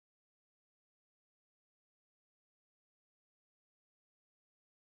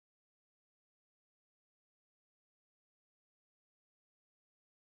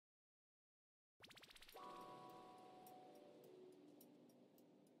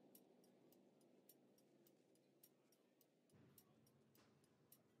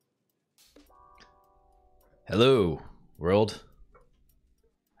Hello, world.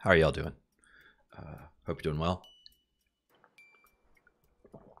 How are y'all doing? Hope you're doing well.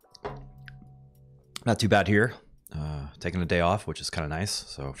 Not too bad here. Taking a day off, which is kind of nice.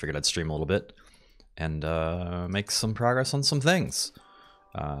 So figured I'd stream a little bit and make some progress on some things,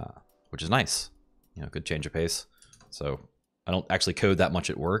 which is nice. You know, good change of pace. So I don't actually code that much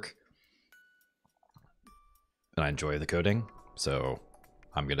at work, and I enjoy the coding. So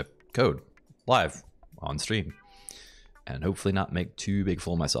I'm gonna code live on stream and hopefully not make too big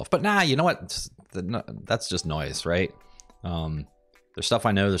fool of myself. But nah, you know what? That's just noise, right? There's stuff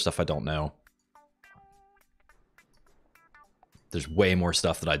I know, there's stuff I don't know. There's way more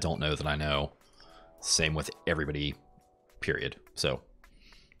stuff that I don't know than I know. Same with everybody, period. So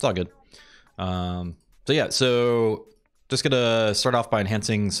it's all good. So yeah, so just gonna start off by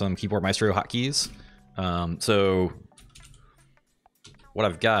enhancing some keyboard Maestro hotkeys. So what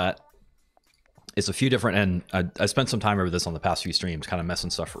I've got is a few different, and I spent some time over this on the past few streams, kind of messing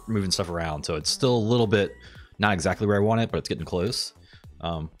stuff, moving stuff around. So it's still a little bit, not exactly where I want it, but it's getting close.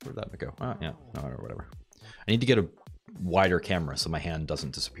 Where'd that go? Oh, yeah, no, or whatever. I need to get a wider camera so my hand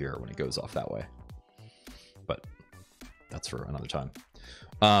doesn't disappear when it goes off that way. But that's for another time.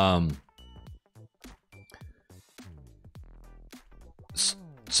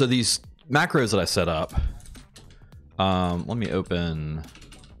 So these macros that I set up, let me open.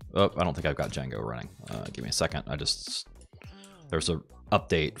 Oh, I don't think I've got Django running. Give me a second. There's a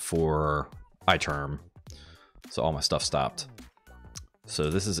update for iTerm, so all my stuff stopped.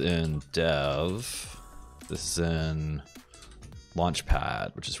 So this is in dev. This is in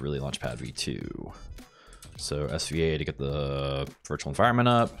Launchpad, which is really Launchpad v2. So SVA to get the virtual environment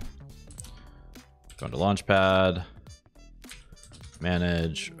up. Go into Launchpad.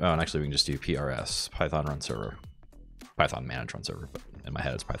 Manage. Oh, and actually we can just do PRS, Python run server. Python manage run server, but in my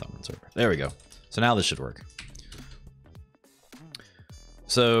head it's Python run server. There we go. So now this should work.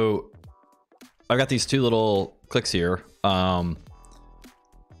 So I've got these two little clicks here.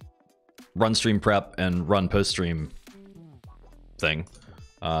 Run stream prep and run post stream thing.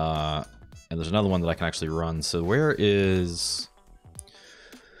 And there's another one that I can actually run. So where is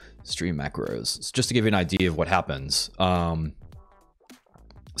stream macros? It's just to give you an idea of what happens.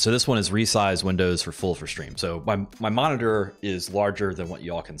 So this one is resize windows for full for stream. So my monitor is larger than what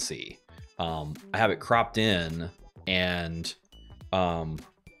y'all can see. I have it cropped in and cropped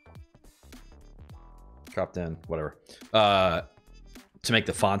in, whatever, to make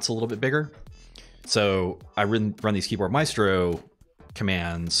the fonts a little bit bigger. So I run these keyboard Maestro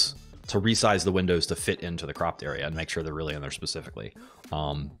commands to resize the windows to fit into the cropped area and make sure they're really in there specifically.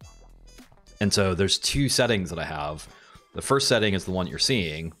 And so there's two settings that I have. The first setting is the one you're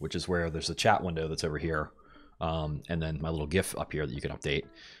seeing, which is where there's a chat window that's over here. And then my little GIF up here that you can update.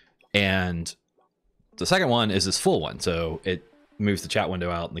 And the second one is this full one. So it moves the chat window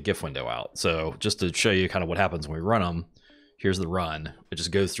out and the GIF window out. So just to show you kind of what happens when we run them, here's the run. It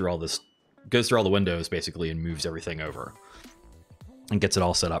just goes through all this, goes through all the windows basically and moves everything over and gets it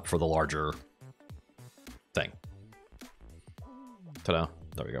all set up for the larger thing. Ta-da,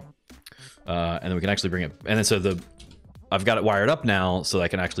 there we go. And then we can actually bring it, and then so I've got it wired up now so I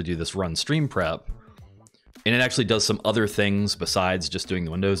can actually do this run stream prep. And it actually does some other things besides just doing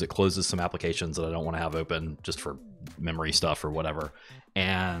the windows. It closes some applications that I don't want to have open just for memory stuff or whatever.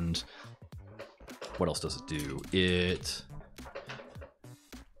 And what else does it do? It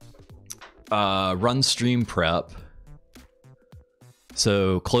runs stream prep.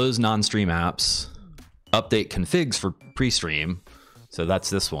 So close non-stream apps, update configs for pre-stream. So that's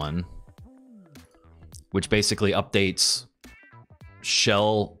this one, which basically updates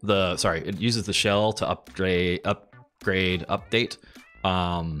it uses the shell to upgrade, update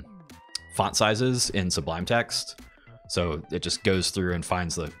font sizes in Sublime Text. So it just goes through and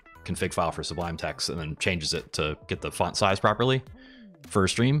finds the config file for Sublime Text and then changes it to get the font size properly for a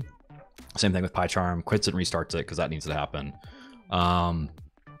stream. Same thing with PyCharm, quits it and restarts it because that needs to happen.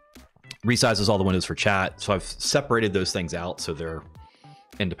 Resizes all the windows for chat. So I've separated those things out so they're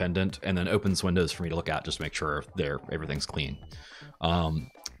independent, and then opens windows for me to look at just to make sure everything's clean. And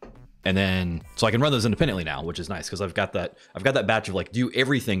then so I can run those independently now, which is nice because I've got that batch of like do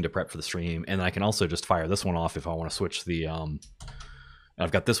everything to prep for the stream, and then I can also just fire this one off if I want to switch the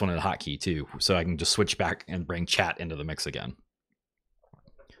I've got this one in a hotkey too, so I can just switch back and bring chat into the mix again,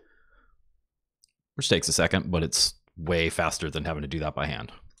 which takes a second, but it's way faster than having to do that by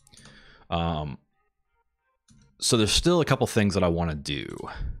hand. So there's still a couple things that I want to do.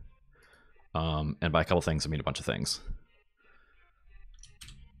 And by a couple things, I mean a bunch of things.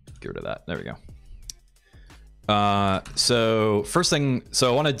 Get rid of that. There we go. So first thing,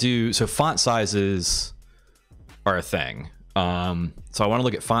 so I want to do, so font sizes are a thing. So I want to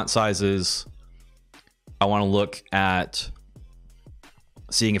look at font sizes. I want to look at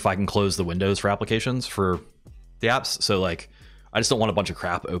seeing if I can close the windows for applications for the apps. So like, I just don't want a bunch of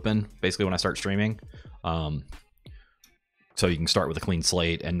crap open basically when I start streaming. So you can start with a clean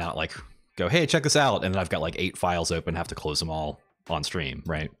slate and not like go, hey, check this out. And then I've got like 8 files open, have to close them all on stream,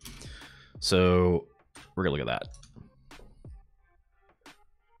 right? So we're gonna look at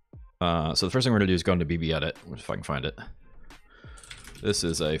that. So the first thing we're gonna do is go into BB Edit, if I can find it. This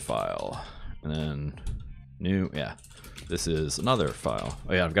is a file, and then new, yeah. This is another file.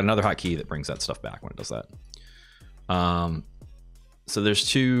 Oh yeah, I've got another hotkey that brings that stuff back when it does that. So there's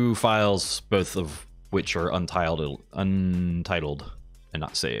 2 files, both of which are untitled and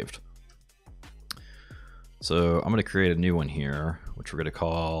not saved. So I'm gonna create a new one here, which we're gonna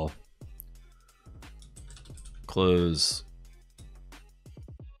call close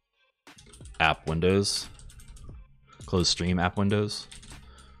app windows, close stream app windows.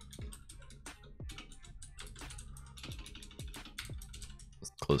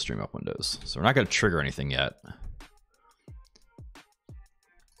 Close stream app windows. So we're not going to trigger anything yet.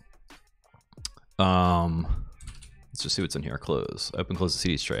 Let's just see what's in here. Close. Open, close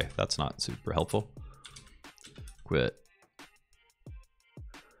the CDs tray. That's not super helpful. Quit.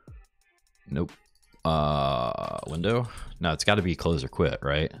 Nope. Window. No, it's got to be close or quit,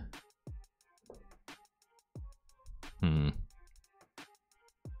 right?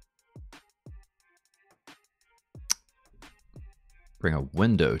 Bring a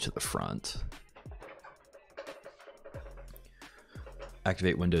window to the front.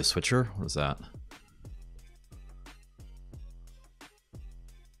 Activate Windows Switcher. What is that?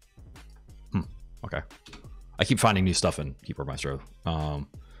 Okay. I keep finding new stuff in Keyboard Maestro.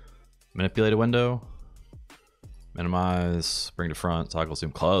 Manipulate a window. Minimize. Bring to front. Toggle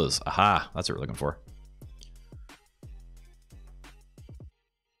zoom. Close. Aha. That's what we're looking for.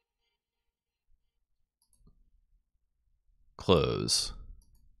 Close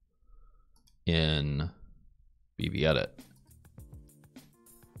in BB Edit.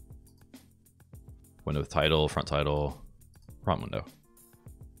 Window with title, front title, prompt window.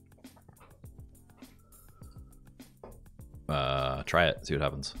 Try it, see what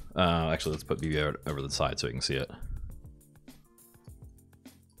happens. Actually, let's put BB over the side so you can see it.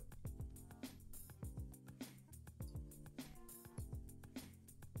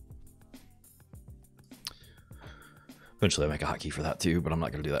 Eventually I'll make a hotkey for that too, but I'm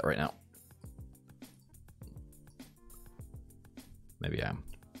not going to do that right now. Maybe I am.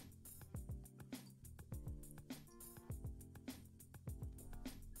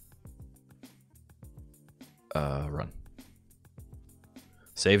 Run.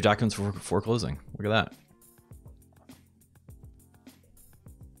 Save documents before closing. Look at that.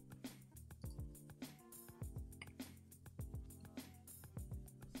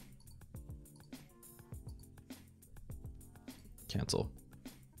 Cancel.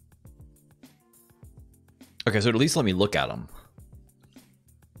 Okay, so at least let me look at them.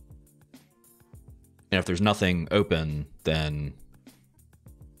 And if there's nothing open, then...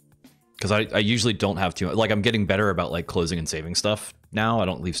 Because I usually don't have too much... Like, I'm getting better about, like, closing and saving stuff now. I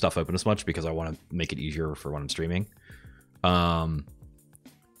don't leave stuff open as much because I want to make it easier for when I'm streaming.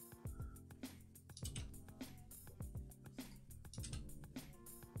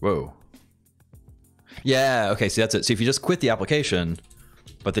 Whoa. Yeah, okay, see, that's it. So if you just quit the application,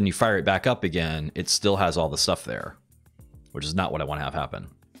 but then you fire it back up again, it still has all the stuff there, which is not what I want to have happen.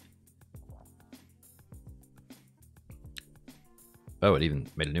 Oh, it even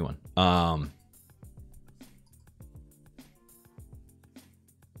made a new one.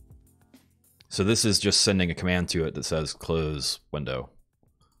 So this is just sending a command to it that says close window.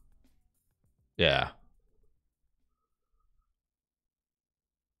 Yeah.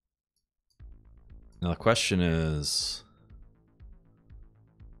 Now the question is,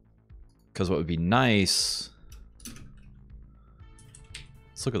 because what would be nice,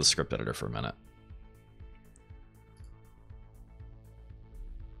 let's look at the script editor for a minute.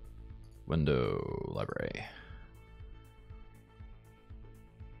 Window library.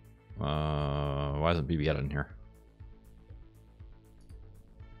 Why isn't BB Edit in here?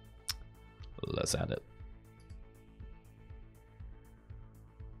 Let's add it.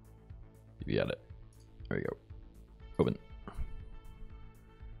 BB Edit. There we go. Open.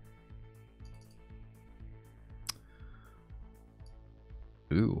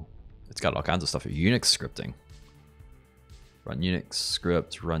 Ooh, it's got all kinds of stuff. Unix scripting. Run Unix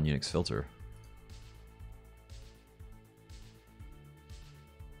script, run Unix filter.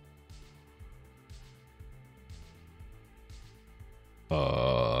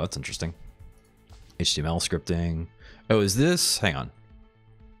 That's interesting. HTML scripting. Oh, is this? Hang on.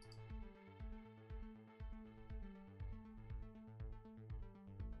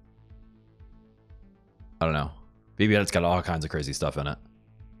 I don't know. BBEdit's got all kinds of crazy stuff in it.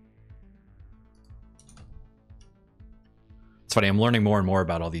 It's funny, I'm learning more and more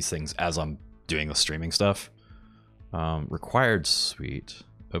about all these things as I'm doing the streaming stuff. Required suite,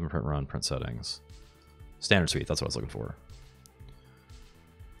 open print run, print settings. Standard suite, that's what I was looking for.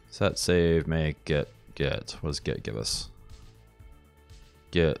 Set, save, make, get. What does get give us?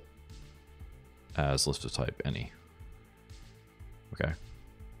 Get as list of type any. Okay.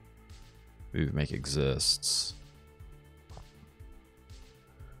 Move, make exists.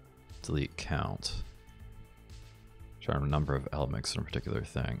 Delete count. Try a number of elements in a particular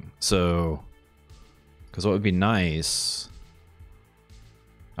thing. So, because what would be nice,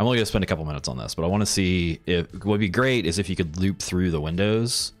 I'm only going to spend a couple minutes on this, but I want to see if what would be great is if you could loop through the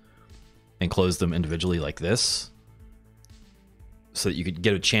windows and close them individually like this, so that you could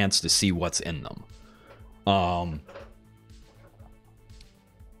get a chance to see what's in them.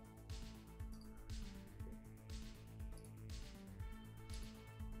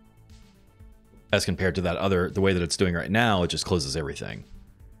 As compared to that other, the way that it's doing right now, it just closes everything.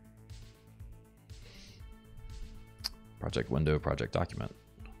 Project window, project document.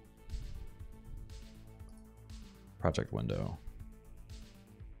 Project window.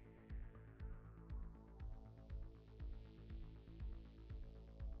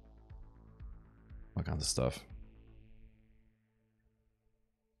 All kinds of stuff.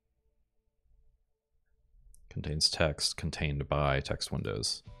 Contains text contained by text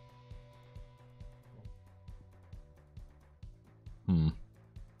windows.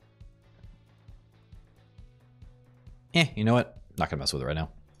 You know what? Not gonna mess with it right now.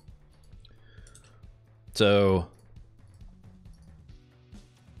 So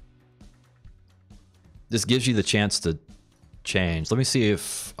this gives you the chance to change. Let me see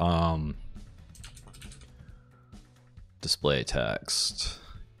if display text.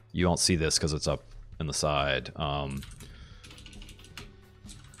 You won't see this because it's up in the side.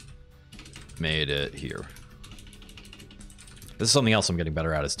 Made it here. This is something else I'm getting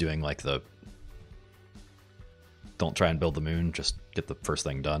better at, is doing like the don't try and build the moon, just get the first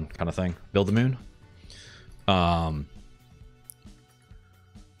thing done kind of thing. Build the moon.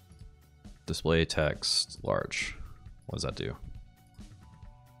 Display text large. What does that do?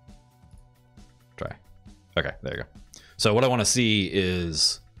 Try. Okay, there you go. So what I want to see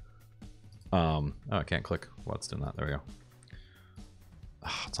is, oh, I can't click what's doing that. There we go.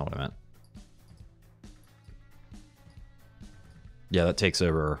 Oh, that's not what I meant. Yeah, that takes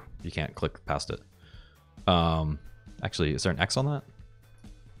over. You can't click past it. Actually, is there an X on that?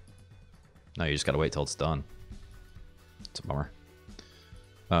 No, you just gotta wait till it's done. It's a bummer.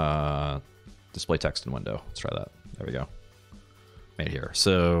 Display text in window. Let's try that. There we go. Made it here.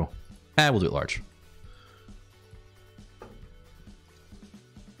 So, we'll do it large.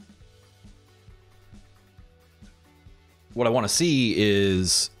 What I want to see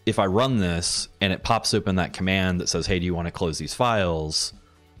is if I run this and it pops open that command that says, hey, do you want to close these files?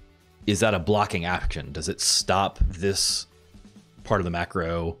 Is that a blocking action? Does it stop this part of the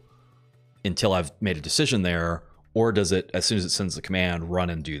macro until I've made a decision there? Or does it, as soon as it sends the command, run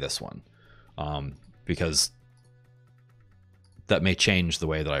and do this one? Because that may change the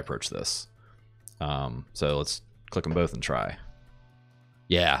way that I approach this. So let's click them both and try.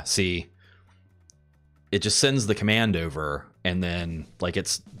 Yeah, see, it just sends the command over, and then like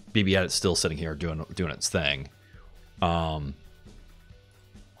it's BBEdit's still sitting here doing its thing. And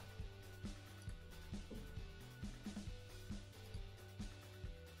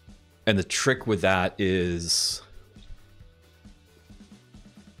the trick with that is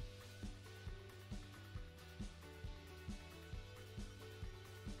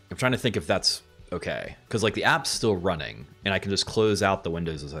I'm trying to think if that's okay, because like the app's still running and I can just close out the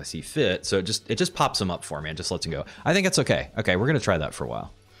windows as I see fit, so it just pops them up for me and just lets them go. I think it's okay. Okay, we're gonna try that for a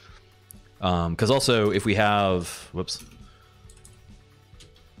while, because also if we have, whoops,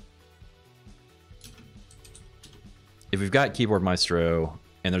 if we've got Keyboard Maestro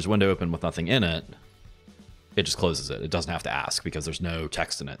and there's a window open with nothing in it, it just closes it. It doesn't have to ask because there's no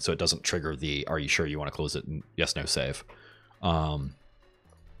text in it, so it doesn't trigger the "Are you sure you want to close it?" and yes, no, save.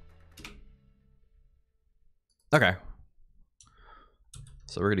 Okay,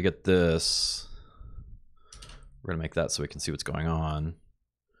 so we're gonna get this. We're gonna make that so we can see what's going on.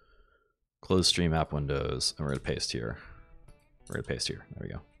 Close stream app windows, and we're gonna paste here. We're gonna paste here. There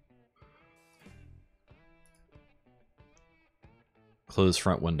we go. Close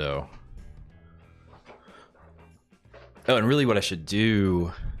front window. Oh, and really what I should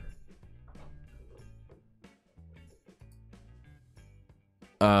do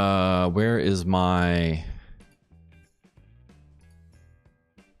Where is my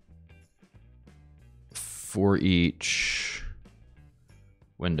for each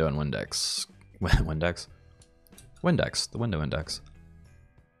window and Windex? Windex? Windex, the window index.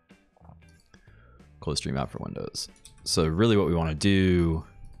 Close stream out for windows. So really what we want to do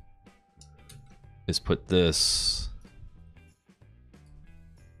is put this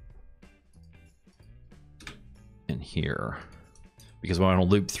in here because we want to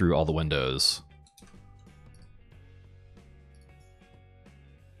loop through all the windows.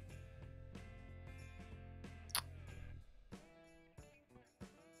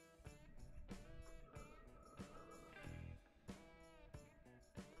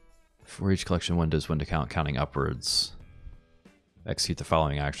 For each collection windows, window count counting upwards. Execute the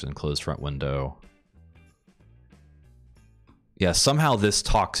following action, close front window. Yeah, somehow this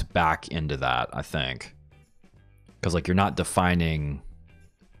talks back into that, I think. Because like you're not defining...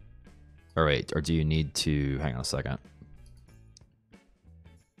 Or wait, or do you need to... Hang on a second.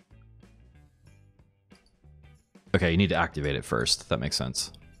 Okay, you need to activate it first. That makes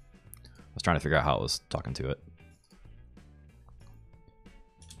sense. I was trying to figure out how I was talking to it.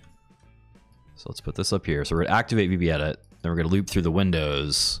 So let's put this up here. So we're going to activate BBEdit. Then we're going to loop through the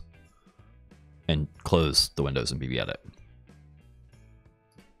windows and close the windows in BBEdit.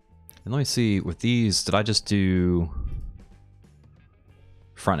 And let me see, with these, did I just do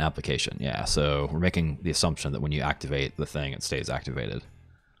front application? Yeah, so we're making the assumption that when you activate the thing, it stays activated.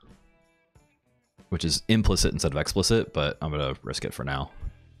 Which is implicit instead of explicit, but I'm going to risk it for now.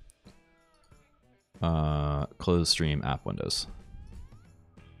 Close stream app windows.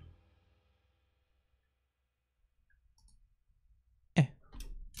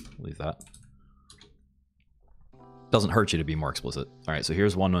 Leave that. Doesn't hurt you to be more explicit. All right, so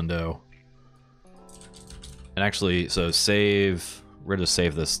here's one window. And actually, so save, we're gonna just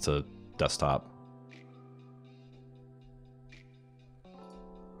save this to desktop.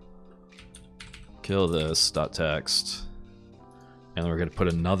 Kill this .text. And then we're gonna put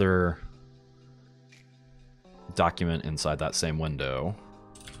another document inside that same window.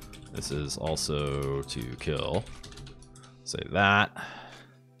 This is also to kill. Save that.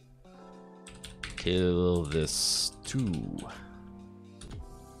 Kill this too.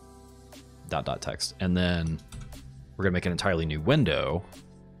 .text. And then we're gonna make an entirely new window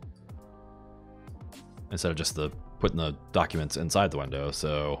instead of just the putting the documents inside the window.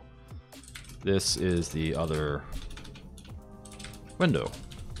 So this is the other window.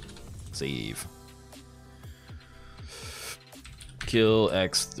 Save. Kill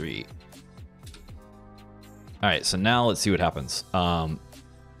X3. All right, so now let's see what happens.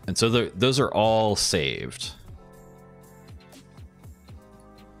 And so those are all saved.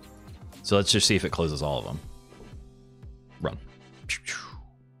 So let's just see if it closes all of them. Run.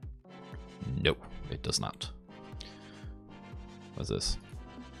 Nope, it does not. What's this?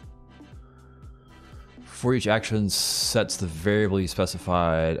 For each action, sets the variable you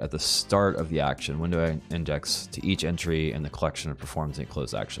specified at the start of the action. Window index to each entry in the collection of performs and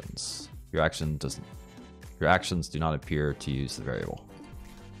closed actions. Your actions do not appear to use the variable.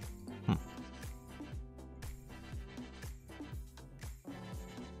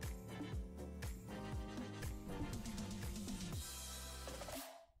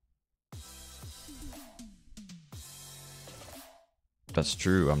 That's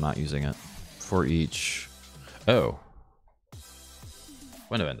true, I'm not using it. For each... Oh.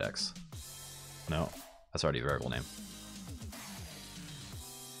 Window index. No, that's already a variable name.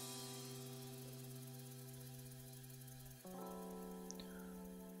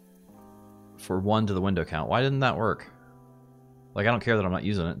 For 1 to the window count. Why didn't that work? Like, I don't care that I'm not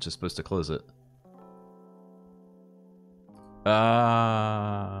using it, it's just supposed to close it.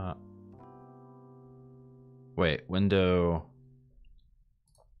 Wait, window...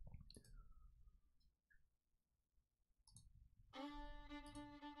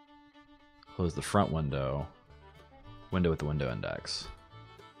 Close the front window. Window with the window index.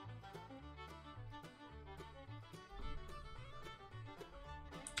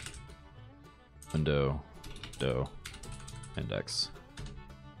 Window, index.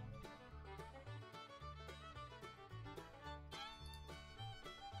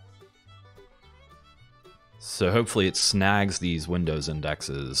 So hopefully it snags these Windows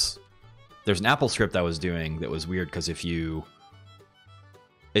indexes. There's an Apple script I was doing that was weird because if you...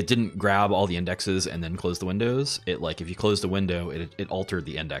 It didn't grab all the indexes and then close the windows. It like if you closed the window, it altered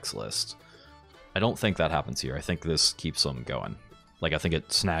the index list. I don't think that happens here. I think this keeps them going. Like I think it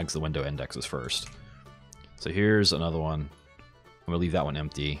snags the window indexes first. So here's another one. I'm gonna leave that one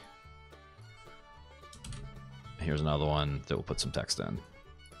empty. Here's another one that we'll put some text in.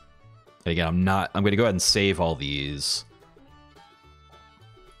 And again, I'm going to go ahead and save all these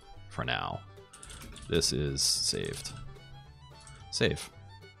for now. This is saved. Save.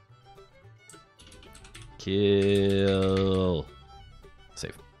 Kill.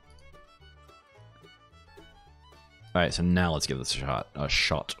 Save. All right, so now let's give this a shot. A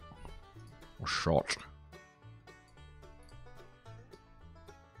shot.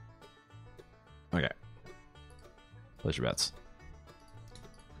 Okay. Place your bets.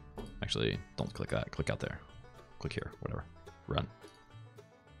 Actually, don't click that. Click out there. Click here. Whatever. Run.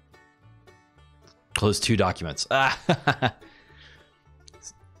 Close 2 documents. Ah!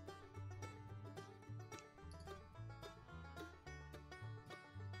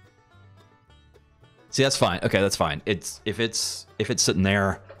 See, that's fine. Okay, that's fine. It's if it's sitting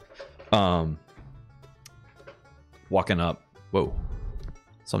there, walking up. Whoa.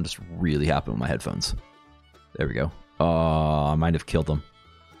 Something just really happened with my headphones. There we go. I might have killed them.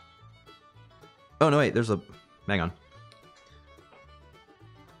 Oh no, wait. There's a. Hang on.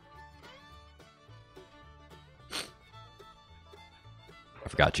 I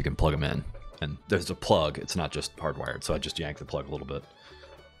forgot you can plug them in, and there's a plug. It's not just hardwired, so I just yanked the plug a little bit.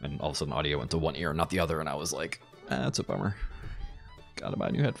 And all of a sudden audio went to one ear, not the other, and I was like, that's a bummer. Gotta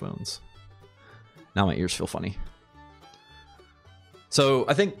buy new headphones. Now my ears feel funny. So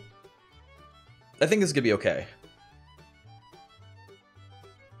I think this is gonna be okay.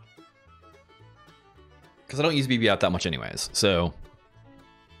 Because I don't use BB out that much anyways, so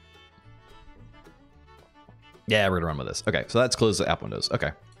yeah, we're gonna run with this. Okay, so that's close the app windows.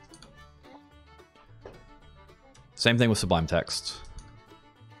 Okay. Same thing with Sublime Text.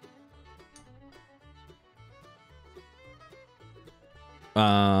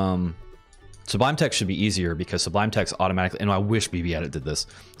 Sublime Text should be easier because Sublime Text automatically, and I wish BB Edit did this.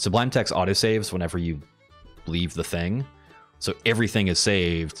 Sublime Text autosaves whenever you leave the thing. So everything is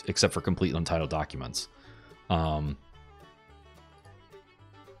saved except for complete untitled documents.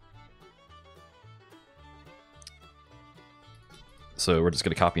 So we're just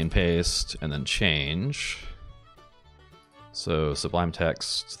going to copy and paste and then change. So Sublime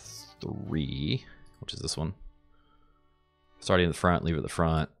Text 3, which is this one. Starting at the front, leave it at the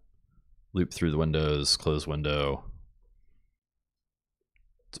front. Loop through the windows, close window.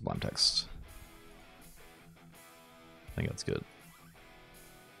 Sublime Text. I think that's good.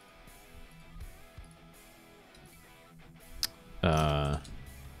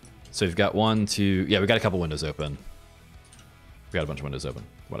 So we've got 1, 2, yeah, we got a couple windows open. We got a bunch of windows open,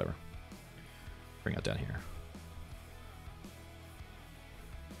 whatever. Bring it down here.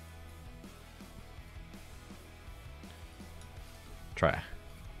 Try.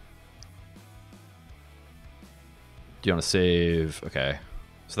 Do you want to save? Okay.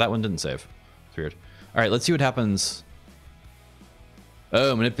 So that one didn't save. It's weird. All right, let's see what happens.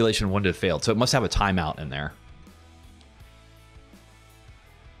 Oh, manipulation 1 did failed. So it must have a timeout in there.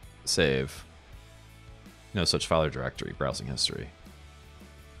 Save. No such file or directory. Browsing history.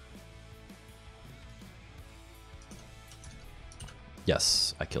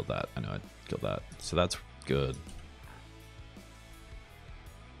 Yes, I killed that. I know I killed that. So that's good.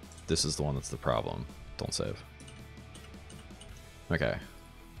 This is the one that's the problem. Don't save. Okay.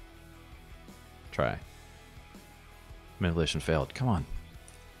 Try. Manipulation failed. Come on.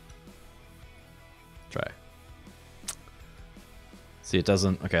 Try. See, it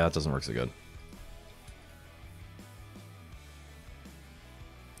doesn't. Okay, that doesn't work so good.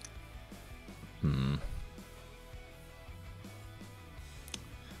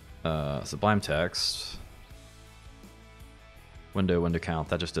 Sublime Text. Window count.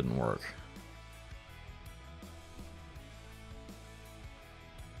 That just didn't work.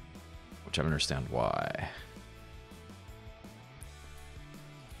 Which I don't understand why.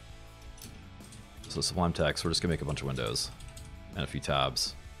 So Sublime Text, we're just gonna make a bunch of windows and a few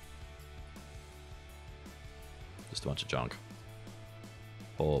tabs. Just a bunch of junk.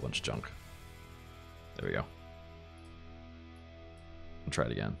 Whole bunch of junk. There we go. I'll try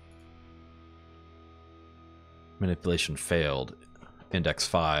it again. Manipulation failed. Index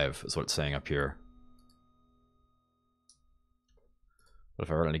 5 is what it's saying up here. But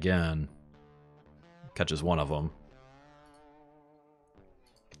if I run it again, catches one of them.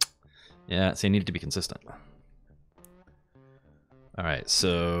 Yeah, so you need to be consistent. All right,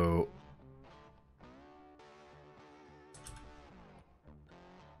 so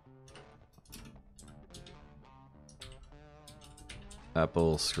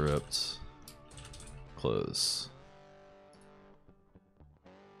Apple script close.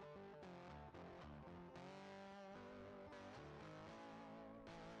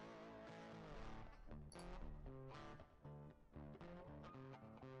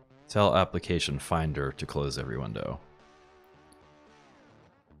 Tell application finder to close every window.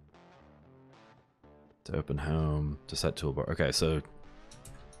 To open home, to set toolbar. Okay, so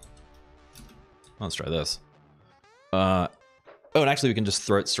let's try this. Oh, and actually we can just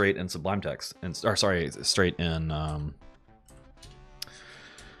throw it straight in Sublime Text. Or sorry, straight in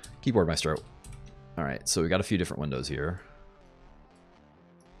Keyboard Maestro. All right, so we got a few different windows here.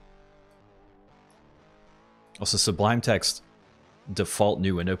 Also, Sublime Text default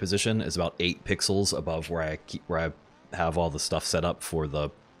new window position is about 8 pixels above where I have all the stuff set up for the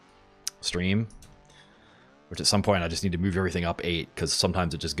stream. Which at some point I just need to move everything up 8 because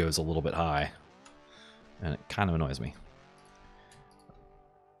sometimes it just goes a little bit high. And it kind of annoys me.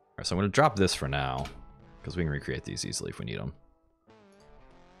 Alright, so I'm going to drop this for now because we can recreate these easily if we need them.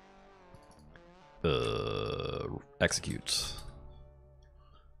 Execute.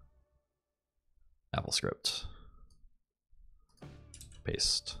 Apple script.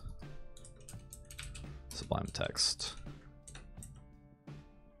 Paste. Sublime Text.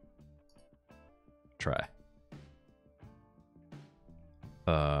 Try.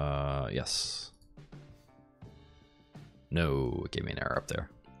 Yes. No, it gave me an error up there.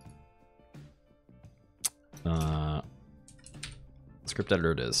 Script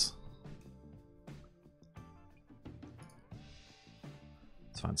editor it is.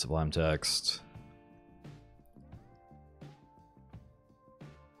 Let's find Sublime Text.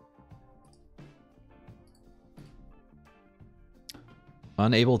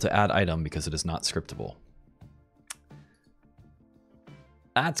 Unable to add item because it is not scriptable.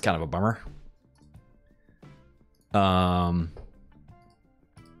 That's kind of a bummer.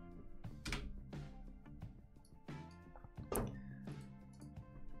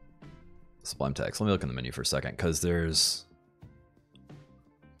 Sublime Text. Let me look in the menu for a second because there's...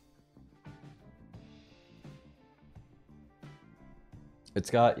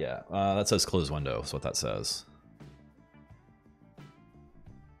 It's got, yeah, that says close window is what that says.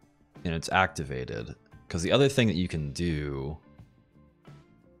 And it's activated because the other thing that you can do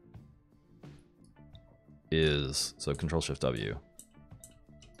is, so Control Shift W,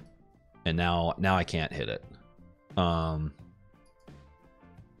 and now I can't hit it.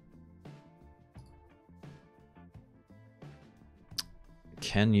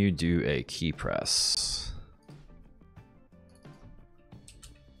 Can you do a key press?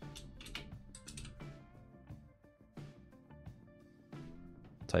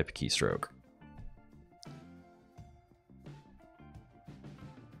 Type keystroke.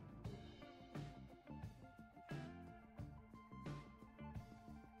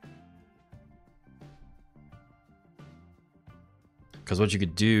 Because what you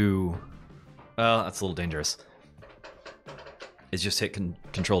could do, well, that's a little dangerous, is just hit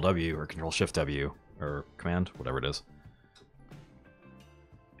Control W or Control Shift W or Command, whatever it is.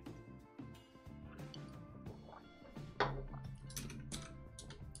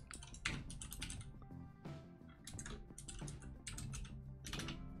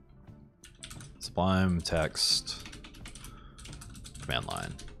 Sublime Text, command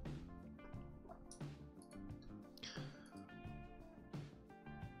line.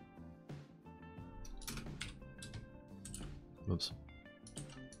 Oops.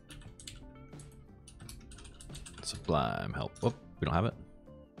 Sublime help. Oh, we don't have it.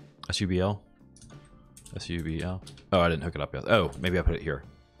 SUBL. SUBL. Oh, I didn't hook it up yet. Oh, maybe I put it here.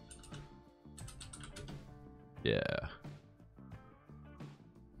 Yeah.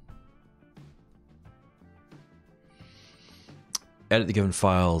 Edit the given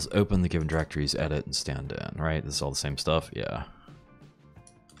files, open the given directories, edit, and stand in, right? This is all the same stuff? Yeah.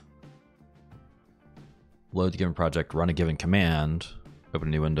 Load the given project, run a given command, open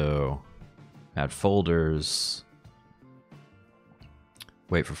a new window, add folders,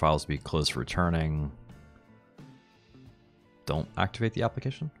 wait for files to be closed for returning. Don't activate the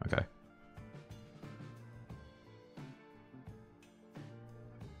application? Okay.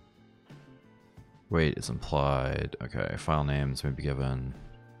 Wait is implied. Okay, file names may be given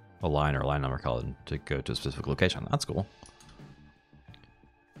a line or a line number column to go to a specific location. That's cool.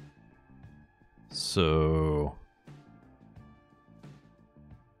 So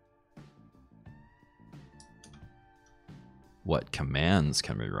what commands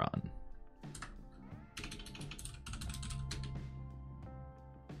can we run?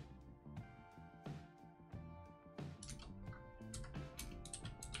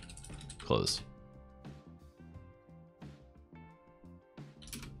 Close.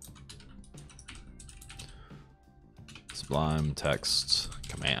 Sublime Text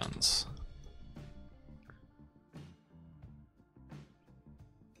commands.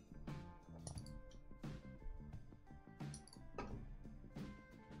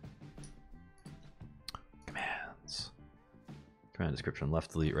 Command description,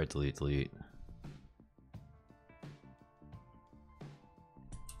 left delete, right delete, delete.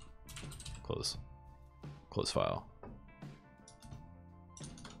 Close. Close file.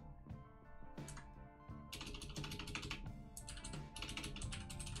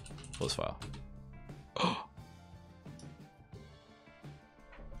 Close file.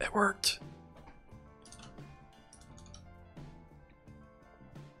 It worked.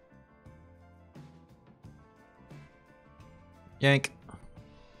 Yank.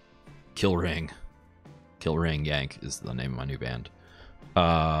 Kill Ring. Kill Ring Yank is the name of my new band.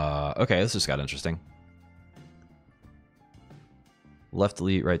 Okay, this just got interesting. Left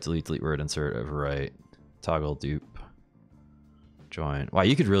delete, right delete, delete word, insert, overwrite, toggle, dupe, join. Wow,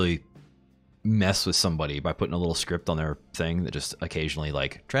 you could really mess with somebody by putting a little script on their thing that just occasionally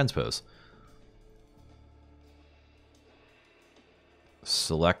like transpose.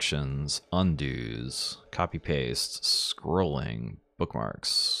 Selections, undos, copy paste, scrolling,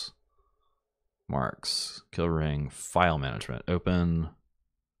 bookmarks, marks, kill ring, file management, open.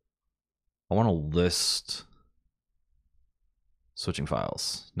 I want to list switching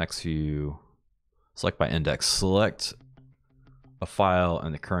files. Next view, select by index, select a file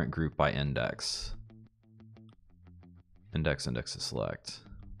in the current group by index. Index, index to select.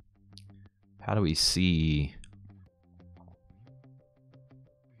 How do we see?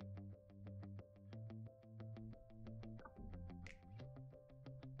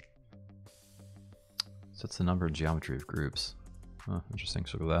 So it's the number and geometry of groups. Oh, interesting.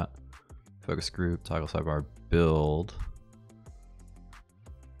 So look at that. Focus group, toggle sidebar, build.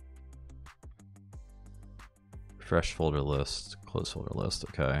 Fresh folder list, close folder list,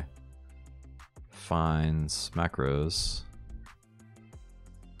 okay. Finds, macros,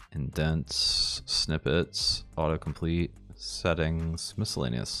 indents, snippets, autocomplete, settings,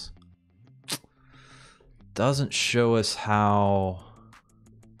 miscellaneous. Doesn't show us how.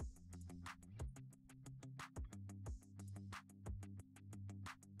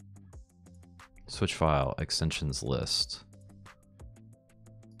 Switch file, extensions list.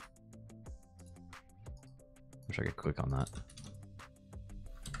 Wish I could click on that.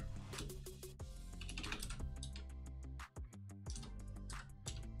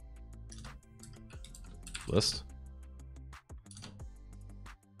 List.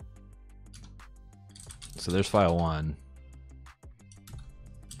 So there's file 1.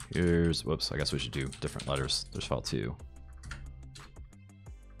 Here's, whoops, I guess we should do different letters. There's file 2.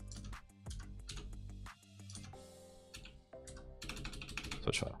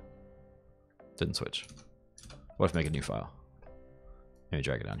 Switch file. Didn't switch. What if we make a new file? Maybe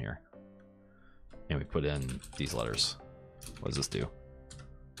drag it down here. And we put in these letters. What does this do?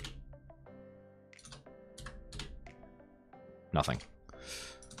 Nothing.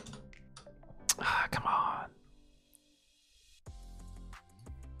 Ah, come on.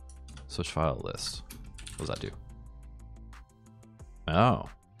 Switch file list. What does that do? Oh.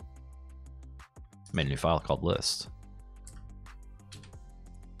 Made a new file called list.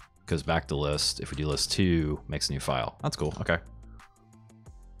 Goes back to list. If we do list 2, makes a new file. That's cool. Okay.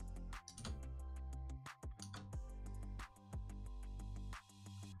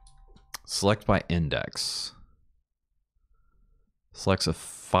 Select by index. Selects a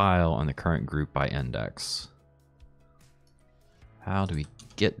file on the current group by index. How do we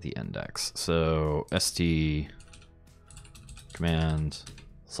get the index? So st command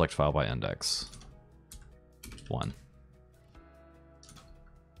select file by index 1.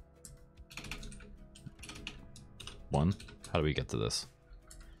 How do we get to this?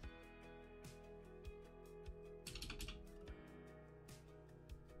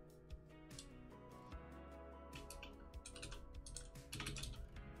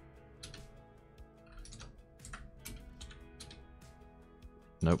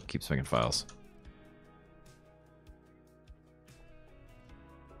 Nope, keeps making files.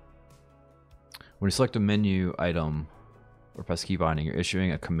 When you select a menu item or press key binding, you're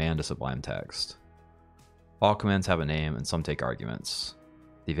issuing a command to Sublime Text. All commands have a name and some take arguments.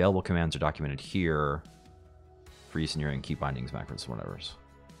 The available commands are documented here for use in your key bindings, macros, whatever.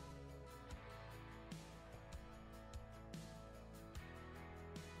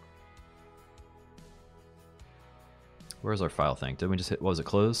 Where's our file thing? Didn't we just hit, what was it,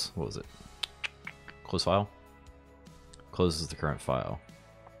 close? What was it? Close file? Closes the current file.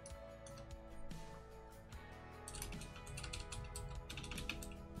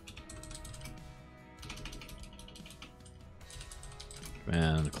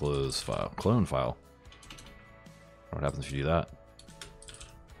 And close file. Clone file. What happens if you do that?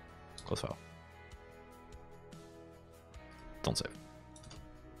 Close file. Don't save.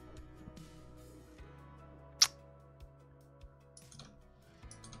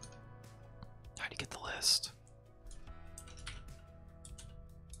 do you get the list?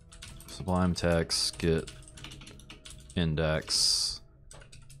 Sublime text, get index,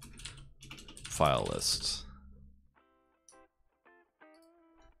 file list.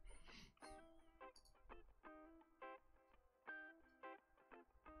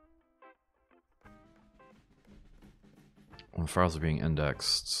 When files are being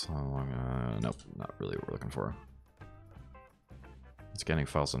indexed, nope, not really what we're looking for. Scanning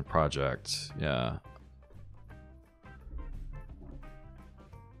files in project, yeah.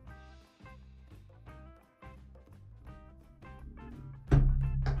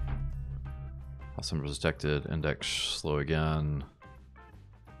 File symbol detected, index slow again.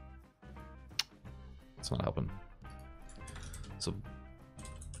 It's not helping. Sublime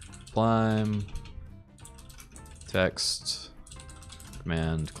text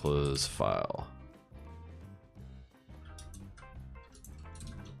command close file.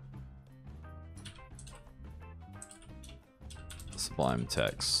 Sublime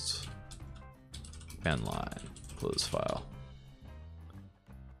text command line close file.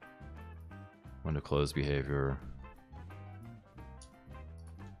 Window close behavior.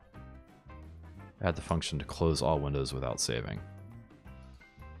 Add the function to close all windows without saving.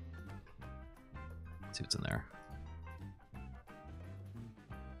 Let's see what's in there.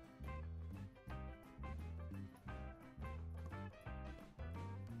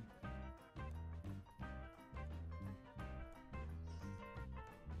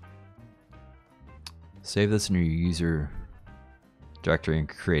 Save this in your user directory and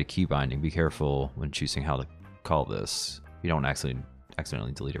create a key binding. Be careful when choosing how to call this. You don't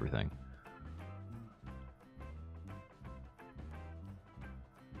accidentally delete everything.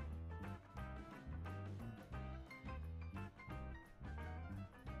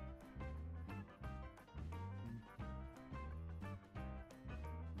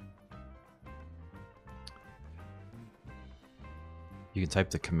 You can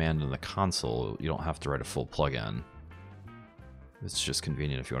type the command in the console. You don't have to write a full plugin. It's just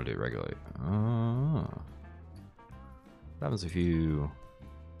convenient if you want to do it regularly. What happens if you...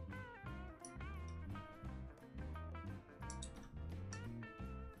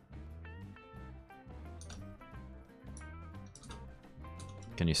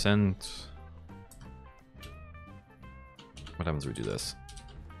 Can you send... What happens if we do this?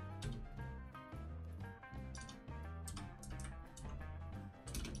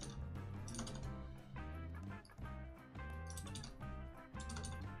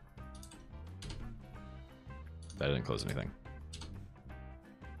 That didn't close anything.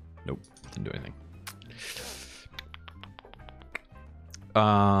 Nope, didn't do anything.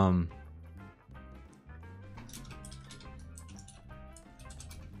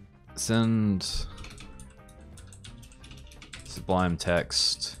 Send Sublime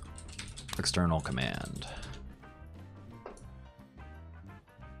text external command.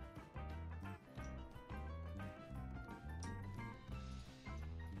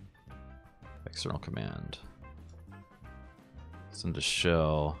 External command. Send to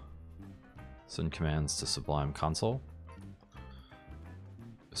shell. Send commands to Sublime console.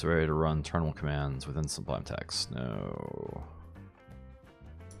 Is it ready to run terminal commands within Sublime text? No.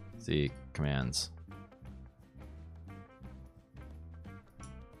 See commands.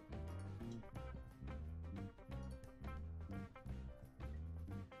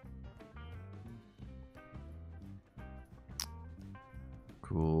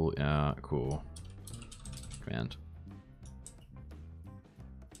 Cool. Yeah. Cool. Command.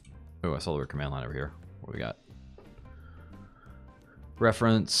 Oh, I saw the word command line over here. What do we got?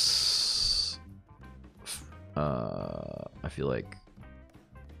 Reference. I feel like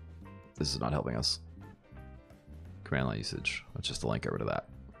this is not helping us. Command line usage. Let's just link over to that.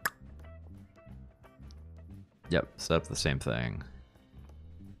 Yep, set up the same thing.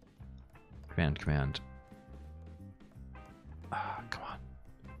 Command. Come on.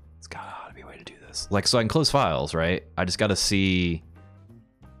 It's gotta be a way to do this. Like, so I can close files, right? I just gotta see.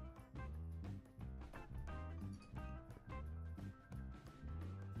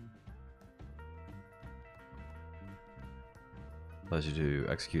 Allows you to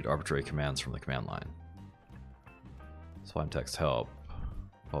execute arbitrary commands from the command line. Sublime text help.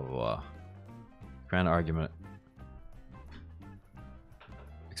 Blah, blah, blah. Command argument.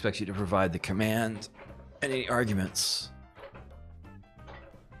 Expects you to provide the command and any arguments.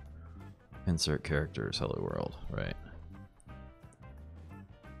 Insert characters, hello world, right.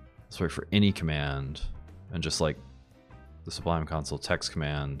 Let's wait for any command, and just like the Sublime console text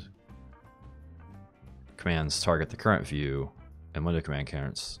command, commands target the current view, and window command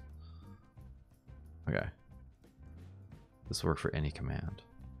counts. Okay. This will work for any command.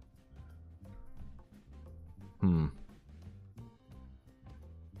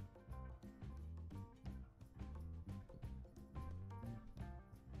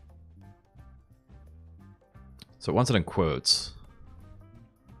 So it wants it in quotes.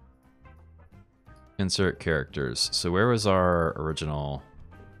 Insert characters. So where was our original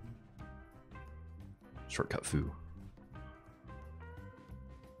shortcut foo?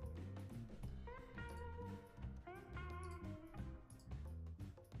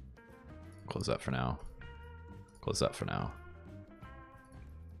 Close that for now. Close that for now.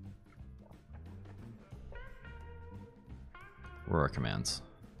 Where are our commands?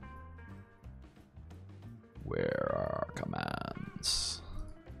 Where are our commands?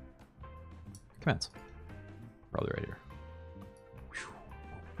 Commands. Probably right here.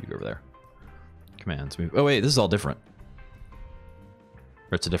 You go over there. Commands move. Oh wait, this is all different.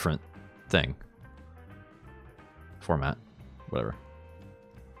 Or it's a different thing. Format. Whatever.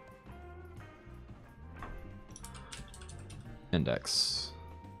 Index.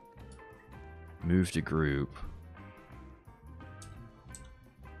 Move to group.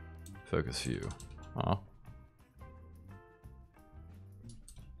 Focus view. Aw.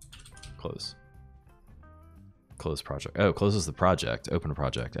 Close. Close project. Oh, closes the project. Open a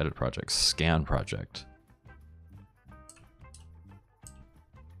project. Edit project. Scan project.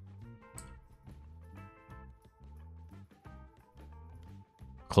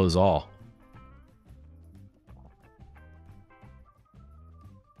 Close all.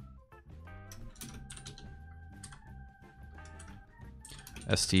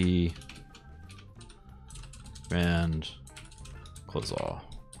 ST and close all.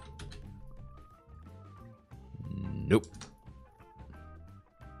 Nope.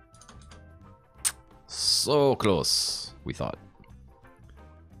 So close, we thought.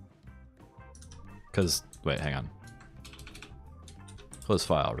 Because, wait, hang on. Close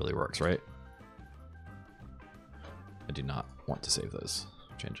file really works, right? I do not want to save those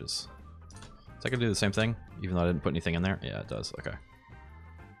changes. Is that going to do the same thing, even though I didn't put anything in there? Yeah, it does. Okay.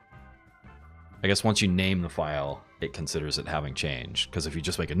 I guess once you name the file, it considers it having changed. Because if you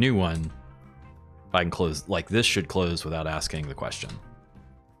just make a new one, I can close, like this should close without asking the question.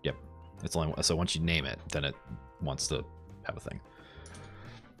 Yep. It's only, so once you name it, then it wants to have a thing.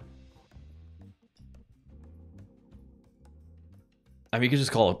 I mean, you could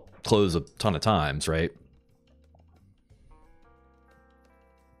just call it close a ton of times, right?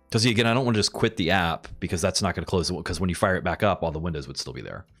 Because again, I don't want to just quit the app because that's not going to close it. Because when you fire it back up, all the windows would still be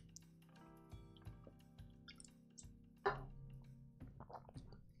there.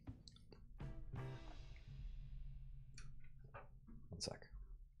 One sec.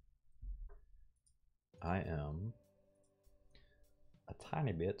 I am a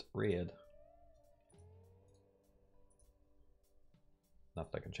tiny bit red. Not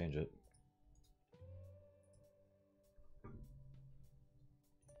that I can change it.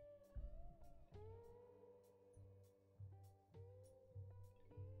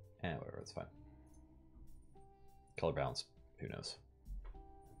 Whatever, it's fine. Color balance, who knows?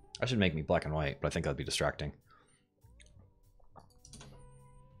 I should make me black and white, but I think that'd be distracting.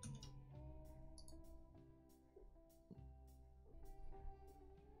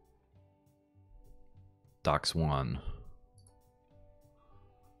 Docs1.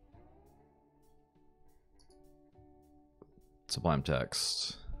 Sublime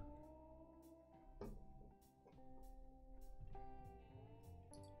text.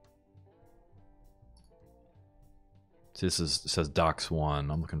 So this is, it says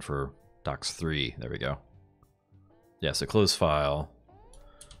docs1. I'm looking for docs3. There we go. Yeah, so close file.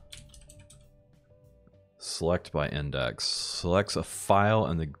 Select by index. Selects a file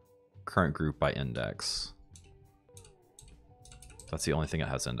in the current group by index. That's the only thing it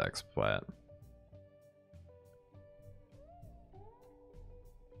has indexed by it.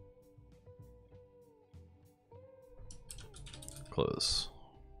 Close.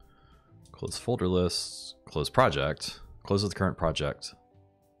 Close folder lists. Close project. Closes the current project.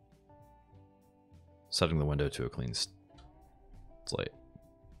 Setting the window to a clean slate.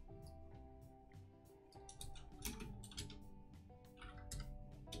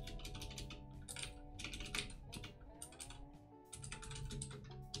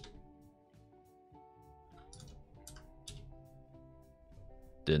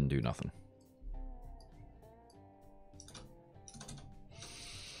 Didn't do nothing.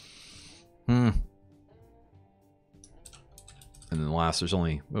 And then last, there's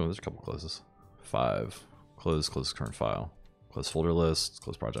only, oh, there's a couple closes. 5. Close current file. Close folder list,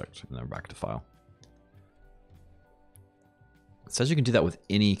 close project, and then back to file. It says you can do that with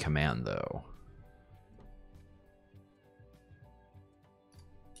any command, though.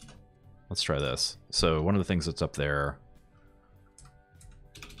 let's try this. So one of the things that's up there,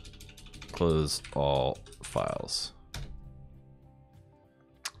 close all files.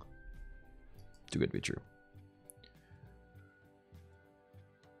 Too good to be true.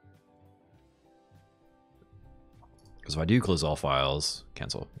 Because if I do close all files,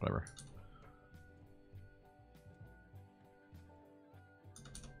 cancel, whatever.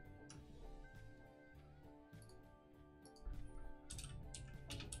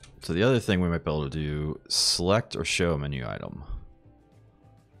 So the other thing we might be able to do, select or show a menu item.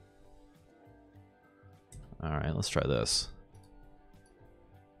 All right, let's try this.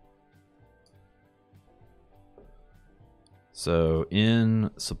 So in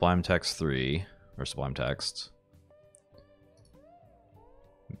Sublime Text 3, or Sublime Text,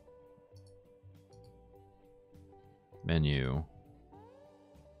 menu.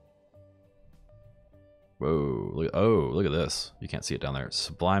 Whoa, look at this. You can't see it down there.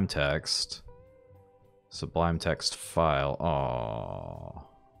 Sublime Text file. Aww.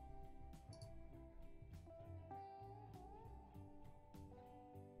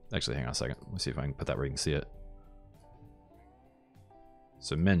 Actually, hang on a second. Let me see if I can put that where you can see it.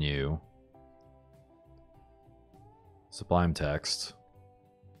 So menu, Sublime Text,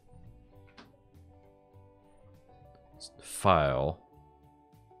 file,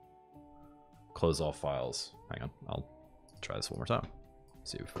 close all files. Hang on, I'll try this one more time.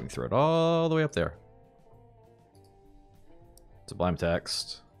 See if we can throw it all the way up there. Sublime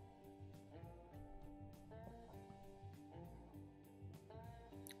Text.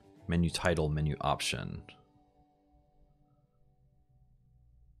 Menu title, menu option.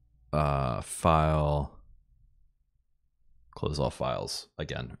 File, close all files.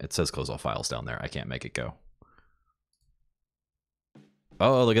 Again, it says close all files down there. I can't make it go.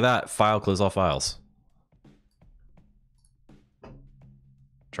 Oh, look at that. File, close all files.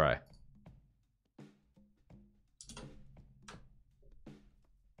 Try.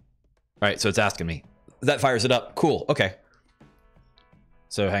 All right, so it's asking me. That fires it up. Cool. Okay.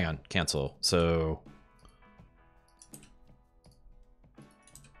 So hang on. Cancel. So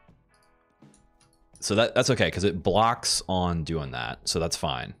that's okay, because it blocks on doing that. So that's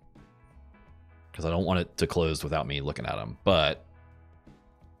fine. Because I don't want it to close without me looking at them. But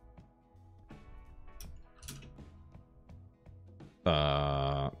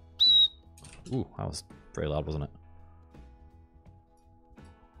ooh, that was very loud, wasn't it?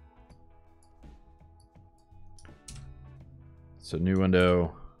 So new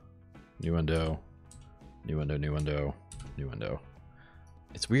window, new window, new window, new window, new window.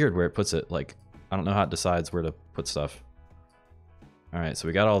 It's weird where it puts it. Like, I don't know how it decides where to put stuff. All right, so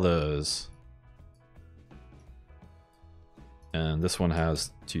we got all those. And this one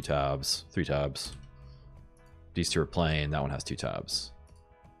has 2 tabs, 3 tabs. These 2 are plain, that one has 2 tabs.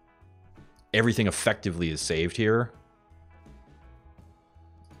 Everything effectively is saved here.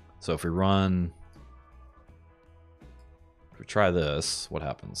 So if we run, if we try this, what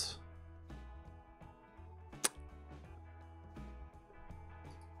happens?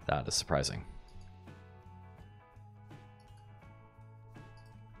 That is surprising.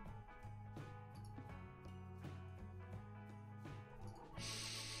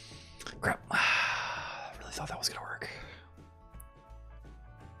 Crap. I really thought that was gonna work.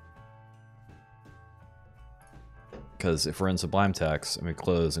 Because if we're in Sublime Text and we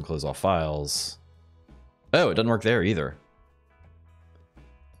close and close all files, oh, it doesn't work there either.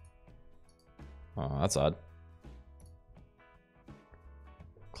 Oh, that's odd.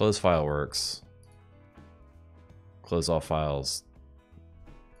 Close file works. Close all files.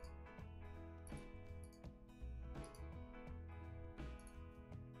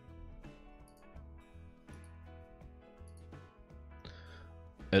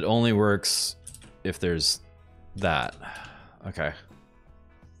 It only works if there's that. Okay.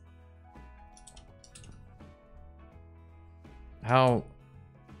 How?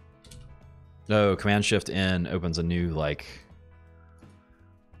 No, Command Shift N opens a new, like,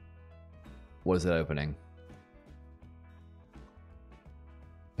 what is it opening?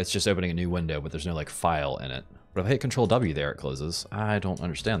 It's just opening a new window, but there's no like file in it. But if I hit Control W there, it closes. I don't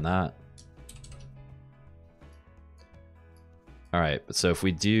understand that. All right, but so if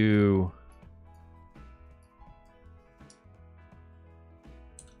we do,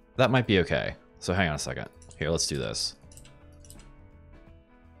 that might be okay. So hang on a second. Here, let's do this.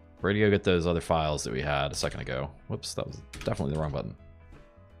 We're gonna go get those other files that we had a second ago. Whoops, that was definitely the wrong button.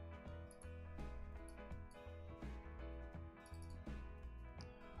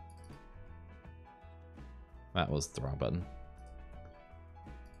 That was the wrong button.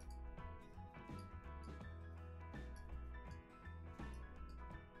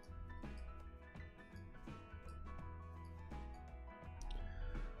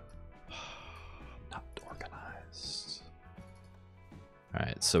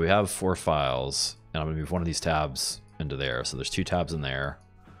 right, so we have 4 files, and I'm gonna move one of these tabs into there. So there's 2 tabs in there,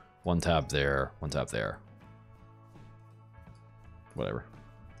 1 tab there, 1 tab there. Whatever.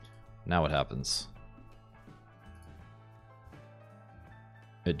 Now what happens?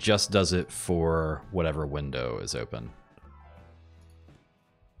 It just does it for whatever window is open.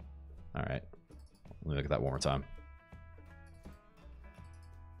 All right, let me look at that one more time.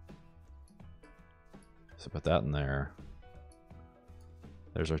 So put that in there.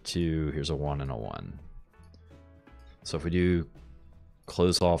 There's our 2, here's a 1 and a 1. So if we do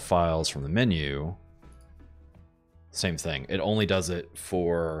close all files from the menu, same thing. It only does it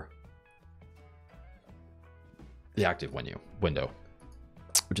for the active window,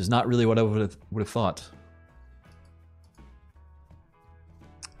 which is not really what I would have thought.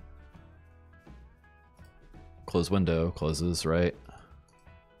 Close window, closes, right?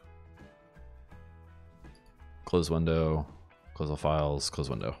 Close window, close all files, close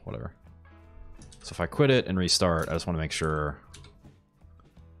window, whatever. So if I quit it and restart, I just want to make sure.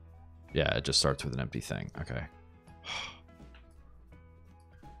 Yeah, it just starts with an empty thing. Okay.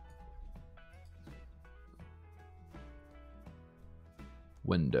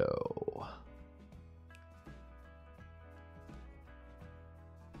 Window.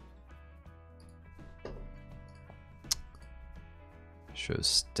 Show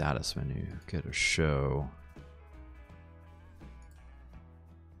status menu. Get a show.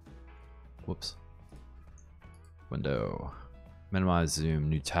 Whoops. Window. Minimize zoom.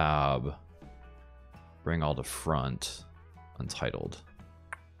 New tab. Bring all to front. Untitled.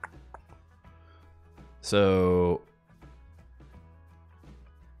 So.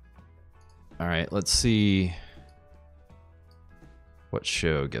 All right, let's see what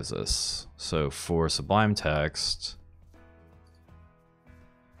show gives us. So for Sublime Text,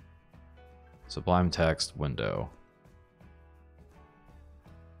 window.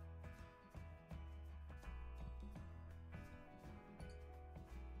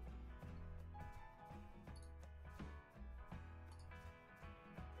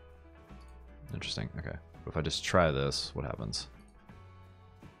 Interesting. Okay. But if I just try this, what happens?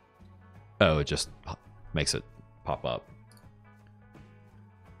 Oh, it just makes it pop up.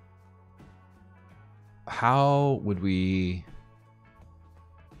 How would we...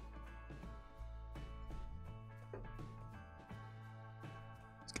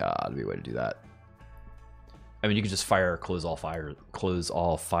 There's gotta be a way to do that. I mean, you could just close all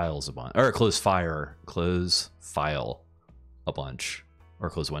files a bunch, or close file a bunch, or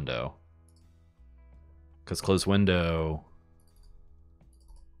close window. Because close window...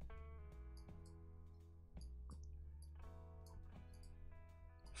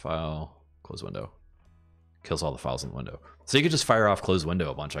 File, close window. Kills all the files in the window. So you could just fire off close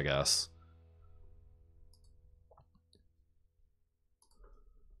window a bunch, I guess.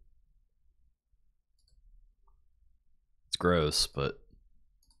 It's gross, but...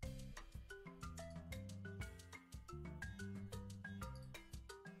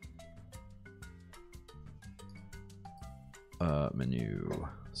 Menu,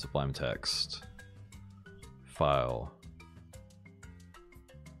 Sublime Text, File,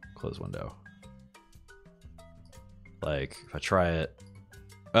 close window. Like if I try it,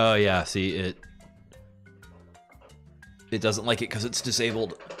 oh yeah, see it doesn't like it because it's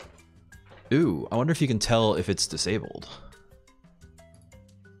disabled. Ooh, I wonder if you can tell if it's disabled.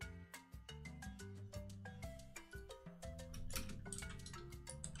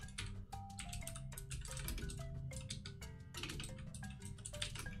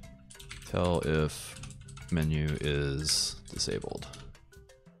 Tell if menu is disabled.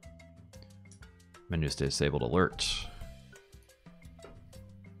 Menu is disabled alert.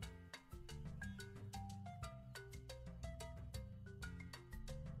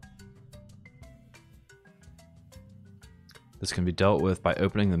 This can be dealt with by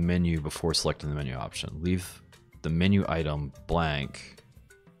opening the menu before selecting the menu option. Leave the menu item blank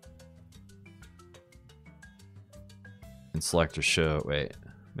and select or show. Wait,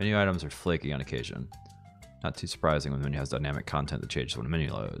 menu items are flaky on occasion. Not too surprising when the menu has dynamic content that changes when the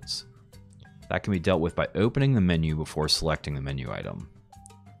menu loads. That can be dealt with by opening the menu before selecting the menu item.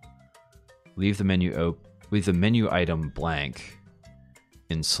 Leave the menu item blank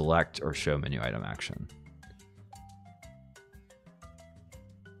in select or show menu item action.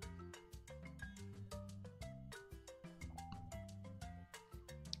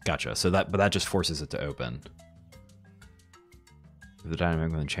 Gotcha. So but that just forces it to open. If the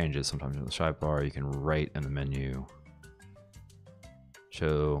dynamic mode changes, sometimes in the sidebar, you can write in the menu.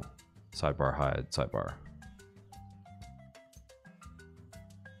 Show, sidebar, hide, sidebar.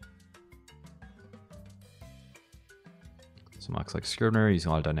 So Unlocks like Scrivener, using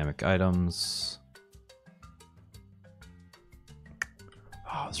a lot of dynamic items. Oh,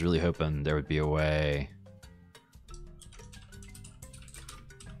 I was really hoping there would be a way.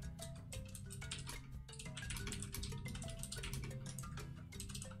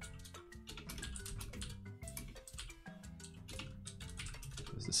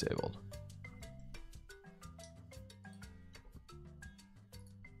 It's disabled.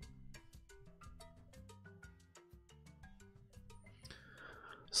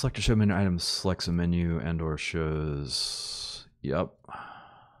 Select a show menu item, selects a menu and or shows. Yep.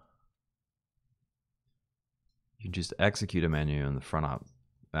 You can choose to execute a menu in the front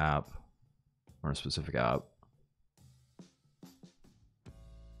app or in a specific app.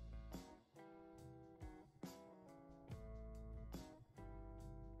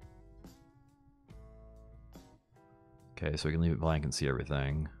 Okay, so we can leave it blank and see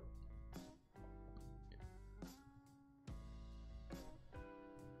everything.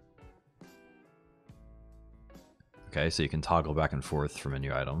 Okay, so you can toggle back and forth for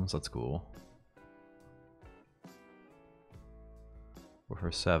menu items. That's cool.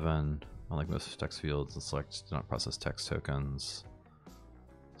 For 7, unlike most text fields, select do not process text tokens.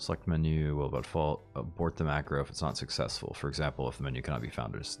 Select menu will by default abort the macro if it's not successful. For example, if the menu cannot be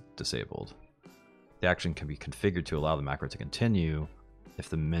found or is disabled. The action can be configured to allow the macro to continue if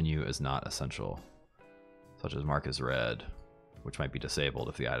the menu is not essential, such as mark as red, which might be disabled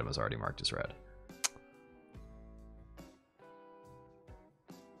if the item is already marked as red.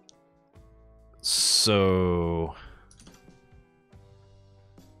 So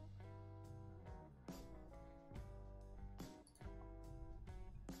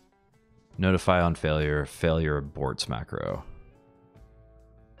notify on failure, failure aborts macro.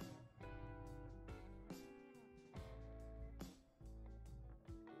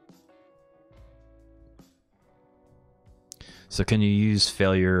 So can you use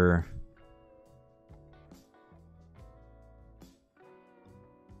failure?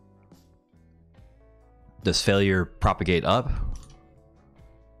 Does failure propagate up?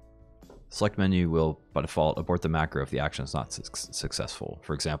 Select menu will, by default, abort the macro if the action is not successful.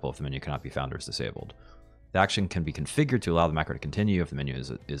 For example, if the menu cannot be found or is disabled. The action can be configured to allow the macro to continue if the menu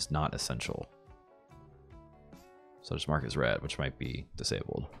is not essential. So just mark as red, which might be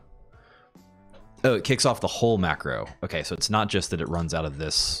disabled. Oh, it kicks off the whole macro. Okay, so it's not just that it runs out of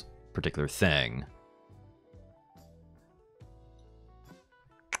this particular thing.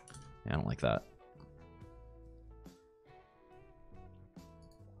 Yeah, I don't like that.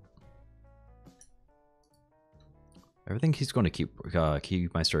 Everything he's going to keep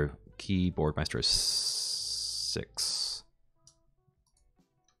keyboard Maestro 6.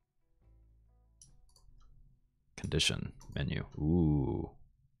 Condition menu. Ooh.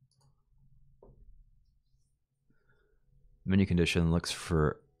 Menu condition looks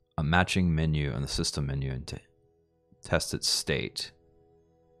for a matching menu in the system menu and to test its state.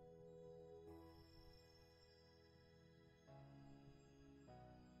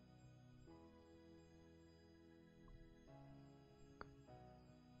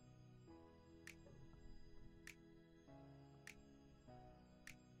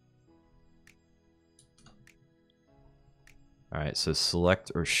 All right, so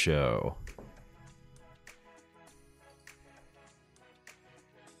select or show.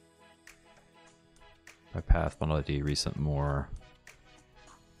 By path, bundle ID, recent, more.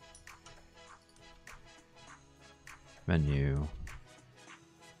 Menu.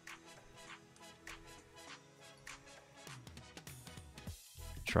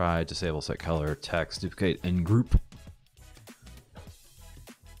 Try, disable, set color, text, duplicate, and group.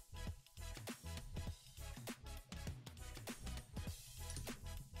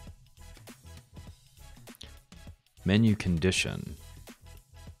 Menu condition.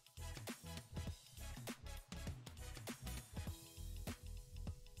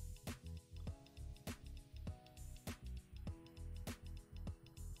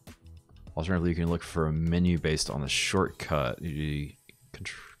 Alternatively, you can look for a menu based on the shortcut,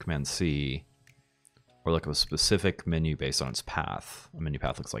 Command C, or look at a specific menu based on its path. A menu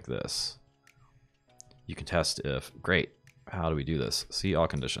path looks like this. You can test if, great, how do we do this? See all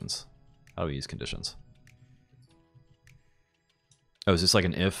conditions. How do we use conditions? Oh, is this like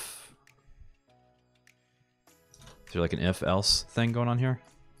an if? Is there like an if else thing going on here?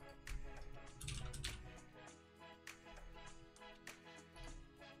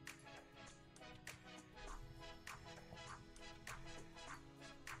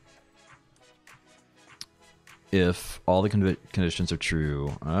 If all the conditions are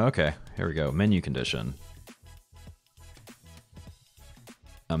true. Okay, here we go. Menu condition.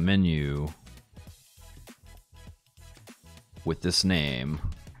 A menu with this name.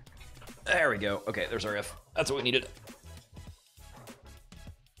 There we go. Okay, there's our if. That's what we needed.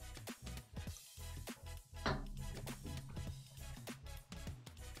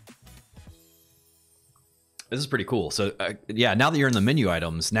 This is pretty cool. So yeah, now that you're in the menu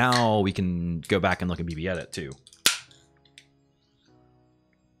items, now we can go back and look at BB Edit too.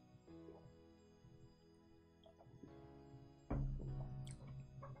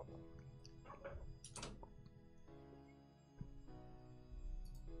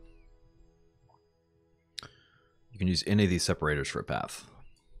 You can use any of these separators for a path.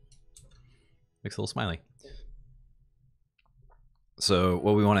 Makes a little smiley. So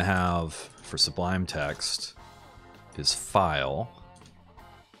what we want to have for Sublime Text is file.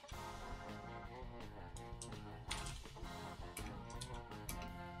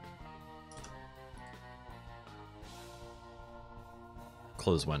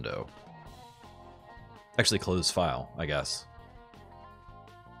 Close window. Actually close file, I guess.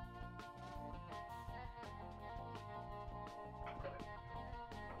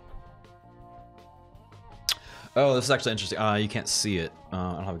 Oh, this is actually interesting. You can't see it.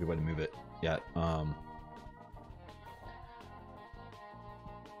 I don't have a good way to move it yet.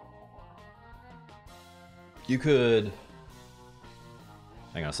 You could...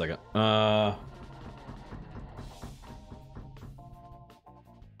 Hang on a second.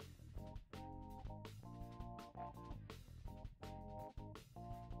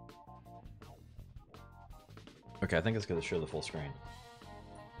 Okay, I think it's going to show the full screen.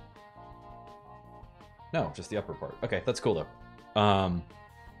 No, just the upper part. Okay, that's cool though.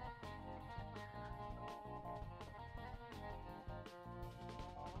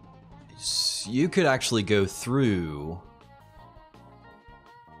 You could actually go through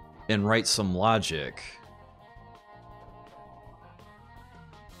and write some logic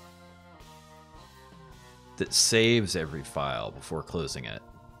that saves every file before closing it.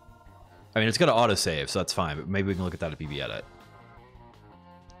 I mean, it's going to autosave, so that's fine, but maybe we can look at that at BB Edit.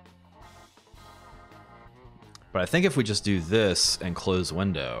 But I think if we just do this and close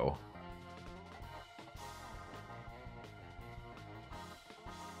window,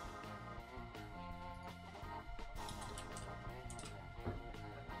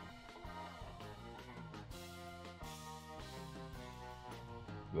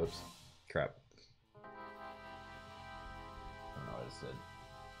 whoops, crap. I don't know what I just did.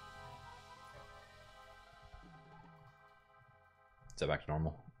 Is that back to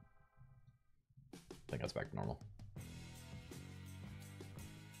normal? I think that's back to normal.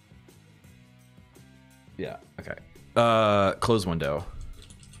 Yeah, okay. Close window.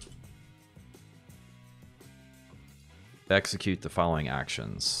 Execute the following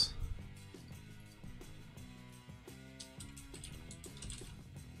actions.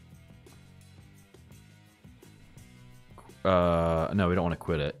 No, we don't want to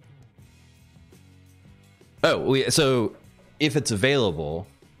quit it. Oh, so if it's available...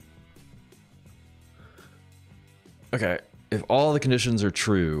 Okay, if all the conditions are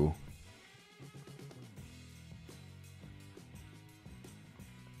true,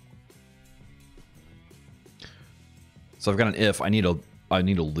 so I've got an if. I need a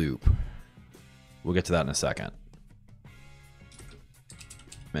loop. We'll get to that in a second.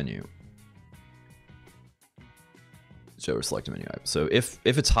 Menu. Show or select a menu item. So if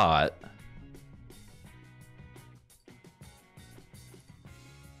it's hot,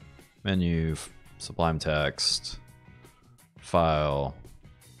 menu, Sublime Text, file,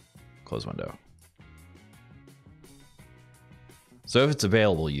 close window. So if it's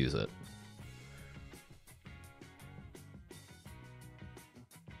available, use it.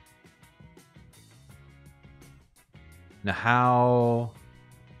 Now how...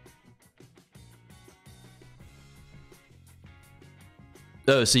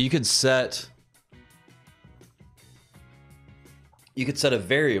 Oh, so you could set a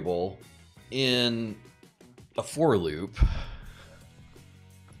variable in a for loop.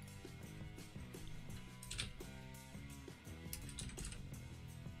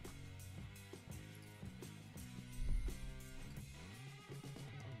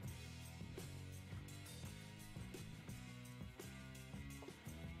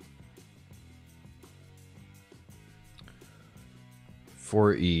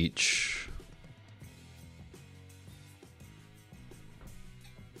 For each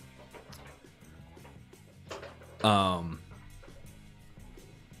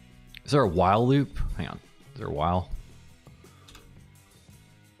is there a while loop? Hang on. Is there a while?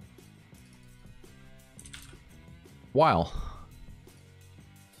 While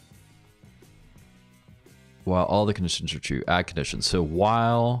all the conditions are true, add conditions. So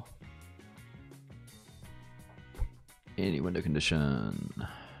while Any window condition.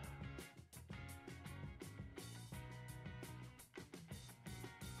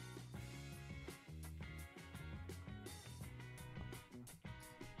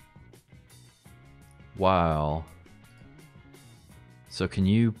 Wow. So can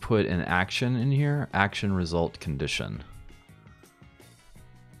you put an action in here? Action result condition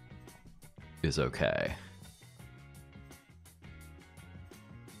is okay.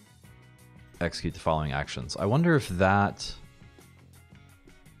 Execute the following actions. I wonder if that...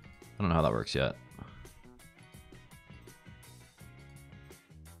 I don't know how that works yet.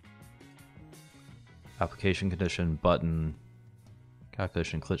 Application condition, button,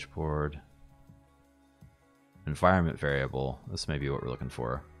 calculation, clipboard, environment variable. This may be what we're looking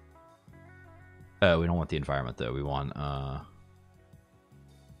for. Oh, we don't want the environment though. We want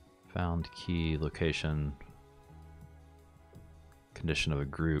found key, location, condition of a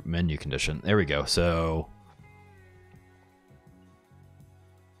group, menu condition. There we go. So,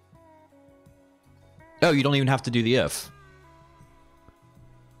 oh, you don't even have to do the if.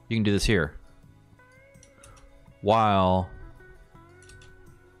 You can do this here. While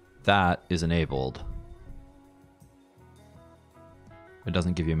that is enabled, it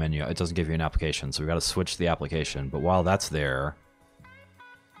doesn't give you a menu. It doesn't give you an application. So we got to switch the application. But while that's there,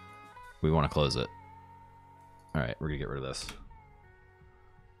 we want to close it. All right, we're gonna get rid of this.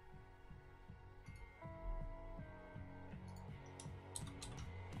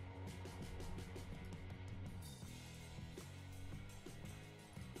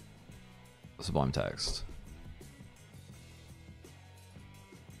 Sublime text.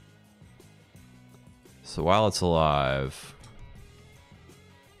 So while it's alive,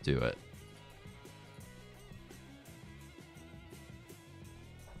 do it.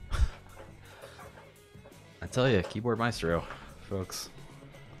 I tell you, Keyboard Maestro, folks.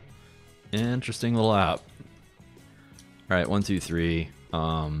 Interesting little app. All right, 1, 2, 3.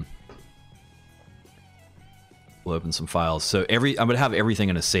 We'll open some files. So I'm gonna have everything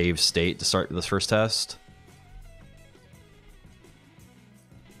in a saved state to start this first test.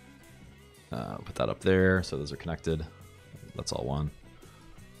 Put that up there, so those are connected. That's all one.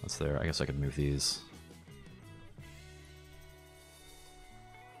 That's there. I guess I could move these.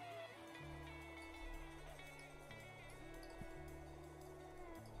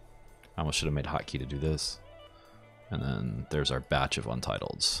 I almost should have made hotkey to do this. And then there's our batch of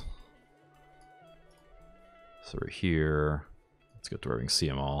untitles. So we're here. Let's get to where we can see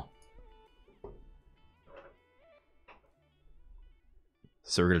them all.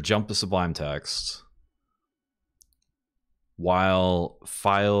 So we're going to jump to Sublime Text. While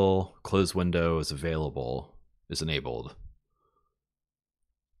file close window is available, is enabled.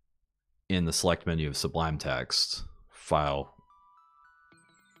 In the select menu of Sublime Text, file.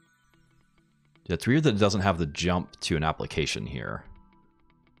 Yeah, it's weird that it doesn't have the jump to an application here.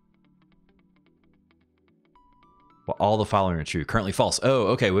 Well, all the following are true. Currently false. Oh,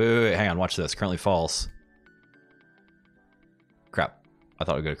 okay. Wait. Hang on. Watch this. Currently false. Crap. I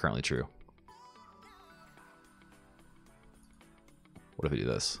thought it would go to currently true. What if we do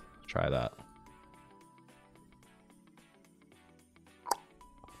this? Try that.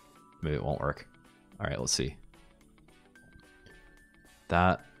 Maybe it won't work. All right, let's see.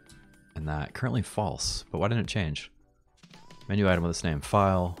 That and that. Currently false. But why didn't it change? Menu item with this name.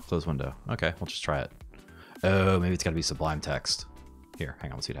 File. Close window. Okay, we'll just try it. Oh, maybe it's got to be Sublime Text. Here,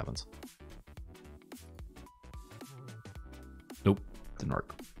 hang on. Let's see what happens. Nope. Didn't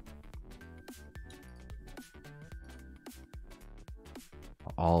work.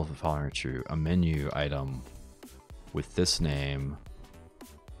 All of the following are true. A menu item with this name.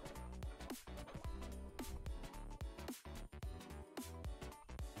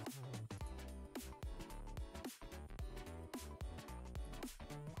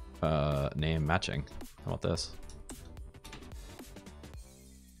 Name matching. How about this?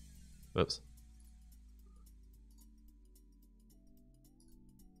 Whoops.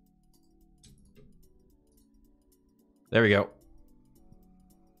 There we go.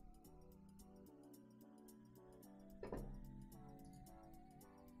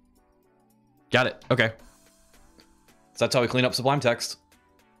 Got it. Okay. So that's how we clean up Sublime Text.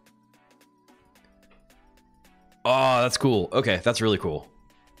 Oh, that's cool. Okay, that's really cool.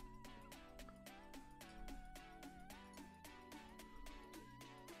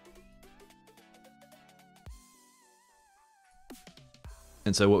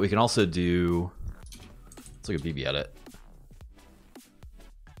 And so what we can also do, let's look at BB Edit.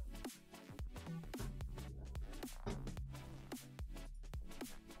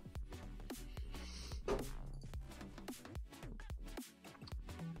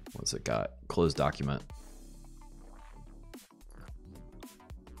 What's it got? Closed document.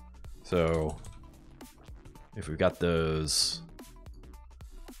 So if we've got those,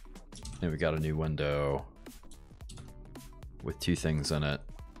 and we got a new window with 2 things in it,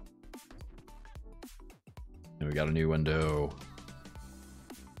 and we got a new window,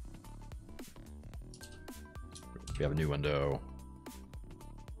 we have a new window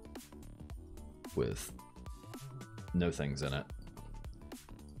with no things in it.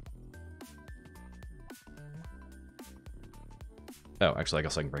 Oh, actually, I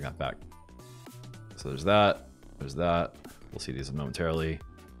guess I can bring that back. So there's that. There's that. We'll see these momentarily.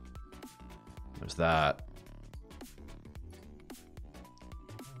 There's that.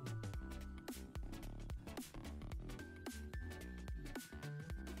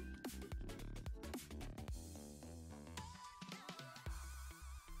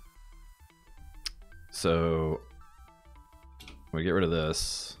 So I'm gonna get rid of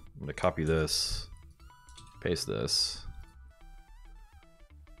this. I'm gonna copy this, paste this.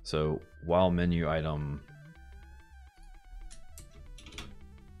 So while menu item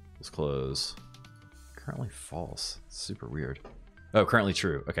is close, currently false. Super weird. Oh, currently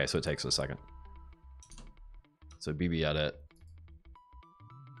true. Okay, so it takes a second. So BB edit.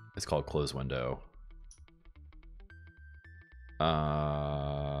 It's called close window.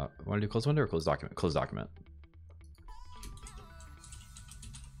 Want to do close window or close document? Close document.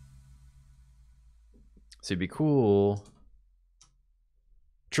 So it'd be cool.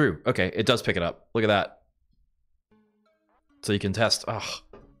 True. Okay, it does pick it up. Look at that. So you can test. Oh.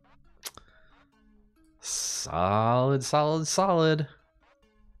 Solid, solid, solid.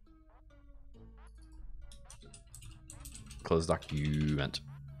 Close document.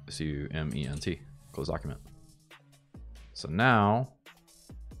 C-U-M-E-N-T. Close document. So now,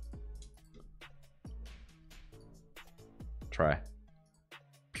 try.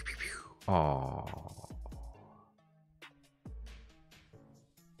 Oh.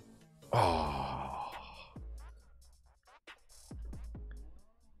 Oh.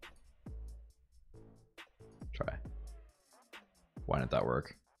 Try. Why didn't that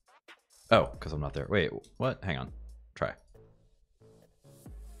work? Oh, because I'm not there. Wait, what? Hang on. Try.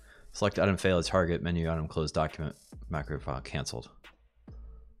 Select item failed, target menu item closed document macro file canceled.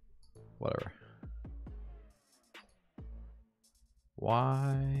 Whatever.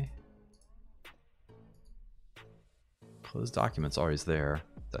 Why? Closed document's always there.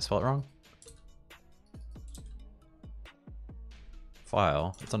 Did I spell it wrong?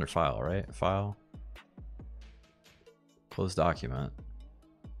 File. It's under file, right? File. Closed document.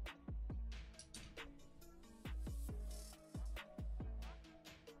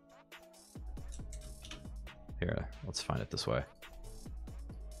 Here, let's find it this way.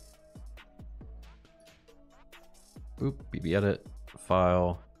 Boop, BB edit,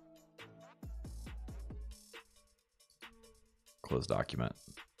 file, close document.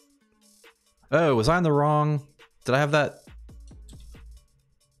 Oh, was I on the wrong? Did I have that?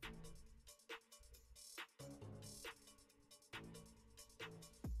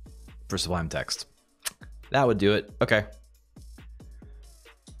 For Sublime Text. That would do it. Okay.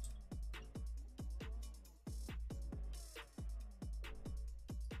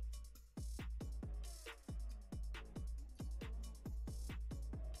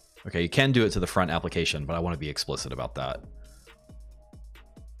 Okay, you can do it to the front application, but I want to be explicit about that.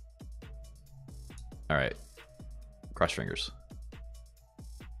 All right. Cross fingers.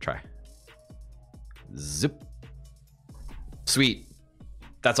 Try. Zip. Sweet.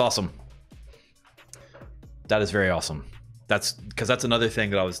 That's awesome. That is very awesome. That's because that's another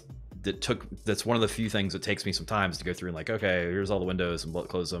thing that's one of the few things that takes me some time to go through and like, okay, here's all the windows and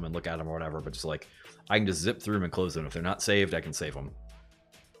close them and look at them or whatever. But just like, I can just zip through them and close them. If they're not saved, I can save them.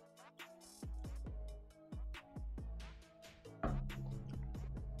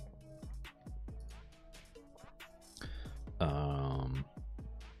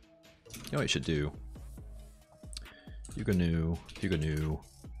 You know what you should do? Hugo new,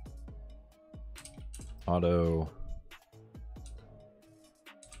 auto,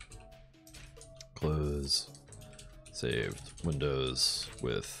 close, saved windows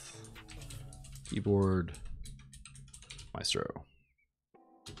with keyboard, Maestro.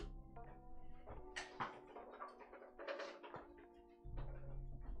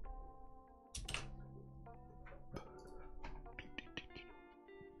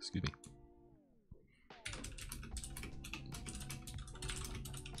 Excuse me.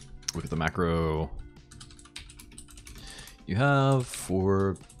 Look at the macro you have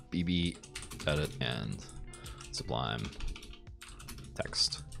for BB edit and Sublime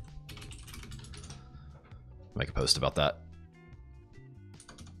Text. Make a post about that.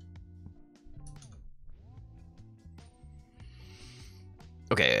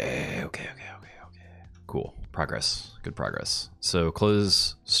 Okay, Progress. Good progress. So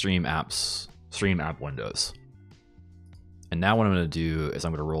close stream apps, stream app windows. And now what I'm going to do is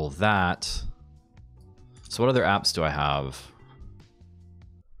I'm going to roll that. So what other apps do I have?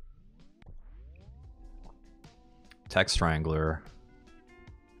 Text Wrangler.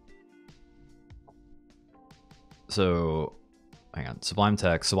 So hang on, Sublime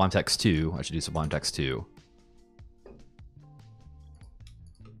Text 2. I should do Sublime Text 2.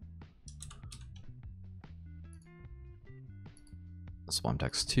 Sublime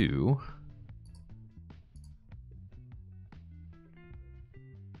Text 2.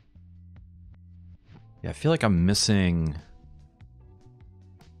 Yeah, I feel like I'm missing.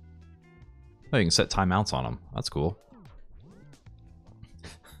 Oh, you can set timeouts on them. That's cool.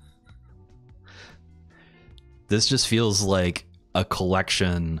 This just feels like a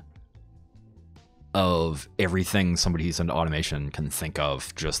collection of everything somebody who's into automation can think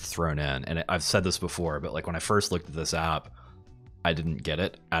of just thrown in. And I've said this before, but like when I first looked at this app, I didn't get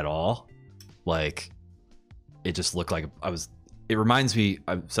it at all. Like it just looked like it reminds me,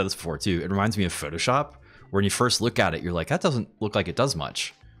 I've said this before too, it reminds me of Photoshop, where when you first look at it, you're like, that doesn't look like it does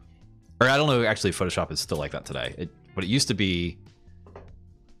much. Or I don't know, actually Photoshop is still like that today. But it used to be,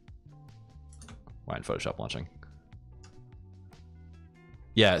 why isn't Photoshop launching?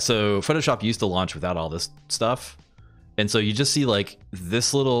 Yeah, so Photoshop used to launch without all this stuff. And so you just see like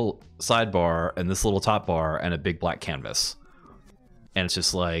this little sidebar and this little top bar and a big black canvas. And it's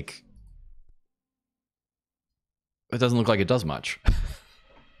just like, it doesn't look like it does much.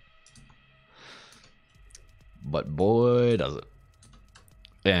 But boy, does it.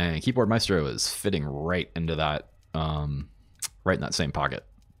 And Keyboard Maestro is fitting right into that, right in that same pocket.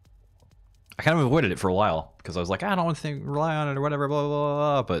 I kind of avoided it for a while because I was like, I don't want to rely on it or whatever, blah,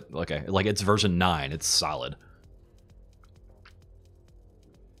 blah, blah. But okay, like it's version 9, it's solid.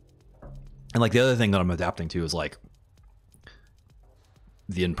 And like the other thing that I'm adapting to is like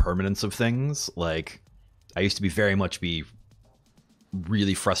the impermanence of things. Like I used to be very much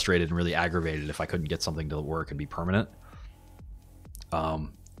really frustrated and really aggravated if I couldn't get something to work and be permanent. And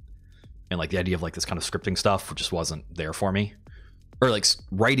like the idea of like this kind of scripting stuff just wasn't there for me. Or like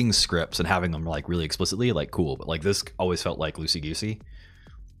writing scripts and having them like really explicitly, like cool, but like this always felt like loosey-goosey.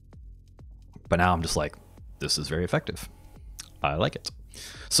 But now I'm just like, this is very effective. I like it.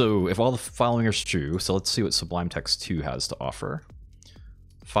 So if all the following is true, so let's see what Sublime Text 2 has to offer.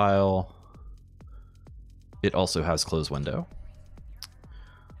 File. It also has close window.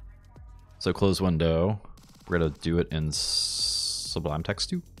 So close window, we're gonna do it in Sublime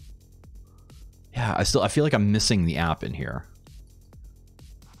Text 2. Yeah, I feel like I'm missing the app in here.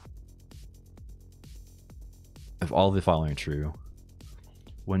 If all the following are true,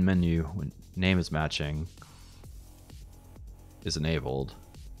 when menu, when name is matching, is enabled,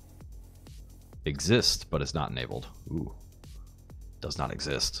 exist, but it's not enabled. Ooh, does not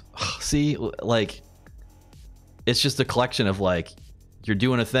exist. See, like, it's just a collection of like, you're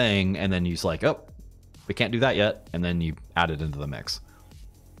doing a thing and then you're like, oh, we can't do that yet. And then you add it into the mix.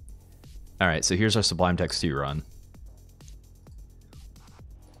 All right, so here's our Sublime Text 2 run.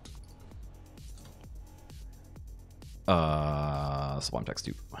 Sublime Text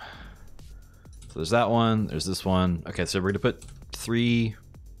 2. So there's that one, there's this one. Okay, so we're gonna put 3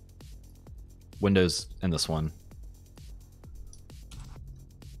 windows in this one.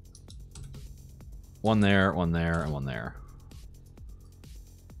 One there, and one there.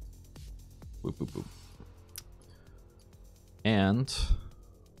 Boop, boop, boop. And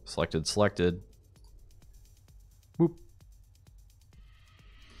selected. Boop.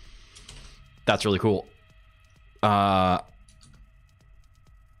 That's really cool.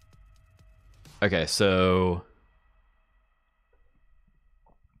 Okay, so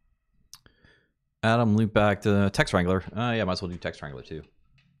Adam, loop back to Text Wrangler. Yeah, might as well do Text Wrangler too.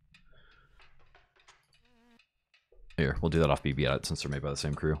 Here, we'll do that off BB Edit since they're made by the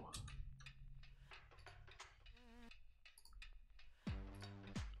same crew.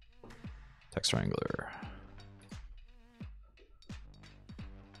 Text Wrangler.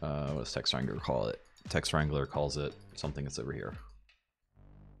 What does Text Wrangler call it? Text Wrangler calls it something that's over here.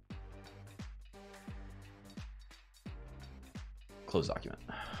 Close document.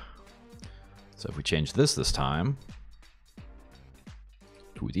 So if we change this time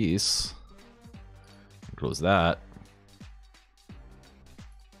to this, close that,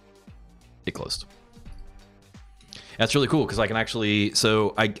 it closed. That's really cool because I can actually,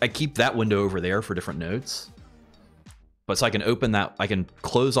 so I keep that window over there for different nodes. But so I can open that, I can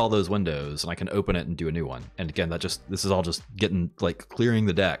close all those windows and I can open it and do a new one. And again, this is all just getting like clearing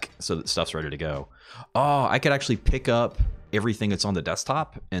the deck so that stuff's ready to go. Oh, I could actually pick up everything that's on the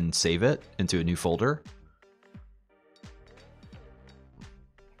desktop and save it into a new folder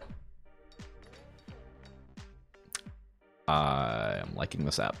I am liking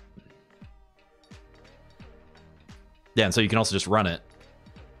this app. Yeah, and so you can also just run it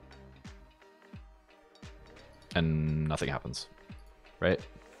and nothing happens, right?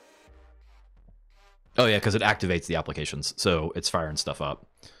 Oh yeah, because it activates the applications, so it's firing stuff up.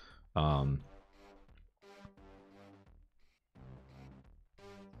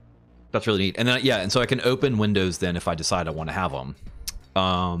 That's really neat. And then yeah, and so I can open windows then if I decide I want to have them.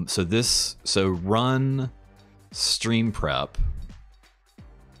 So run stream prep.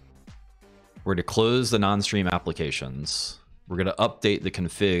 We're going to close the non-stream applications. We're going to update the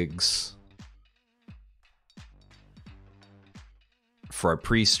configs for our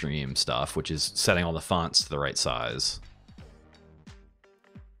pre-stream stuff, which is setting all the fonts to the right size.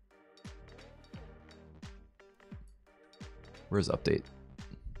 Where's update?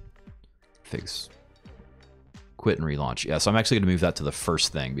 Figs. Quit and relaunch. Yeah, so I'm actually going to move that to the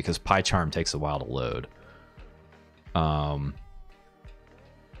first thing because PyCharm takes a while to load.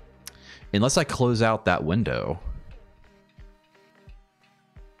 Unless I close out that window.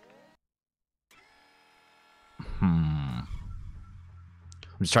 I'm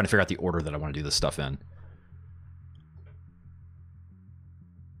just trying to figure out the order that I want to do this stuff in.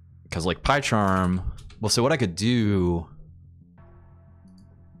 Because like PyCharm, well, so what I could do...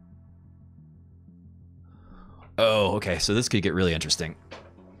 Oh, okay, so this could get really interesting.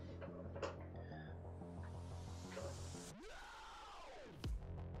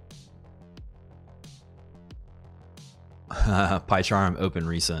 PyCharm open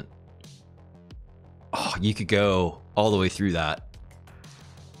recent. Oh, you could go all the way through that.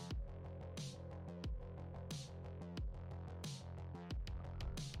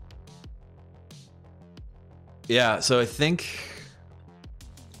 Yeah, so I think...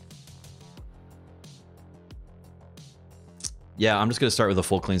 Yeah, I'm just going to start with a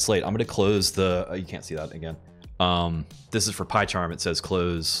full clean slate. I'm going to close the... you can't see that again. This is for PyCharm. It says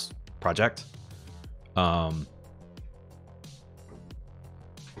close project.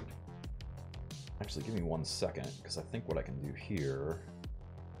 Actually, give me 1 second, because I think what I can do here...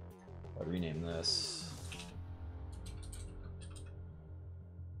 If I rename this...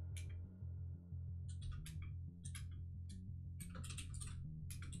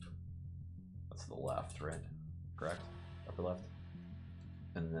 That's the left, right? Correct? Upper left?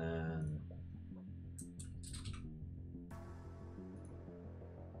 And then...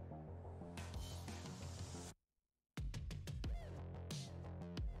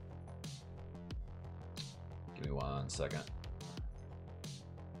 Give me 1 second.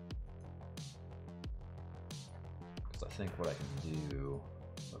 Because I think what I can do...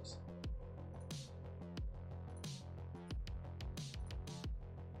 Oops.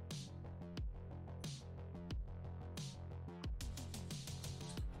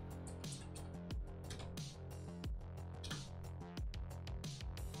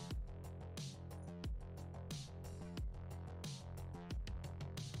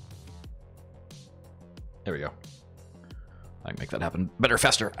 There we go. I can make that happen better,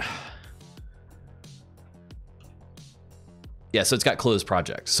 faster. Yeah, so it's got closed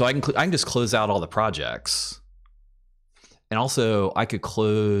projects. So I can just close out all the projects. And also I could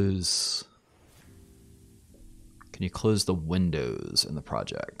close... Can you close the windows in the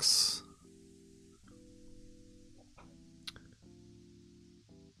projects?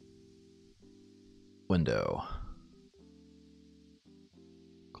 Window.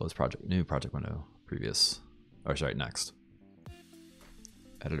 Close project, new project window. Previous, or sorry, next.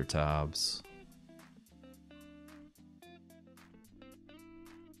 Editor tabs.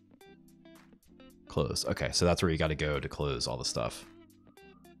 Close. Okay, so that's where you got to go to close all the stuff.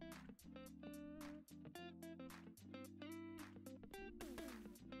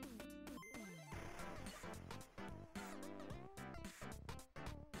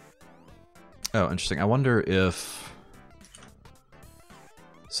 Oh, interesting. I wonder if...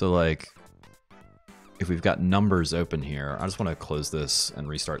 So like... If we've got numbers open here, I just want to close this and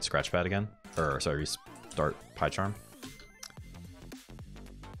restart Scratchpad again. Or, sorry, restart PyCharm.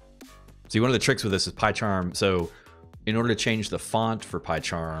 See, one of the tricks with this is PyCharm. So, in order to change the font for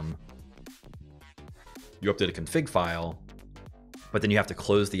PyCharm, you update a config file, but then you have to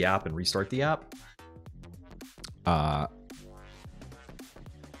close the app and restart the app.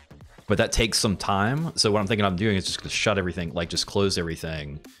 But that takes some time. So what I'm thinking I'm doing is just going to shut everything, like just close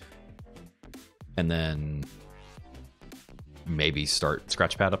everything, and then maybe start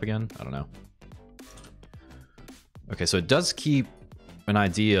Scratchpad up again. I don't know. Okay, so it does keep an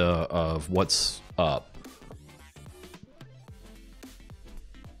idea of what's up.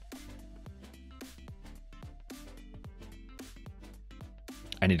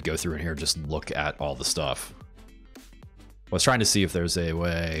 I need to go through in here and just look at all the stuff. was trying to see if there's a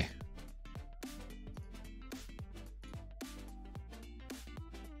way.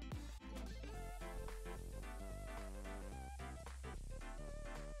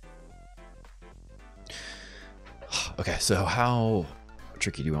 Okay, so how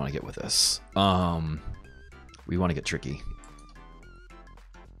tricky do we want to get with this? We want to get tricky.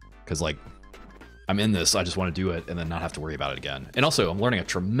 Because, like, I'm in this, I just want to do it and then not have to worry about it again. And also, I'm learning a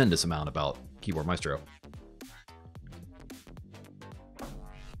tremendous amount about Keyboard Maestro.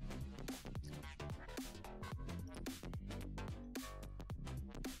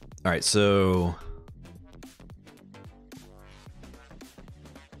 All right, so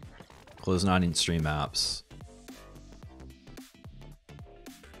close non-stream apps.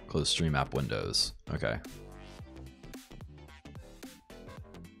 Close stream app windows. Okay.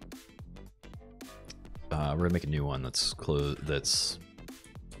 We're gonna make a new one that's close. That's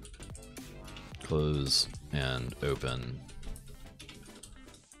close and open.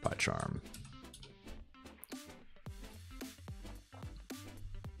 PyCharm.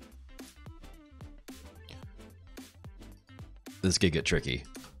 This could get tricky.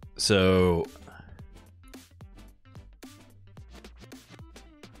 So,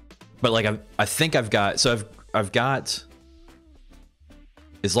 but like I think I've got. So I've got.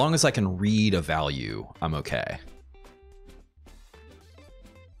 As long as I can read a value, I'm okay.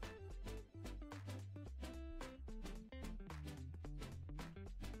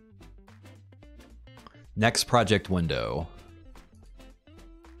 Next project window.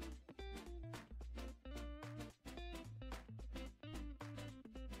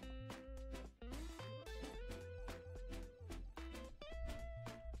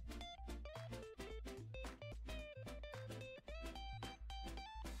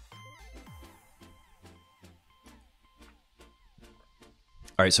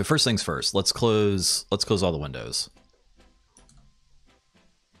 All right, so first things first, let's close all the windows.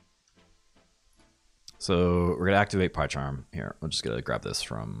 So we're gonna activate PyCharm here. I'm just gonna grab this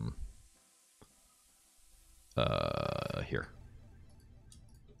from here.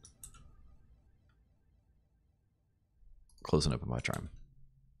 Close and open PyCharm.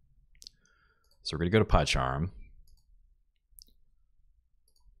 So we're gonna go to PyCharm.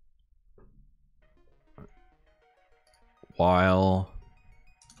 While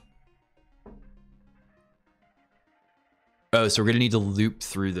oh, so we're gonna need to loop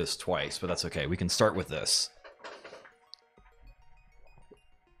through this twice, but that's okay. We can start with this.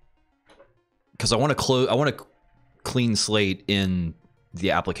 Because I want to close, I want to clean slate in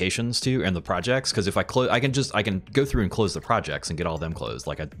the applications too and the projects. Because if I close, I can go through and close the projects and get all of them closed.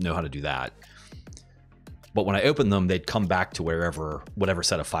 Like I know how to do that. But when I open them, they'd come back to whatever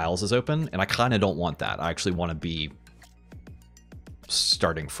set of files is open, and I kind of don't want that. I actually want to be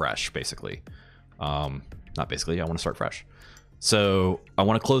starting fresh, basically. Not basically. I want to start fresh. So I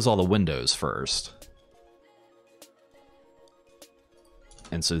want to close all the windows first.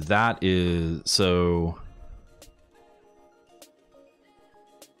 And so that is, so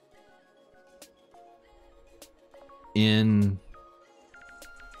in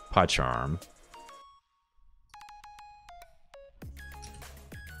PyCharm,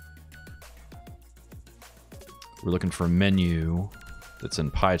 we're looking for a menu that's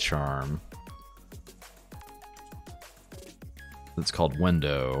in PyCharm. That's called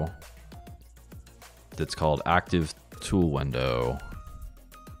window. That's called active tool window.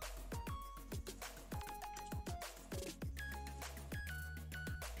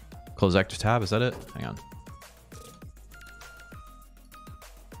 Close active tab, is that it? Hang on.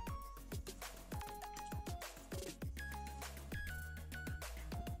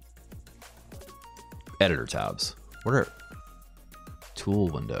 Editor tabs. What are tool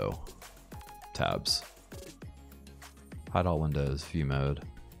window tabs? Hide all windows, view mode.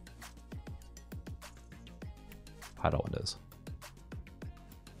 Hide all windows.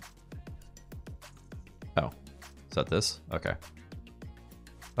 Oh, is that this? Okay.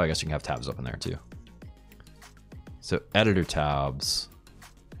 Oh, I guess you can have tabs open there too. So editor tabs.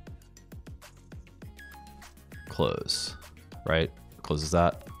 Close, right? Closes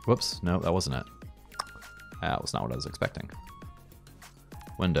that. Whoops, no, that wasn't it. That was not what I was expecting.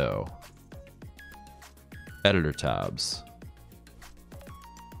 Window. Editor tabs.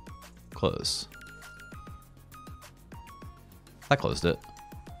 Close. That closed it.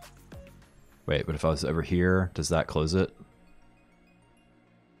 Wait, but if I was over here, does that close it?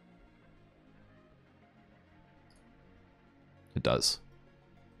 It does.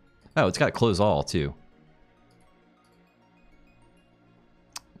 Oh, it's got close all too.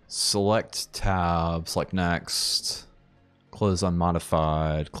 Select tab, select next, close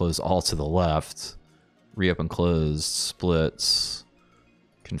unmodified, close all to the left. Reopen closed, splits,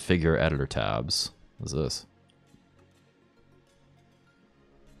 configure editor tabs. What's this?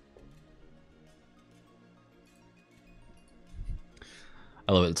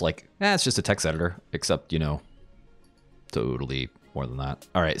 I love it. It's like, it's just a text editor, except, you know, totally more than that.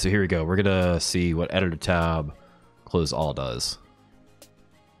 All right, so here we go. We're gonna see what editor tab close all does.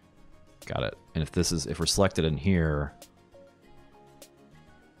 Got it. And if we're selected in here,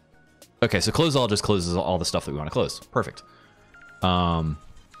 okay, so close all just closes all the stuff that we want to close. Perfect.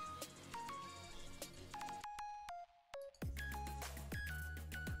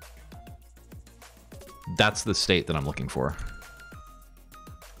 That's the state that I'm looking for.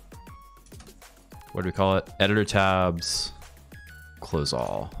 What do we call it? Editor tabs, close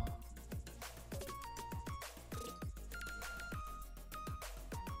all.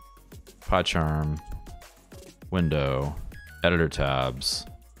 PyCharm, window, editor tabs,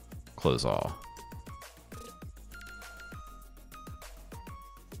 close all.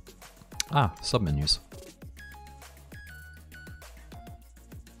 Ah, submenus.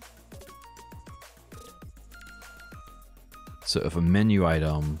 So if a menu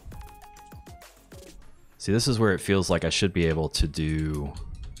item, see, this is where it feels like I should be able to do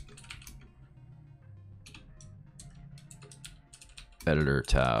editor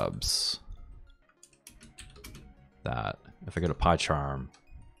tabs. That if I go to PyCharm,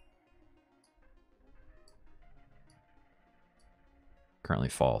 currently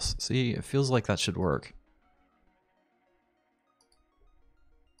false. See, it feels like that should work.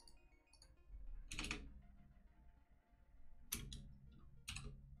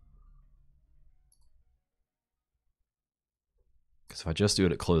 Because if I just do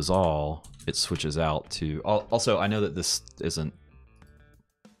it at close all, it switches out to... Also, I know that this isn't...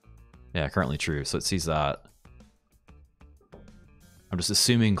 Yeah, currently true, so it sees that. I'm just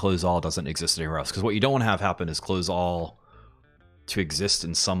assuming close all doesn't exist anywhere else, because what you don't want to have happen is close all to exist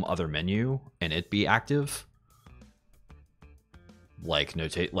in some other menu and it be active. Like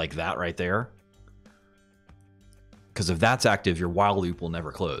notate like that right there. Because if that's active, your while loop will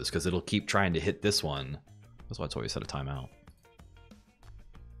never close, because it'll keep trying to hit this one. That's why it's always set a timeout.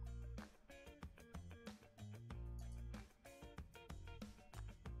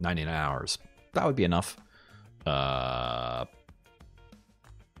 $99 hours. That would be enough.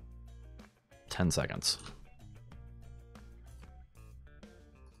 10 seconds.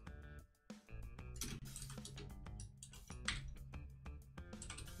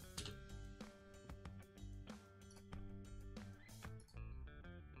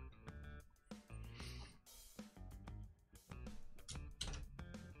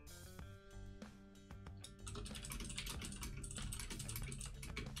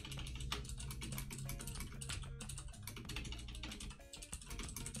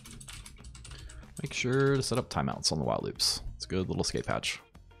 Make sure to set up timeouts on the while loops. It's a good little escape hatch.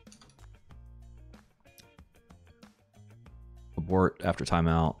 Abort after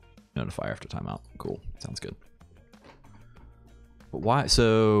timeout, notify after timeout. Cool, sounds good. But why?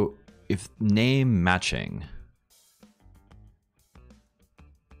 So if name matching,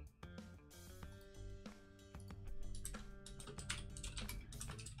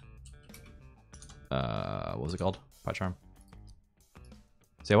 what was it called? PyCharm.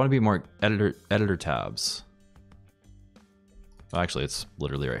 See, I want to be more editor tabs. Well, actually, it's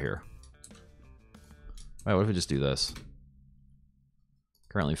literally right here. All right, what if we just do this?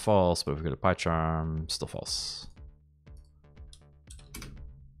 Currently false, but if we go to PyCharm, still false.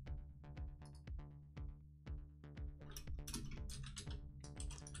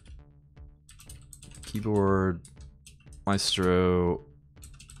 Keyboard, Maestro,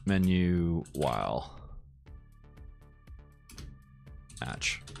 menu, while.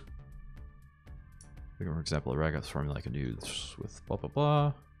 Match. For example, a regex formula I can do this with blah blah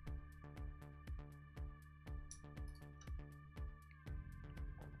blah.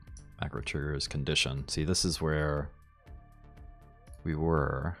 Macro triggers condition. See, this is where we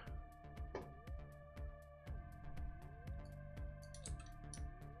were.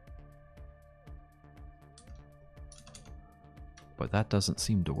 But that doesn't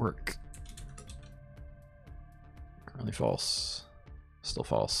seem to work. Currently false. Still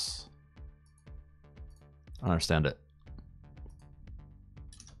false. I don't understand it.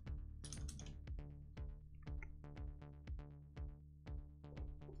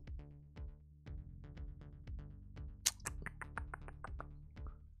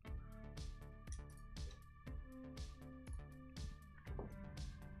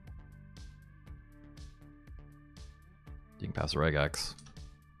 You can pass regex.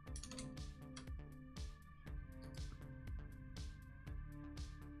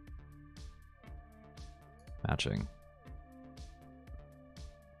 Matching.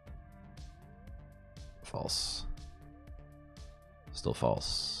 False. Still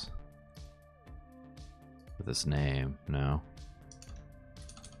false. With this name, no.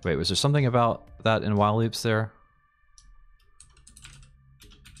 Wait, was there something about that in while loops there?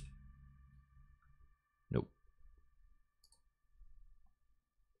 Nope.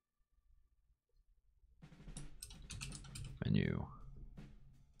 Menu.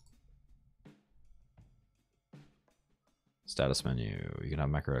 Status menu. You can have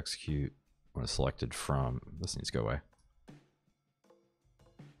macro execute when it's selected from. This needs to go away.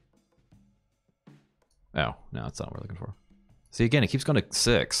 Oh, no, that's not what we're looking for. See, again, it keeps going to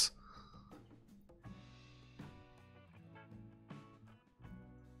 6.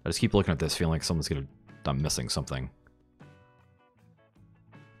 I just keep looking at this, feeling like someone's gonna. I'm missing something.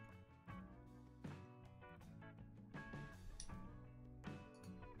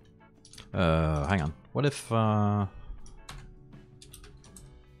 Hang on. What if, I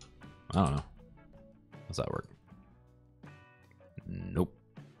don't know. How's that work? Nope.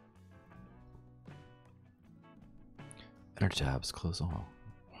 Enter tabs, close all.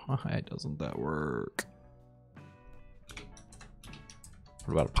 Why doesn't that work?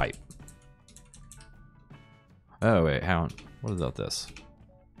 What about a pipe? Oh, wait, hang on. What about this?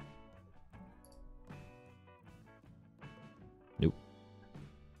 Nope.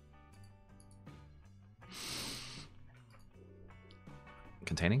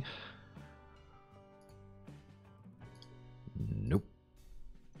 Containing? Nope.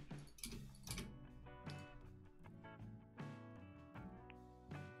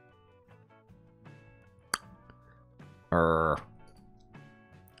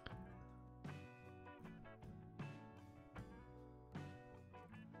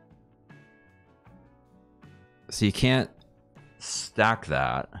 So you can't stack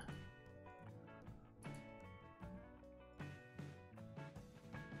that.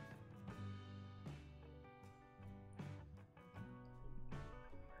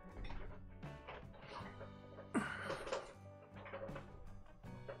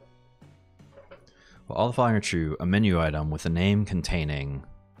 Well, all the following are true. A menu item with a name containing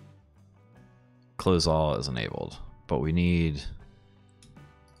close all is enabled, but we need,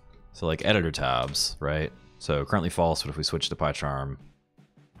 so like editor tabs, right? So currently false, but if we switch to PyCharm,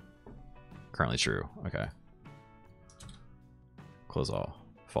 currently true. Okay. Close all,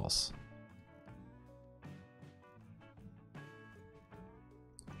 false.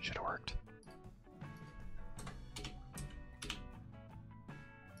 Should have worked.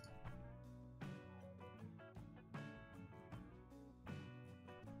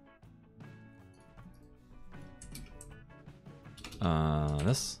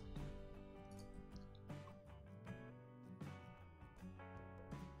 This.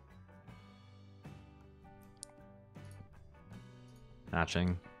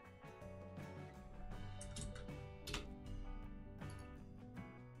 Matching.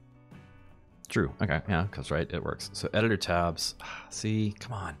 True. Okay. Yeah, because right, it works. So editor tabs. See,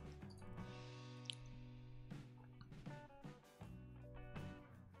 come on.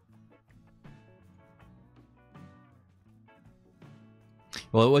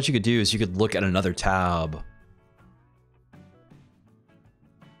 Well, what you could do is you could look at another tab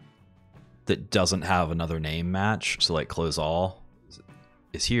that doesn't have another name match. So like close all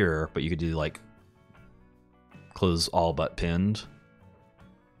is here, but you could do like close all but pinned.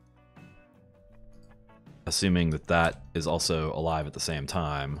 Assuming that that is also alive at the same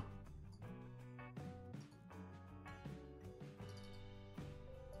time.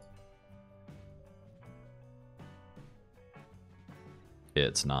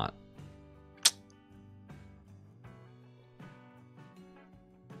 It's not.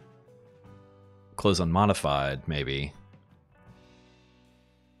 Close unmodified, maybe.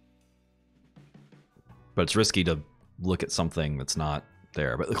 But it's risky to look at something that's not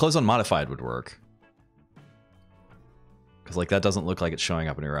there. But the close unmodified would work. Because like that doesn't look like it's showing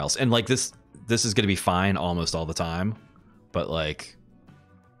up anywhere else. And like this is going to be fine almost all the time. But like,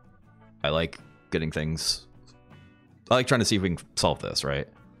 I like getting things... I like trying to see if we can solve this, right?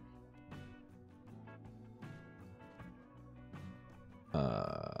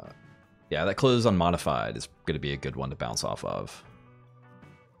 Yeah, that close unmodified is going to be a good one to bounce off of.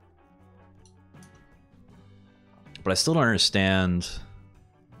 But I still don't understand.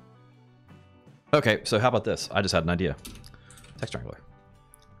 Okay, so how about this? I just had an idea. Text triangular.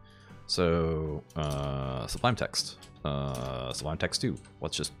 So, Sublime Text. Sublime Text 2.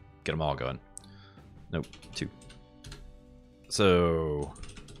 Let's just get them all going. Nope, 2. So,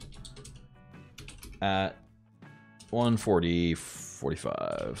 at 140,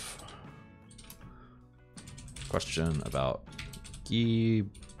 45. Question about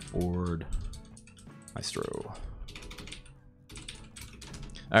keyboard Maestro.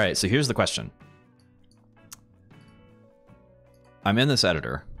 All right, so here's the question. I'm in this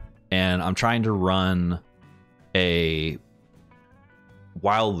editor, and I'm trying to run a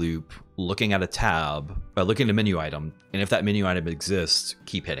while loop looking at a tab, looking at a menu item, and if that menu item exists,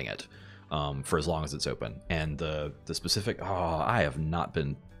 keep hitting it for as long as it's open. And the specific, oh, I have not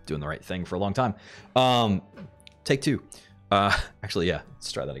been doing the right thing for a long time. Take two. Actually, yeah,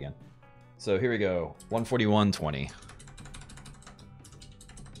 let's try that again. So here we go, 141.20.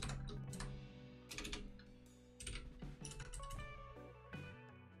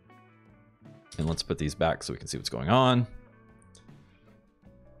 And let's put these back so we can see what's going on.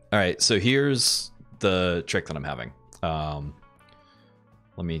 All right, so here's the trick that I'm having. Let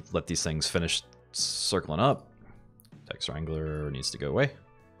me let these things finish circling up. Text Wrangler needs to go away.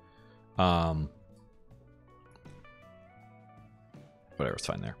 Whatever, it's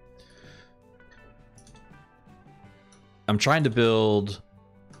fine there. I'm trying to build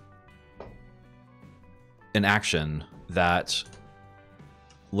an action that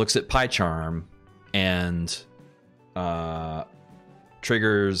looks at PyCharm and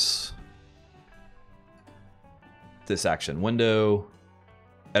triggers this action window,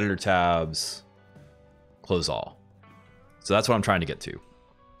 editor tabs, close all. So that's what I'm trying to get to.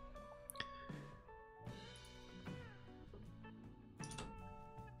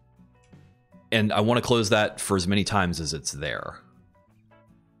 And I want to close that for as many times as it's there.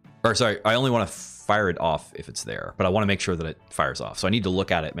 Or sorry, I only want to fire it off if it's there, but I want to make sure that it fires off. So I need to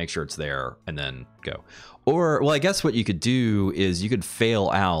look at it, make sure it's there, and then go. Or, well, I guess what you could do is you could fail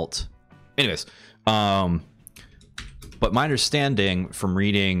out. Anyways, but my understanding from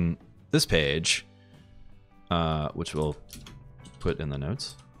reading this page, which we'll put in the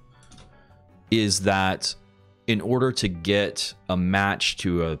notes, is that in order to get a match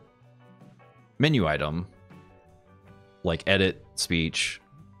to a menu item, like edit, speech,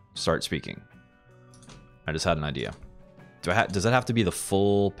 start speaking. I just had an idea. Does that have to be the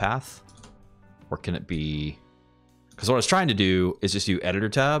full path? Or can it be... Because what I was trying to do is just do editor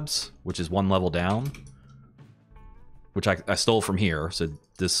tabs, which is one level down, which I stole from here. So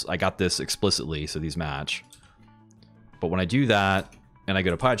this, I got this explicitly, so these match. But when I do that, and I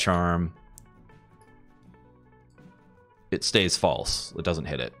go to PyCharm, it stays false. It doesn't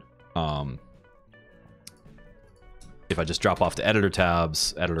hit it. If I just drop off to editor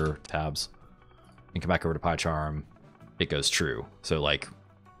tabs, and come back over to PyCharm, it goes true. So like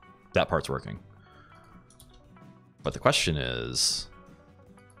that part's working. But the question is,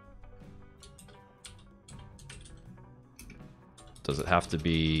 does it have to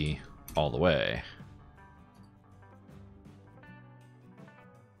be all the way?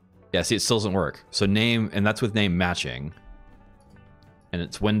 Yeah, see, it still doesn't work. So name, and that's with name matching. And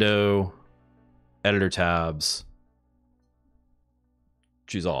it's window, editor tabs,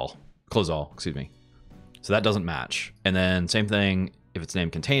 choose all, close all, excuse me. So that doesn't match. And then same thing if it's name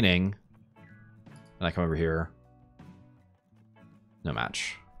containing, and I come over here, no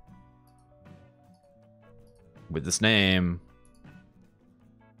match. With this name,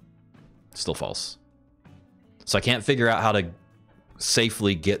 still false. So I can't figure out how to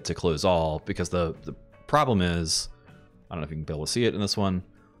safely get to close all, because the problem is, I don't know if you can be able to see it in this one.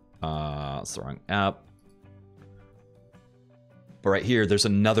 It's the wrong app. But right here, there's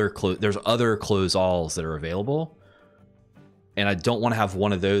there's other close alls that are available. And I don't want to have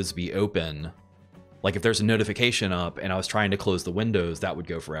one of those be open. Like if there's a notification up and I was trying to close the windows, that would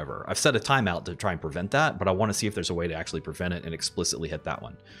go forever. I've set a timeout to try and prevent that, but I want to see if there's a way to actually prevent it and explicitly hit that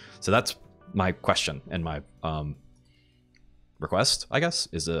one. So that's my question and my request, I guess,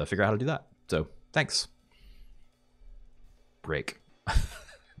 is to figure out how to do that. So thanks. Break.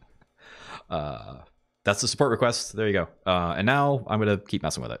 That's the support request. There you go. And now I'm going to keep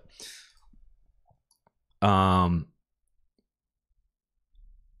messing with it.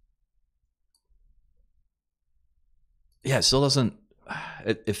 Yeah, it still doesn't...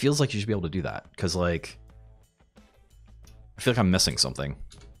 It feels like you should be able to do that, because, like, I feel like I'm missing something.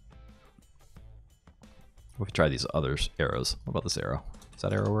 We could try these other arrows. What about this arrow? Does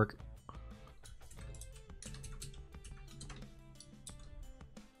that arrow work?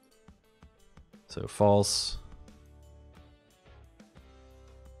 So false.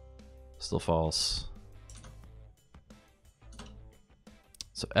 Still false.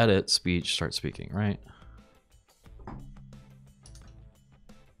 So edit, speech, start speaking, right?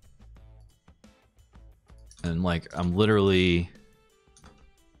 And like, I'm literally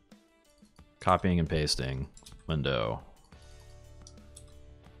copying and pasting window.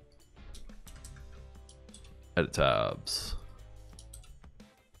 Edit tabs.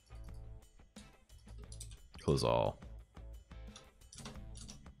 Close all.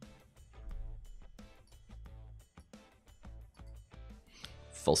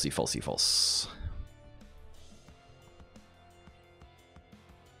 Falsy, falsy, false.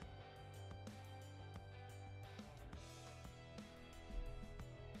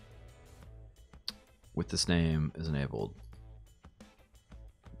 With this name is enabled.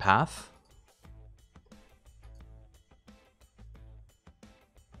 Path?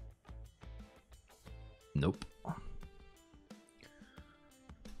 Nope.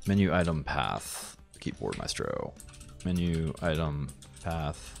 Menu item path. Keyboard Maestro. Menu item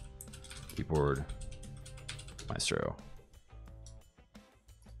path. Keyboard Maestro.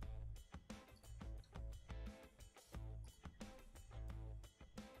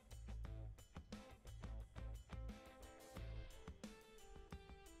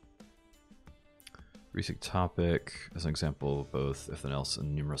 Reseek topic as an example of both if and else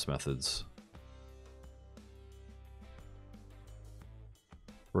and numerous methods.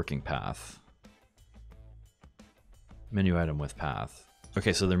 Working path. Menu item with path.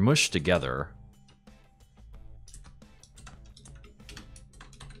 Okay, so they're mushed together.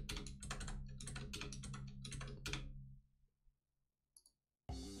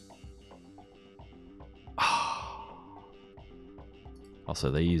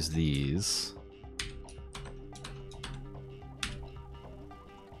 Also, they use these.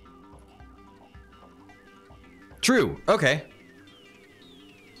 True. Okay.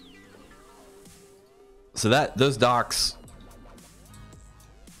 So those docs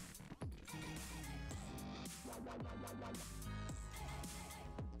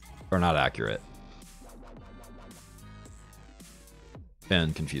are not accurate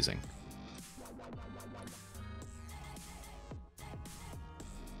and confusing.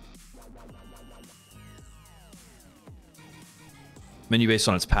 Menu based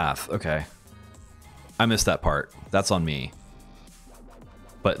on its path. Okay. I missed that part. That's on me.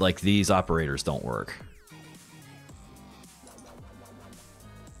 But like these operators don't work.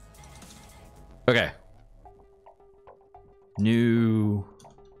 Okay. New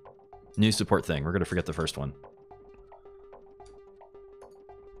support thing. We're gonna forget the first one.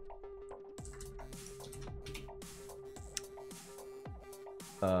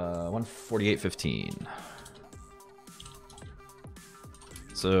 Uh, 148.15.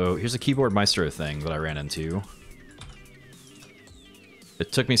 So here's a keyboard Maestro thing that I ran into.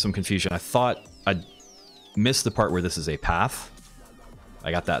 It took me some confusion. I thought I'd missed the part where this is a path.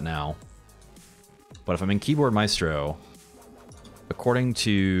 I got that now. But if I'm in keyboard Maestro, according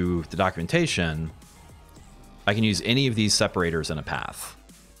to the documentation, I can use any of these separators in a path.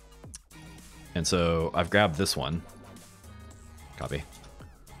 And so I've grabbed this one, copy,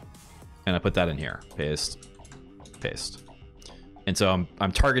 and I put that in here, paste, paste. And so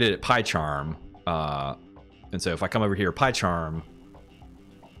I'm targeted at PyCharm, and so if I come over here, PyCharm,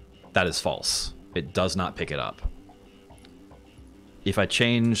 that is false. It does not pick it up. If I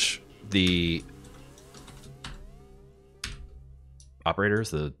change the operators,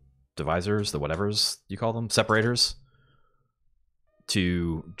 the divisors, the whatevers you call them, separators,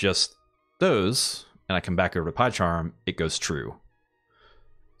 to just those, and I come back over to PyCharm, it goes true.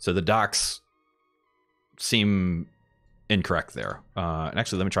 So the docs seem incorrect there. And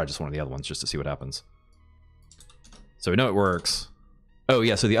actually, let me try just one of the other ones just to see what happens. So we know it works. Oh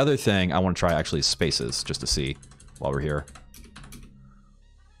yeah, so the other thing I want to try actually is spaces, just to see while we're here.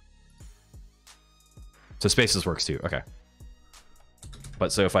 So spaces works too, okay.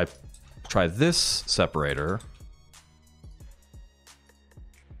 But so if I try this separator,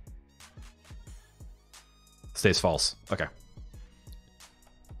 stays false, okay.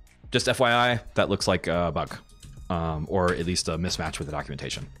 Just FYI, that looks like a bug. Or at least a mismatch with the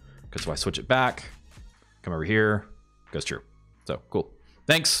documentation. Because if I switch it back, come over here, goes true. So cool.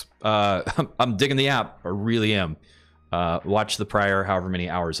 Thanks. I'm digging the app. I really am. Watch the prior however many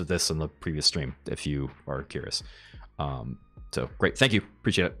hours of this on the previous stream if you are curious. So great. Thank you.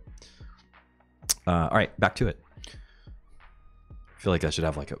 Appreciate it. All right, back to it. I feel like I should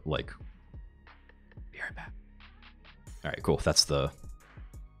have like be right back. All right, cool. That's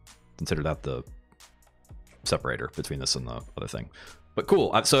consider that the separator between this and the other thing. But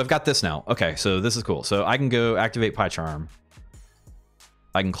cool. So I've got this now. Okay, so this is cool. So I can go activate PyCharm.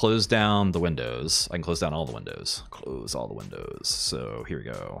 I can close down the windows. I can close down all the windows. Close all the windows. So here we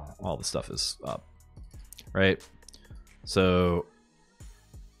go. All the stuff is up. Right? So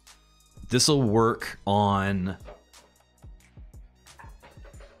this will work on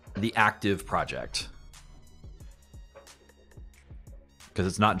the active project. Because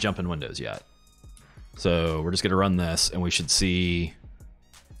it's not jumping windows yet. So we're just going to run this, and we should see...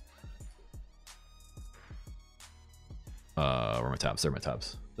 where are my tabs? There are my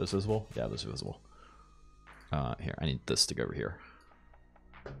tabs. Those visible? Yeah, those are visible. Here, I need this to go over here.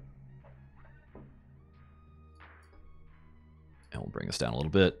 And we'll bring this down a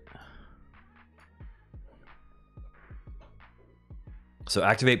little bit. So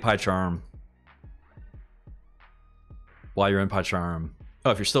activate PyCharm. While you're in PyCharm. Oh,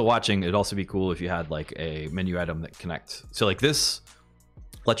 if you're still watching, it'd also be cool if you had like a menu item that connect. So like this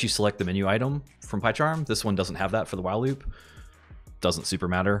lets you select the menu item from PyCharm. This one doesn't have that for the while loop. Doesn't super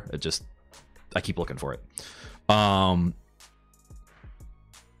matter. It just, I keep looking for it. Oh,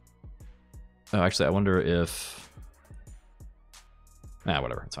 actually, I wonder if,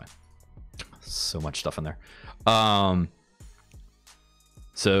 whatever, it's fine. So much stuff in there.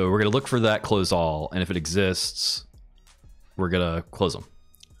 So we're gonna look for that close all, and if it exists, we're gonna close them.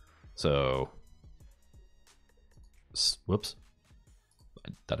 So, whoops,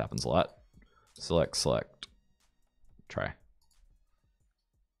 that happens a lot. Select, try.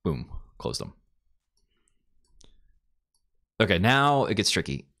 Boom, close them. Okay, now it gets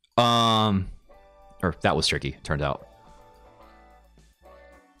tricky. Or that was tricky, turned out.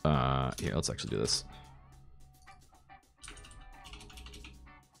 Here, let's actually do this.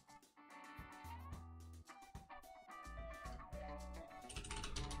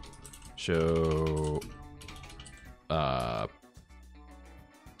 Show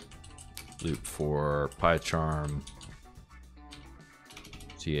loop for PyCharm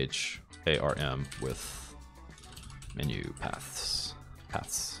CHARM with menu paths.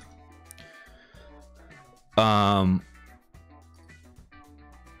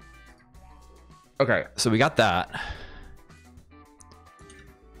 Okay, so we got that.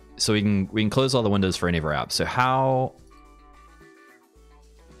 So we can close all the windows for any of our apps. So how?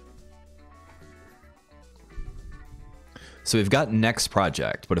 So we've got next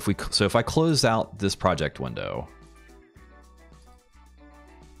project, but if I close out this project window,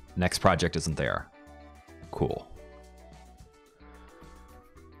 next project isn't there. Cool.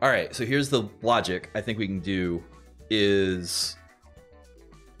 All right, so here's the logic I think we can do is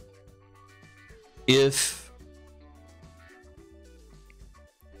if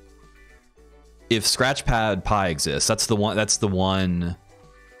Scratchpad Pi exists, that's the one.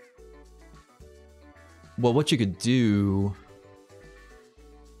 Well, what you could do,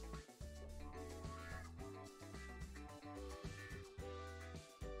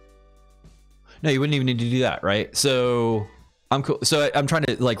 no, you wouldn't even need to do that, right? So I'm cool. So I'm trying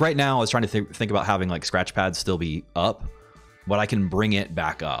to, like, right now I was trying to think about having like Scratchpad still be up, but I can bring it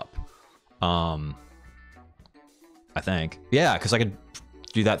back up. I think, yeah, because I could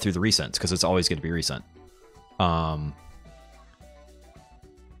do that through the recents, because it's always going to be recent.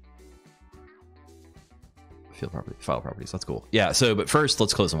 File properties, that's cool. Yeah, so, but first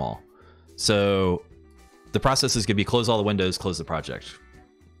let's close them all. So the process is going to be close all the windows, close the project.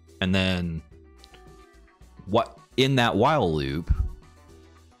 And then what in that while loop,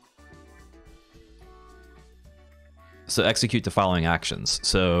 so execute the following actions.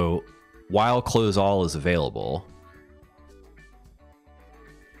 So while close all is available,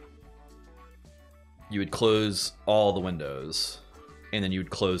 you would close all the windows, and then you would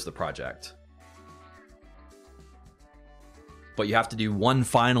close the project. But you have to do one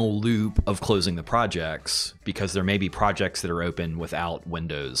final loop of closing the projects, because there may be projects that are open without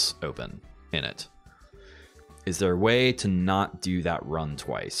windows open in it. Is there a way to not do that run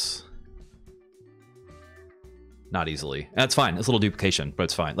twice? Not easily. That's fine. It's a little duplication, but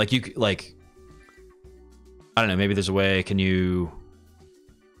it's fine. Like I don't know, maybe there's a way. Can you...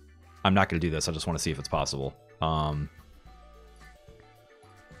 I'm not going to do this. I just want to see if it's possible.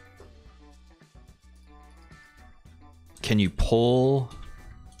 Can you pull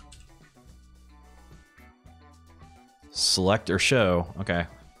select or show? Okay.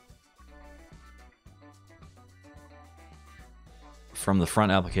 From the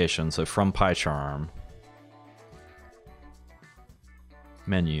front application, so from PyCharm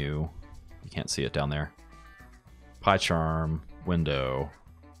menu, you can't see it down there. PyCharm window.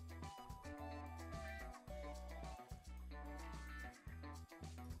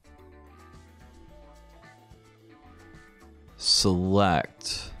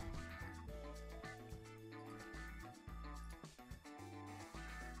 Select.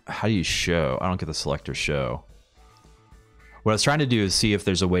 How do you show? I don't get the selector show. What I was trying to do is see if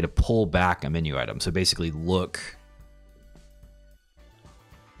there's a way to pull back a menu item. So basically look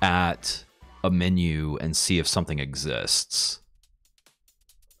at a menu and see if something exists.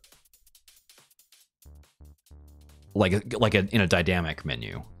 Like in a dynamic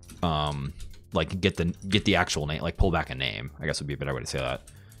menu. like get the actual name, like pull back a name, I guess would be a better way to say that.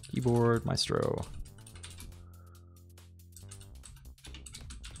 Keyboard Maestro.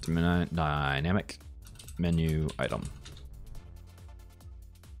 Dynamic menu item.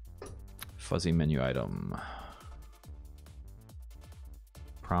 Fuzzy menu item.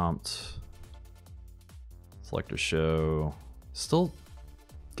 Prompt. Selector show. Still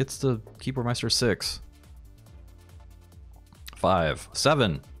gets the Keyboard Maestro 6. 5.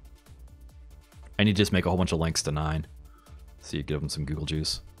 7. I need to just make a whole bunch of links to 9. So you give them some Google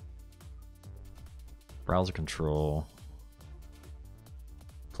juice. Browser control.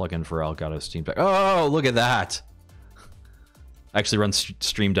 Plugin for Elgato Steam Deck. Oh, look at that! I actually run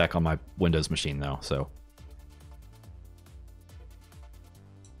Stream Deck on my Windows machine though, so.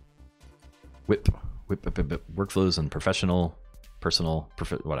 Whip. Workflows and professional, personal,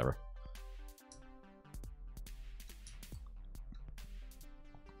 whatever.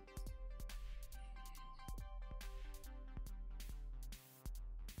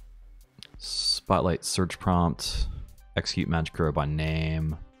 Spotlight search prompt. Execute macro by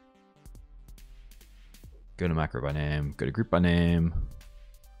name. Go to macro by name. Go to group by name.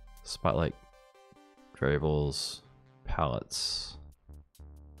 Spotlight variables. Palettes.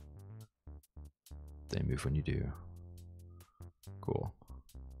 They move when you do. Cool.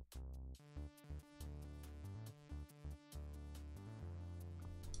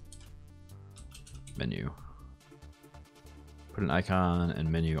 Menu. Put an icon and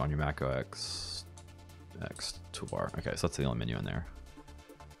menu on your Mac OS X toolbar. Okay, so that's the only menu in there.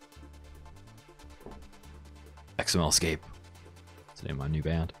 XML Escape. That's the name of my new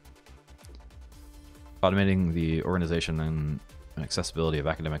band. Automating the organization and accessibility of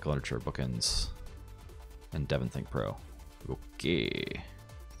academic literature bookends and DevonThink Pro. Okay.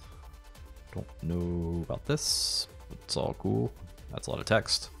 Don't know about this. It's all cool. That's a lot of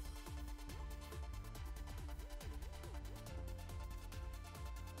text.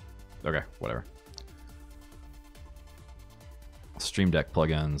 Okay, whatever. Stream Deck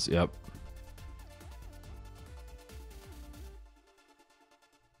plugins, yep.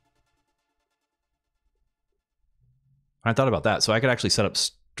 I thought about that. So I could actually set up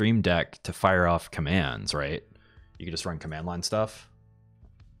Stream Deck to fire off commands, right? You could just run command line stuff.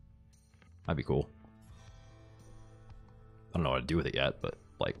 That'd be cool. I don't know what to do with it yet, but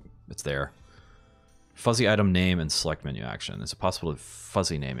like it's there. Fuzzy item name and select menu action. Is it possible to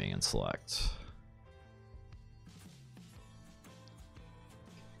fuzzy naming and select?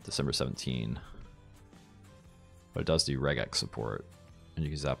 December 17. But it does do regex support. And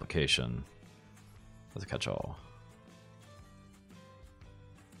you use application as a catch-all.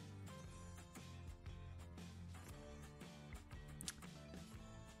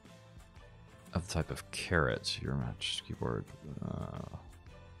 Of the type of caret, your match keyboard.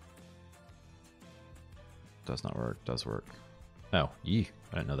 Does not work, does work. Oh, yee,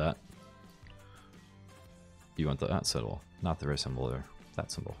 I didn't know that. You want that symbol, not the right symbol there.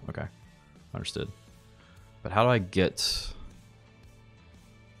 That symbol, okay. Understood. But how do I get...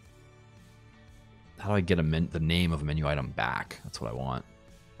 How do I get the name of a menu item back? That's what I want.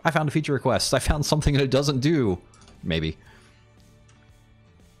 I found a feature request. I found something that it doesn't do. Maybe.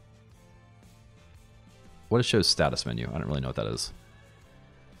 What is shows status menu? I don't really know what that is.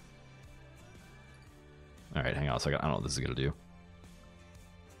 All right, hang on a second. I don't know what this is going to do.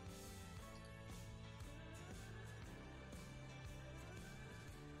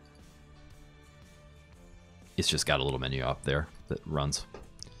 It's just got a little menu up there that runs.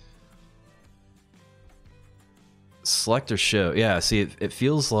 Select or show. Yeah, see, it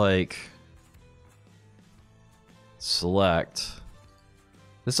feels like select.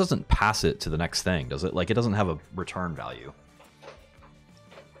 This doesn't pass it to the next thing, does it? Like, it doesn't have a return value.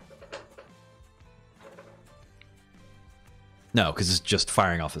 No, because it's just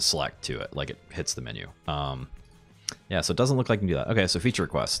firing off a select to it, like it hits the menu. Yeah, so it doesn't look like I can do that. Okay, so feature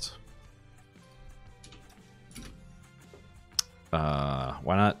request.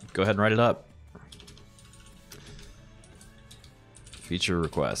 Why not go ahead and write it up? Feature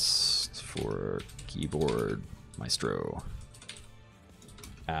request for Keyboard Maestro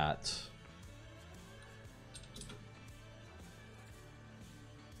at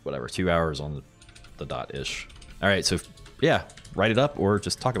whatever, 2 hours on the dot-ish. All right, so yeah, write it up or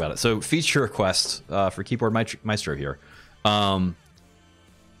just talk about it. So feature request for Keyboard Maestro here. In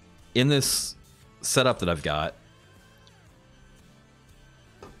this setup that I've got,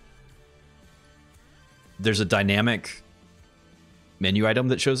 there's a dynamic menu item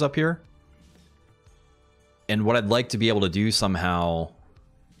that shows up here. And what I'd like to be able to do somehow,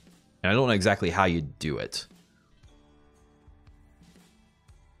 and I don't know exactly how you do it,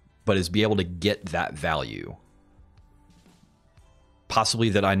 but is be able to get that value. Possibly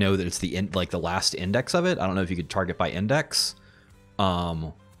that I know that it's the like the last index of it. I don't know if you could target by index,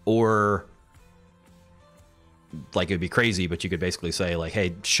 or like it'd be crazy, but you could basically say like,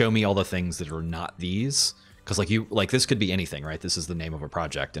 hey, show me all the things that are not these, because like this could be anything, right? This is the name of a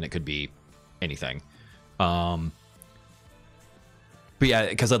project, and it could be anything. But yeah,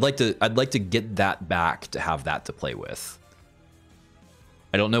 because I'd like to get that back to have that to play with.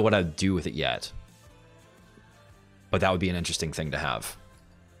 I don't know what I'd do with it yet, but that would be an interesting thing to have.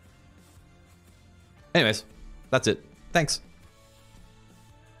 Anyways, that's it. Thanks.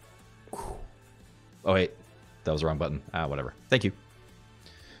 Oh wait, that was the wrong button. Whatever. Thank you.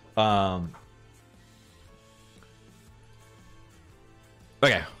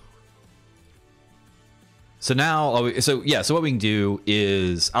 Okay. So now, so what we can do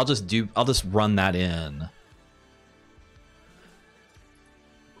is I'll just run that in.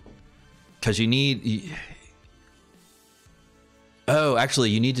 Because you need... Oh,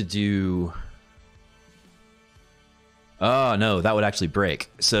 actually, you need to do... Oh, no, that would actually break.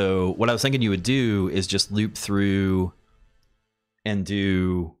 So what I was thinking you would do is just loop through and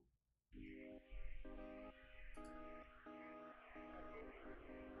do...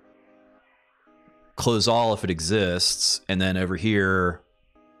 close all if it exists, and then over here...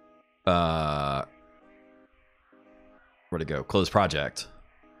 where'd it go? Close project.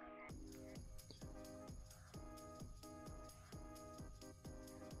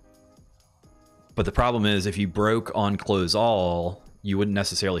 But the problem is if you broke on close all, you wouldn't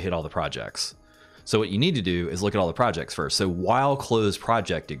necessarily hit all the projects. So what you need to do is look at all the projects first. So while close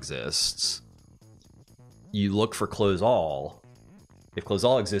project exists, you look for close all. If close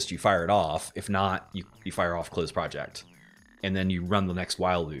all exists, you fire it off. If not, you fire off close project. And then you run the next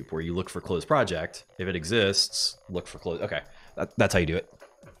while loop where you look for close project. If it exists, look for close. Okay, that's how you do it.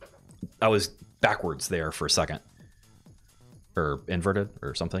 I was backwards there for a second. Or inverted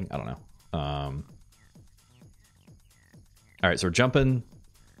or something. I don't know. All right, so we're jumping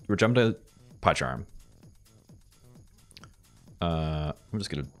to PyCharm. I'm just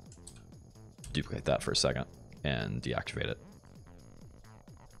gonna duplicate that for a second and deactivate it.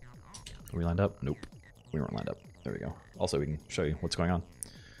 Are we lined up? Nope, we weren't lined up. There we go. Also, we can show you what's going on.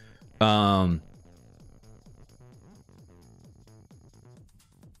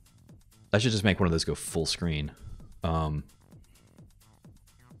 I should just make one of those go full screen.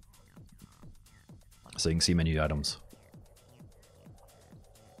 So you can see menu items.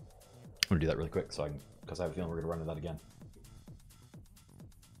 I'm gonna do that really quick so because I have a feeling we're gonna run into that again.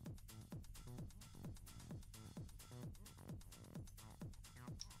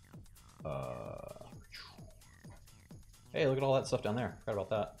 Hey, look at all that stuff down there. Forgot about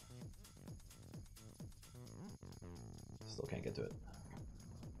that. Still can't get to it.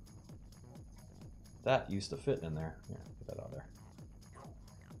 That used to fit in there. Here, get that out there.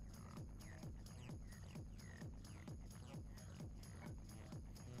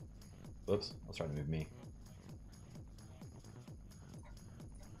 Whoops, I was trying to move me.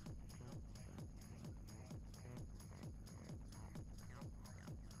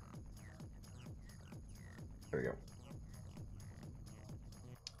 There we go.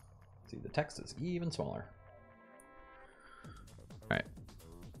 See, the text is even smaller. All right.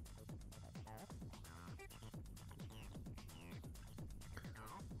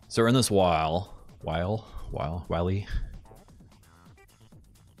 So we're in this while.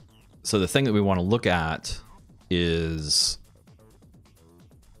 So the thing that we want to look at is,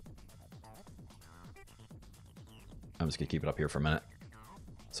 I'm just gonna keep it up here for a minute.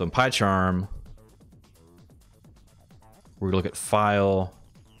 So in PyCharm, we're gonna look at file,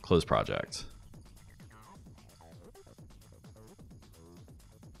 close project.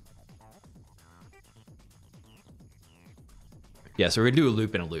 Yeah, so we're gonna do a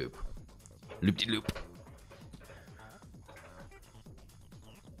loop in a loop. Loop-de-loop.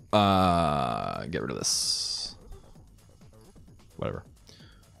 Get rid of this. Whatever.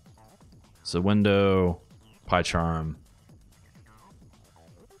 So window, PyCharm,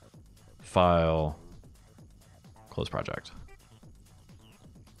 file, close project.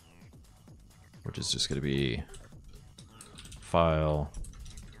 Which is just going to be file,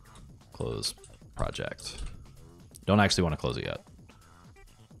 close project. Don't actually want to close it yet.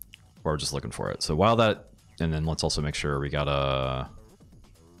 Or we're just looking for it. So while that, and then let's also make sure we got a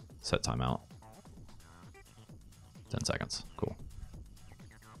set timeout. 10 seconds. Cool.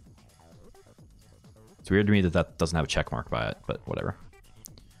 It's weird to me that that doesn't have a check mark by it, but whatever.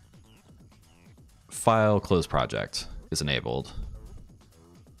 File close project is enabled.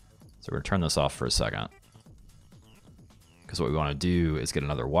 So we're going to turn this off for a second. Because what we want to do is get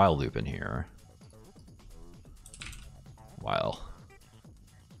another while loop in here. While.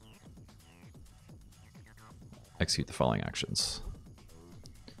 Execute the following actions.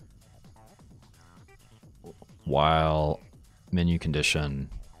 While menu condition.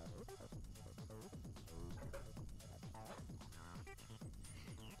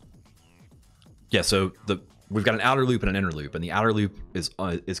 Yeah, so we've got an outer loop and an inner loop, and the outer loop is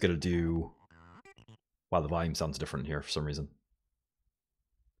going to do. Wow, the volume sounds different here for some reason.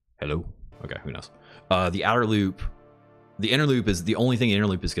 Hello? Okay, who knows? The outer loop, the inner loop is the only thing the inner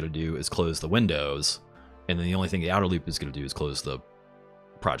loop is going to do is close the windows, and then the only thing the outer loop is going to do is close the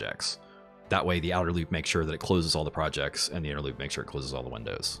projects. That way, the outer loop makes sure that it closes all the projects, and the inner loop makes sure it closes all the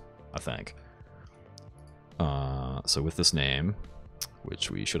windows, I think. So with this name,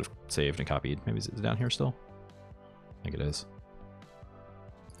 which we should have saved and copied, maybe is it down here still? I think it is.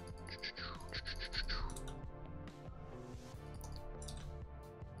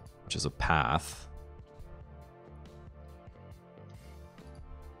 Which is a path.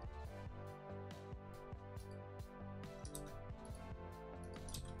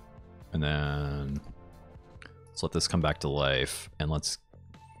 And then let's let this come back to life, and let's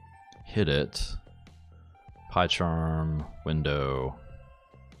hit it. PyCharm, window,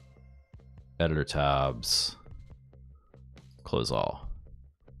 editor tabs, close all.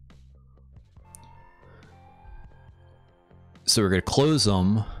 So we're going to close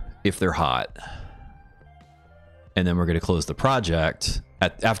them if they're hot, and then we're going to close the project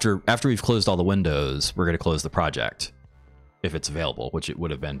after we've closed all the windows. We're going to close the project if it's available, which it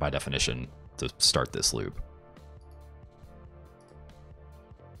would have been by definition to start this loop.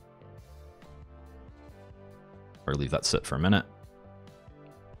 Or leave that sit for a minute.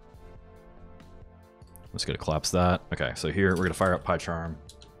 I'm just going to collapse that. Okay, so here we're going to fire up PyCharm.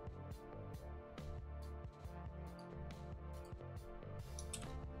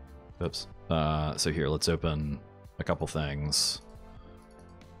 Oops. So here, let's open a couple things.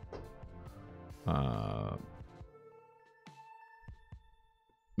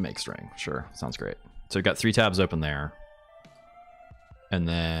 Make string, sure, sounds great. So we've got 3 tabs open there. And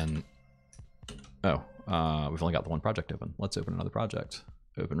then, we've only got the one project open. Let's open another project.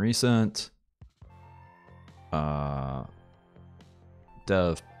 Open recent. Dev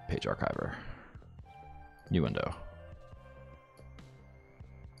page archiver. New window.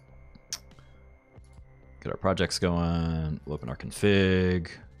 Get our projects going. We'll open our config.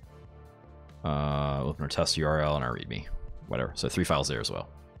 We'll open our test URL and our README. Whatever. So 3 files there as well.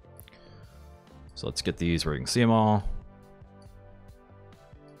 So let's get these where you can see them all.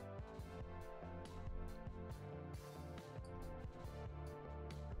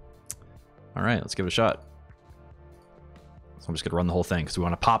 All right, let's give it a shot. So I'm just gonna run the whole thing because we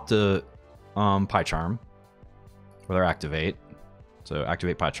want to pop to PyCharm with our activate. So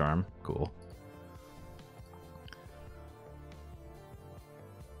activate PyCharm, cool.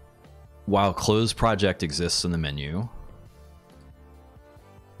 While close project exists in the menu,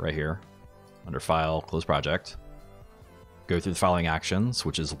 right here, under file, close project, go through the following actions,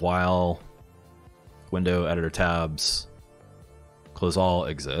 which is while window editor tabs, close all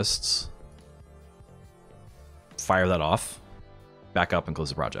exists. Fire that off, back up and close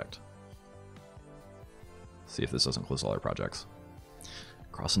the project. See if this doesn't close all our projects.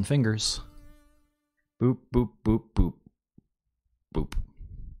 Crossing fingers. Boop, boop, boop, boop, boop.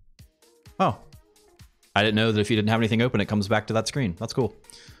 Oh, I didn't know that if you didn't have anything open, it comes back to that screen. That's cool.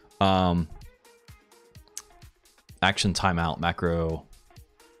 Action timeout macro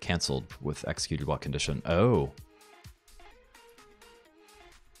canceled with executed while condition. Oh.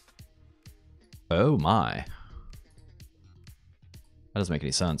 Oh my. That doesn't make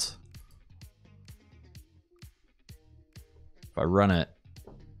any sense. If I run it,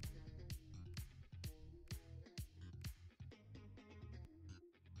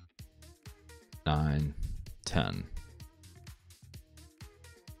 nine, 10.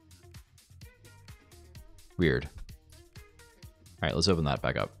 Weird. All right, let's open that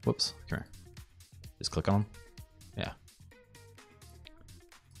back up. Whoops, come here. Just click on them. Yeah.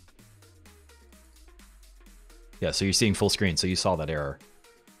 Yeah, so you're seeing full screen, so you saw that error.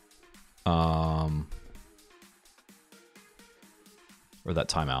 Or that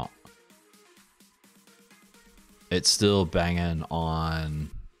timeout. It's still banging on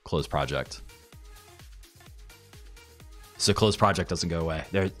close project. So close project doesn't go away.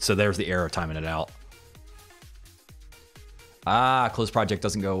 So there's the error timing it out. Ah, close project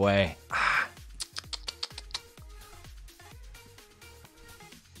doesn't go away. Ah.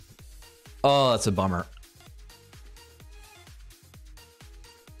 Oh, that's a bummer.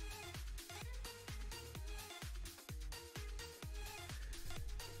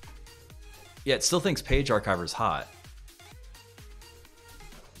 Yeah, it still thinks page archiver is hot.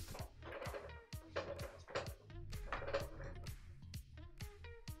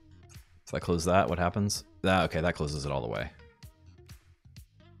 If I close that, what happens? Okay, that closes it all the way.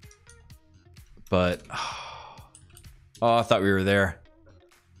 But, oh, I thought we were there.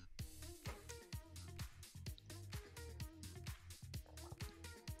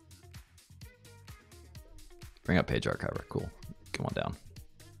 Bring up page archiver, cool. Come on down.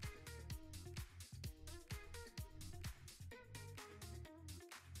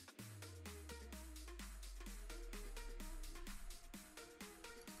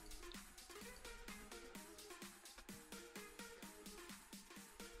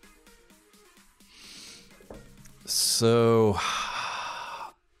 So,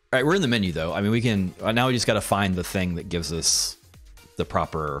 all right, we're in the menu though. I mean, we can, now we just got to find the thing that gives us the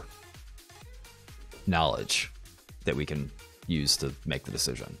proper knowledge that we can use to make the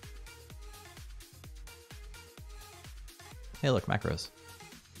decision. Hey, look, macros.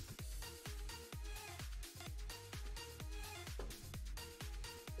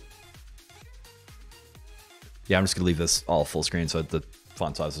 Yeah, I'm just gonna leave this all full screen so the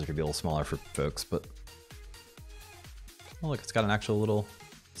font sizes could be a little smaller for folks, but oh, look, it's got an actual little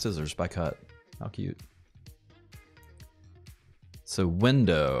scissors by cut. How cute. So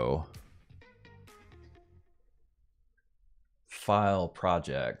window, file,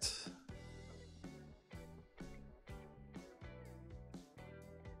 project.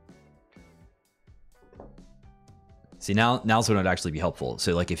 See, now's when it'd actually be helpful.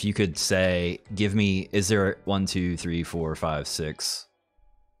 So like if you could say, give me, is there 1, 2, 3, 4, 5, 6,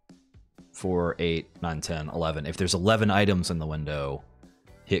 4, 8, 9, 10, 11. If there's 11 items in the window,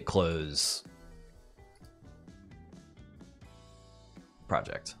 hit close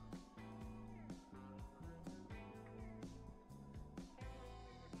project.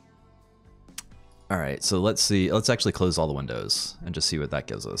 All right, so let's see. Let's actually close all the windows and just see what that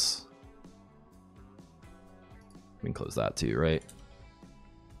gives us. We can close that too, right?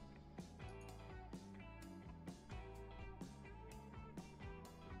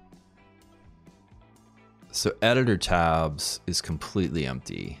 So editor tabs is completely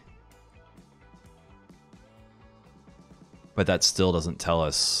empty. But that still doesn't tell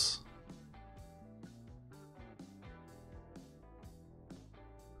us.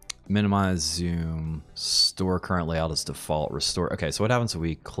 Minimize zoom, store current layout as default, restore. Okay, so what happens if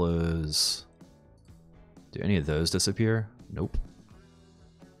we close? Do any of those disappear? Nope.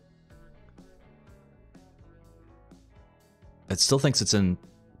 It still thinks it's in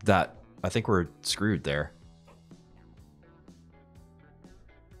that. I think we're screwed there.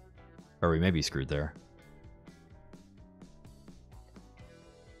 Or we may be screwed there.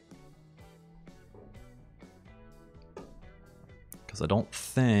 Because I don't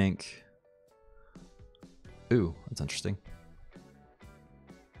think... Ooh, that's interesting.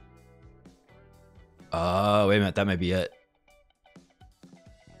 Oh, wait a minute. That might be it.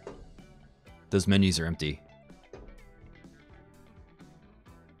 Those menus are empty.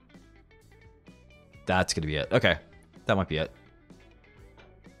 That's going to be it. Okay. That might be it.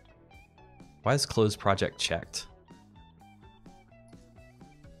 Why is close project checked?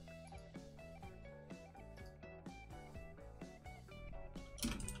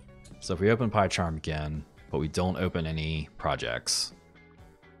 So if we open PyCharm again, but we don't open any projects.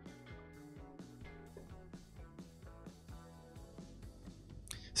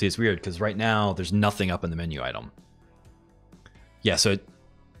 See, it's weird because right now there's nothing up in the menu item. Yeah, so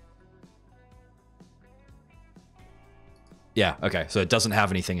yeah, okay. So it doesn't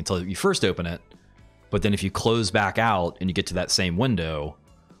have anything until you first open it. But then if you close back out and you get to that same window,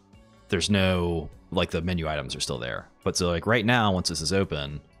 there's no, like the menu items are still there. But so like right now, once this is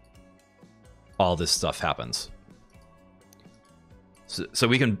open, all this stuff happens. So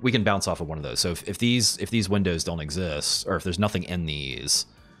we can bounce off of one of those. So if these windows don't exist, or if there's nothing in these,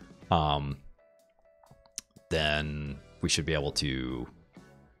 then we should be able to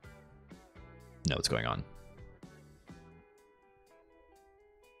know what's going on.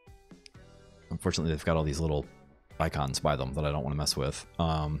 Unfortunately, they've got all these little icons by them that I don't want to mess with.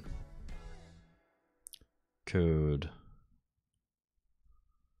 Code.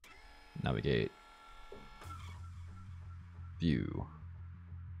 Navigate. View.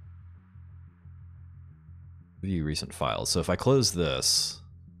 View recent files. So if I close this,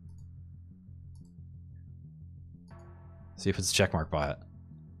 see if it's a checkmark by it.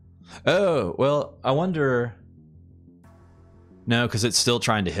 Oh, well, I wonder. No, because it's still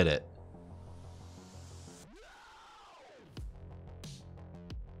trying to hit it.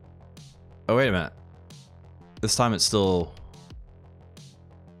 Oh, wait a minute. This time it's still...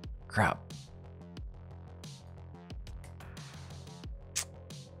 Crap.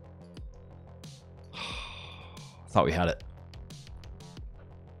 Thought we had it.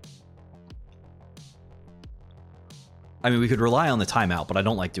 I mean, we could rely on the timeout, but I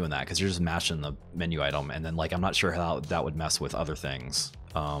don't like doing that because you're just mashing the menu item, and then like I'm not sure how that would mess with other things.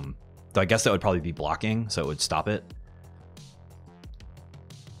 So I guess that would probably be blocking, so it would stop it.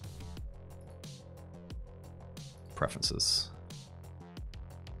 Preferences.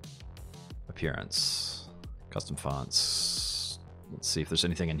 Appearance. Custom fonts. Let's see if there's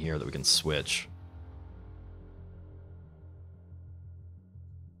anything in here that we can switch.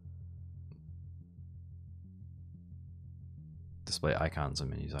 Display icons and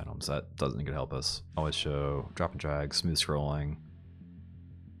menus items. That doesn't think it'd help us. Always show drop and drag, smooth scrolling.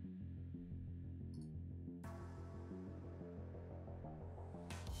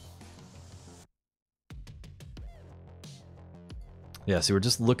 Yeah, see, we're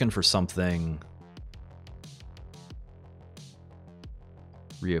just looking for something.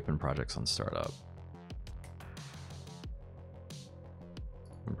 Reopen projects on startup.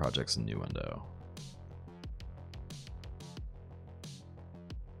 Open projects in new window.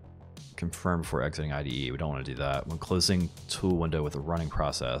 Confirm before exiting IDE. We don't want to do that. When closing tool window with a running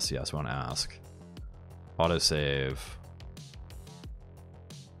process, yes, we want to ask. Autosave.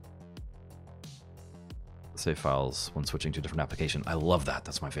 Save files when switching to a different application. I love that.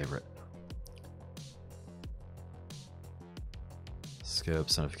 That's my favorite.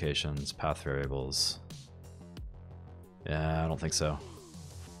 Scopes, notifications, path variables. Yeah, I don't think so.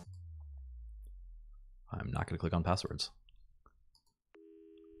 I'm not going to click on passwords.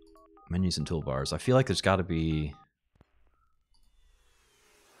 Menus and toolbars. I feel like there's got to be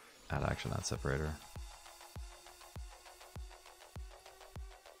add action, add separator.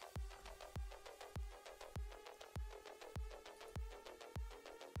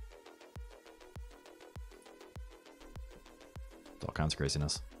 It's all kinds of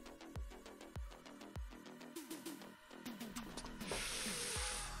craziness.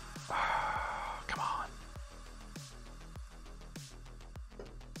 Come on.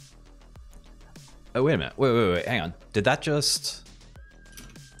 Oh, wait a minute. Wait. Hang on. Did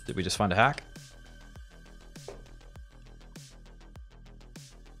we just find a hack?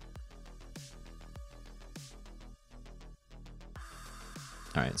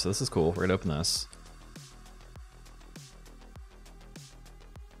 All right, so this is cool. We're gonna open this.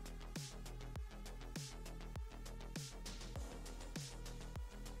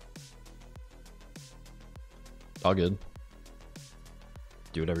 All good.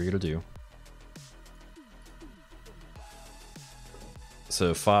 Do whatever you're gonna do.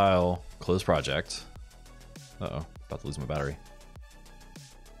 So file, close project. Uh-oh, about to lose my battery.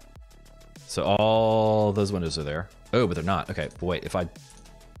 So all those windows are there. Oh, but they're not. Okay, but wait, if I...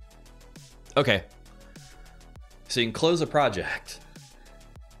 Okay. So you can close a project.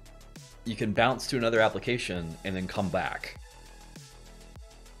 You can bounce to another application and then come back.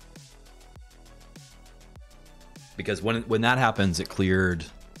 Because when that happens, it cleared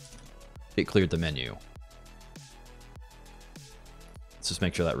the menu. Let's just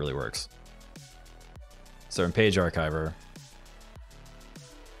make sure that really works. So in Page Archiver,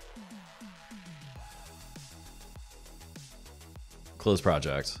 close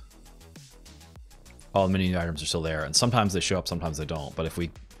project. All the menu items are still there, and sometimes they show up, sometimes they don't. But if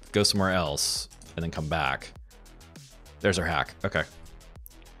we go somewhere else and then come back, there's our hack. Okay.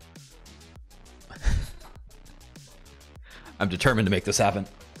 I'm determined to make this happen.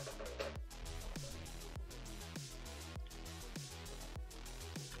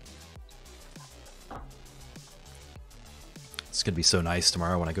 It's gonna be so nice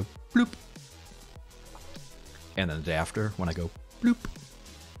tomorrow when I go bloop. And then the day after when I go bloop.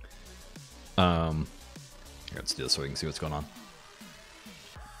 Here, let's do this so we can see what's going on.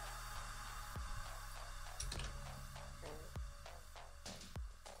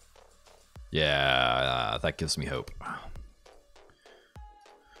 Yeah, that gives me hope.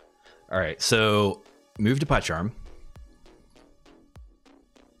 All right, so move to PyCharm.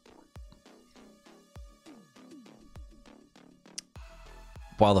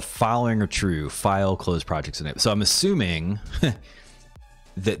 While the following are true, file, close projects enabled. So I'm assuming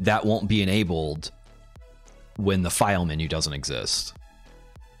that won't be enabled when the file menu doesn't exist.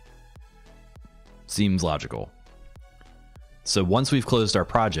 Seems logical. So once we've closed our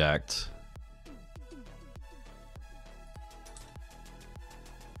project,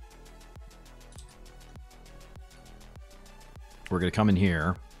 we're going to come in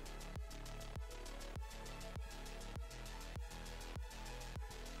here.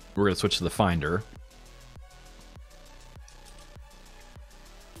 We're going to switch to the Finder.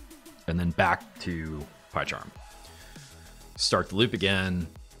 And then back to PyCharm. Start the loop again.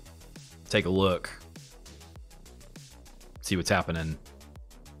 Take a look. see what's happening,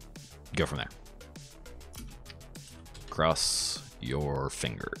 go from there. Cross your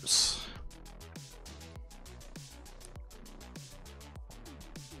fingers.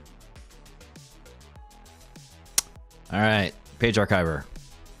 All right, page archiver.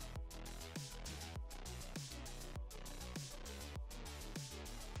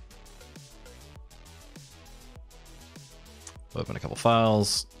 Open a couple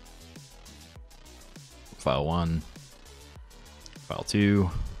files. File 1, file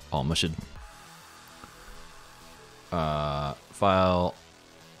 2, all mushed. File,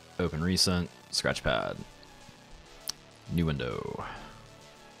 open recent, scratchpad, new window.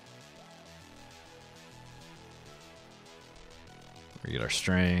 We get our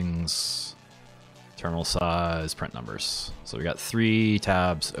strings, terminal size, print numbers. So we got 3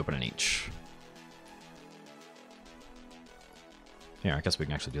 tabs open in each. Here, I guess we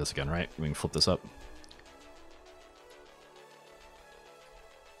can actually do this again, right? We can flip this up.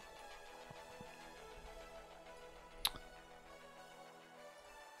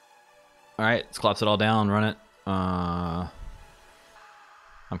 All right, let's collapse it all down, run it. I'm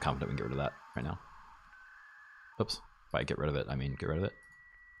confident we can get rid of that right now. Oops, if I get rid of it, I mean get rid of it.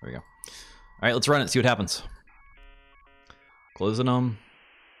 There we go. All right, let's run it, see what happens. Closing them,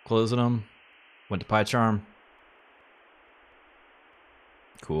 went to PyCharm.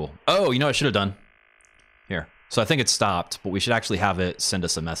 Cool. Oh, you know what I should have done? Here. So I think it stopped, but we should actually have it send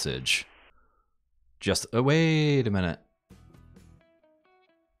us a message. Just, oh, wait a minute.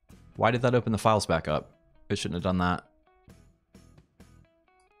 Why did that open the files back up? It shouldn't have done that.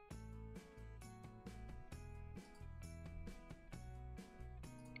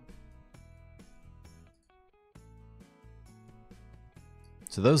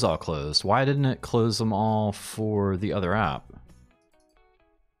 So those all closed. Why didn't it close them all for the other app?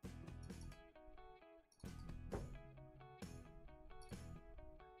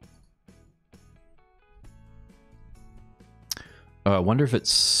 I wonder if it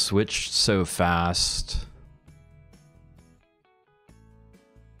switched so fast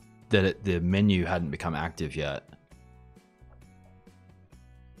that the menu hadn't become active yet.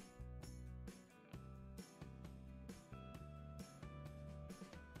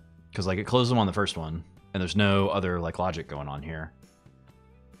 Because like it closed them on the first one, and there's no other like logic going on here.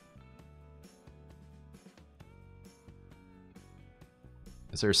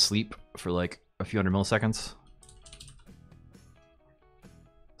 Is there a sleep for like a few hundred milliseconds?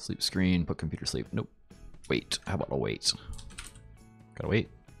 Sleep screen, put computer sleep. Nope. Wait. How about a wait? Gotta wait.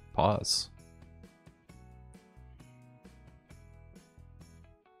 Pause.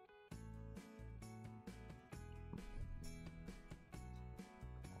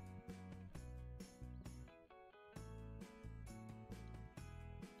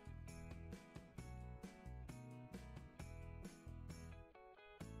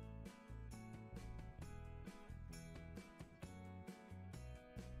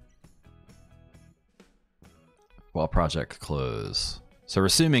 While project close. So we're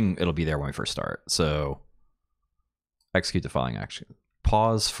assuming it'll be there when we first start. So execute the following action.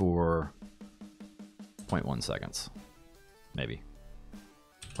 Pause for 0.1 seconds. Maybe.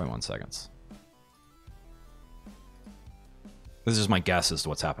 0.1 seconds. This is just my guess as to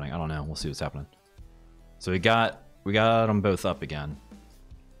what's happening. I don't know. We'll see what's happening. So we got them both up again.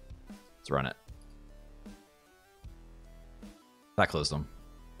 Let's run it. That closed them.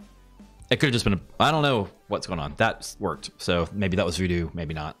 It could have just been, I don't know what's going on. That worked. So maybe that was voodoo,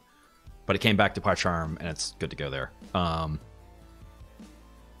 maybe not. But it came back to PyCharm and it's good to go there.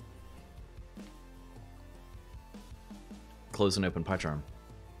 Close and open PyCharm.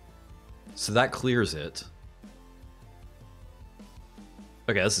 So that clears it.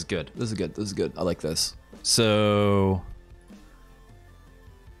 Okay, this is good. This is good. This is good. I like this. So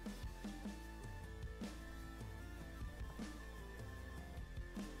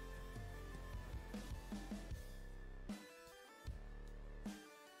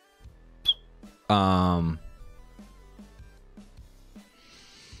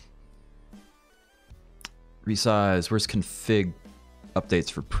resize, where's config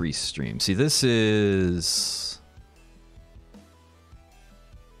updates for pre-stream? See, this is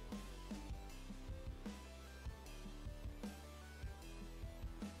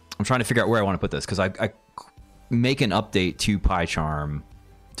I'm trying to figure out where I want to put this because I make an update to PyCharm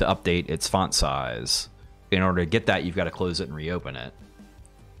to update its font size. In order to get that, you've got to close it and reopen it.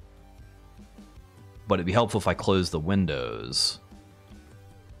 But it'd be helpful if I close the windows.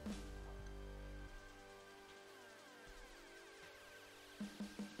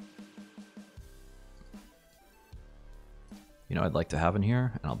 You know, I'd like to have in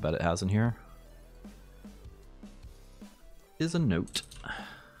here, and I'll bet it has in here. is a note.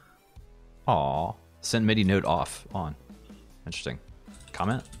 Aw. Send MIDI note off. On. Interesting.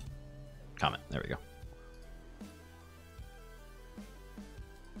 Comment? Comment. There we go.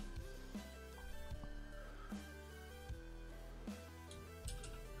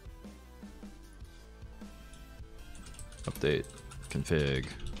 Update. Config.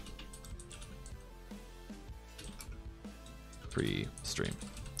 Pre-stream.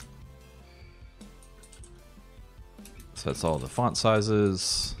 So that's all the font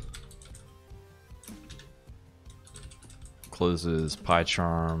sizes. Closes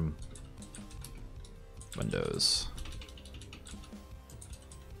PyCharm. Windows.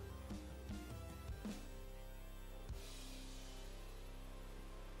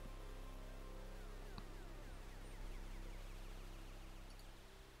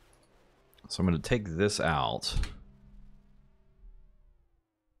 So I'm going to take this out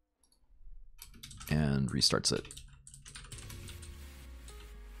and restarts it.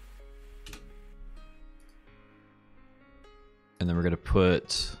 And then we're going to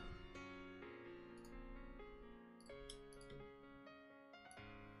put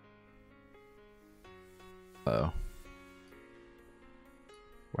uh-oh.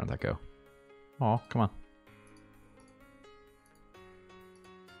 Where did that go? Oh, come on.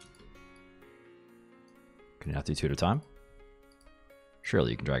 Can you not do two at a time? Surely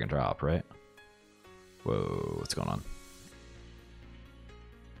you can drag and drop, right? Whoa, what's going on?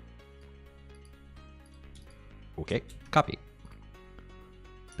 Okay, copy.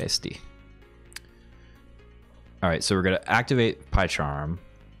 Bestie. All right, so we're going to activate PyCharm.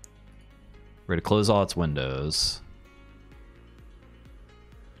 We're going to close all its windows.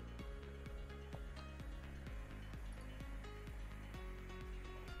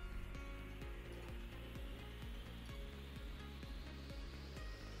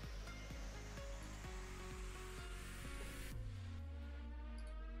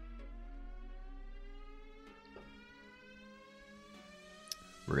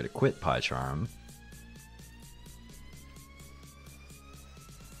 We're going to quit PyCharm.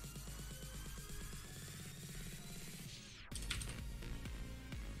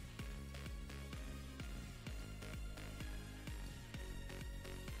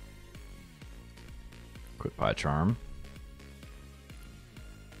 Quit PyCharm.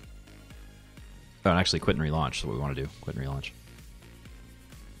 Oh, and actually quit and relaunch is what we want to do. Quit and relaunch.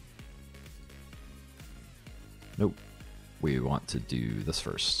 Nope. We want to do this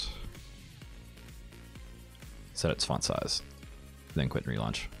first. Set its font size. Then quit and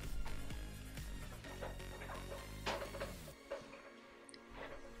relaunch.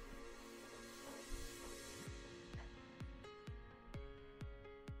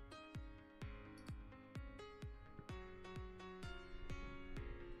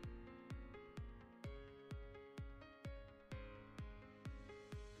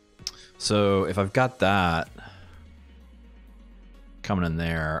 So if I've got that coming in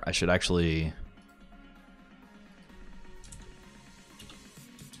there, I should actually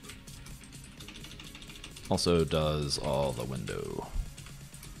also does all the window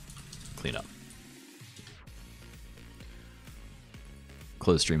cleanup.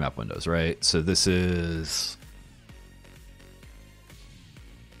 Close stream app windows, right? So this is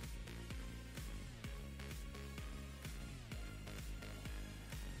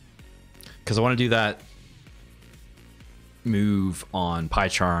because I want to do that move on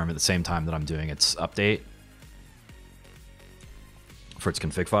PyCharm at the same time that I'm doing its update for its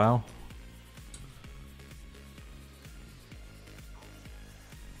config file.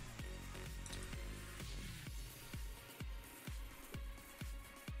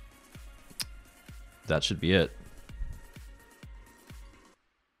 That should be it.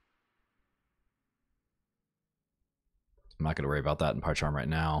 I'm not going to worry about that in PyCharm right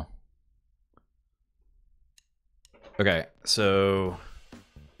now. Okay, so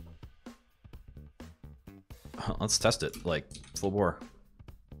let's test it, like full bore.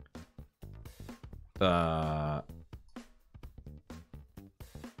 I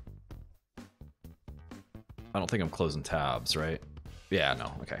don't think I'm closing tabs, right? Yeah,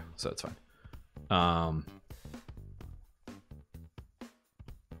 no, okay, so it's fine.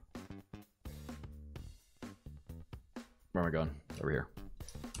 Where am I going? Over here.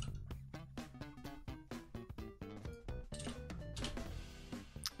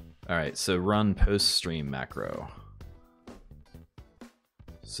 All right, so run post stream macro.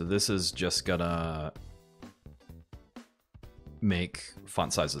 So this is just gonna make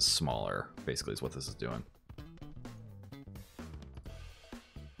font sizes smaller, basically is what this is doing.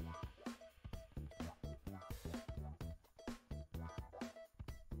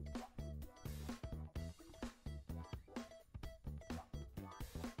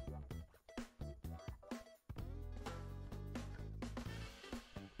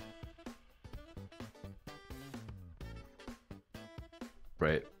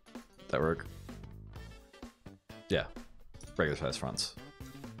 Right. That work? Yeah. Regular size fonts.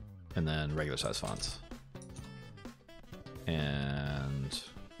 And then regular size fonts. And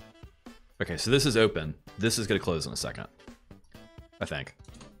okay, so this is open. This is going to close in a second, I think.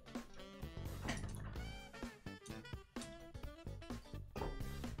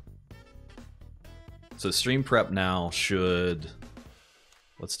 So stream prep now should,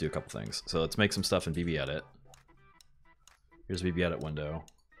 let's do a couple things. So let's make some stuff in VB Edit. Here's VB Edit window.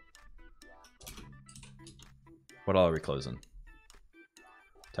 What all are we closing?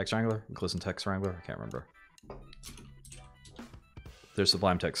 Text Wrangler? We closing Text Wrangler? I can't remember. There's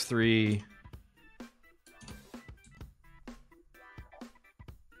Sublime Text 3.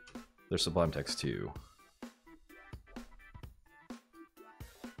 There's Sublime Text 2.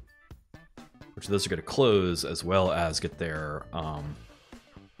 Which those are going to close as well as get their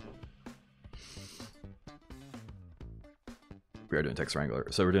we are doing Text Wrangler.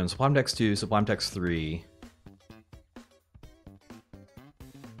 So we're doing Sublime Text 2, Sublime Text 3.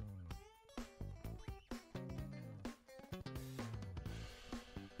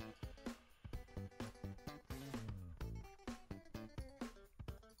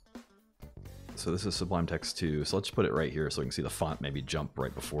 So this is Sublime Text 2. So let's put it right here so we can see the font maybe jump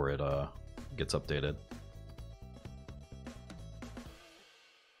right before it gets updated.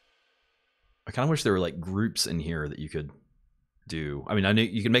 I kind of wish there were like groups in here that you could do. I mean, I know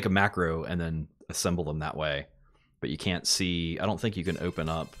you can make a macro and then assemble them that way, but you can't see. I don't think you can open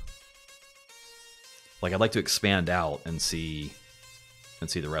up. Like I'd like to expand out and see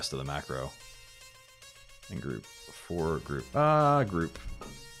the rest of the macro. And group for group. Group.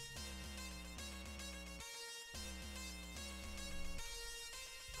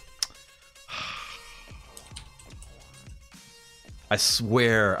 I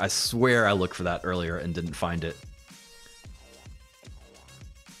swear I looked for that earlier and didn't find it.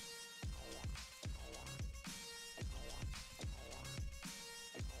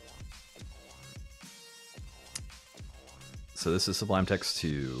 So this is Sublime Text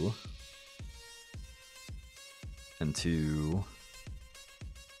 2 and 2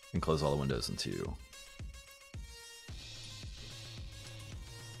 and close all the windows in 2.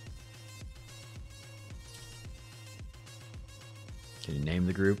 Can you name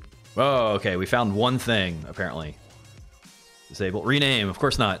the group? Oh, okay. We found one thing, apparently. Disable. Rename. Of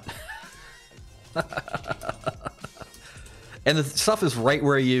course not. And the stuff is right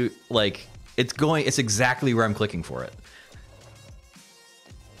where you, like, it's exactly where I'm clicking for it.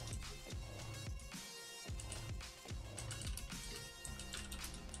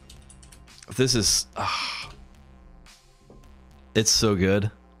 This is... it's so good.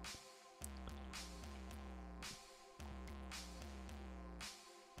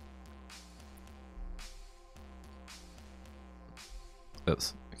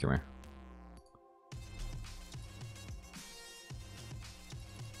 Oops, come here.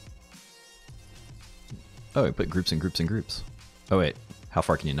 Oh, I put groups and groups and groups. Oh wait, how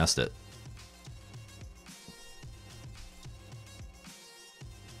far can you nest it?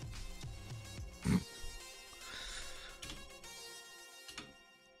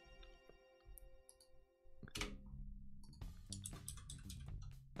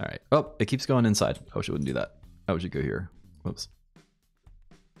 All right. Oh, it keeps going inside. I wish it wouldn't do that. I wish it go here. Whoops.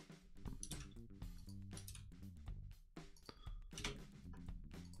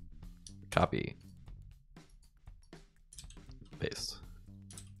 Copy. Paste.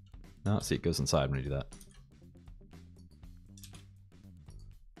 No, see, it goes inside when you do that.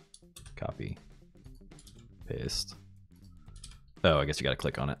 Copy. Paste. Oh, I guess you got to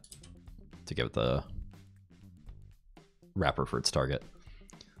click on it to give it the wrapper for its target.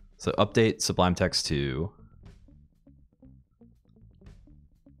 So update Sublime Text 2.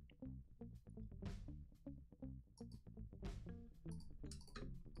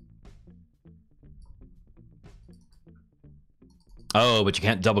 Oh, but you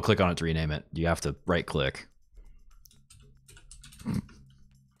can't double click on it to rename it. You have to right click.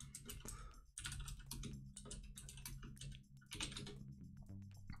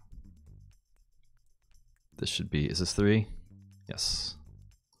 This should be, is this 3? Yes.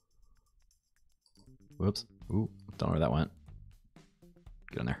 Whoops. Ooh, don't know where that went.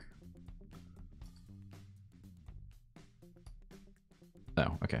 Get in there.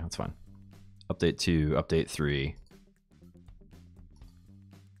 Oh, okay, that's fine. Update 2, update 3.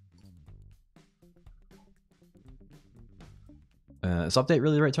 Is update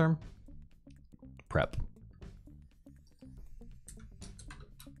really the right term? Prep.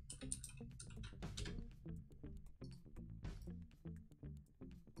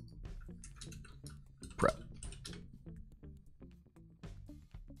 Prep.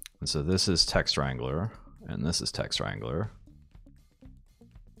 And so this is Text Wrangler, and this is Text Wrangler.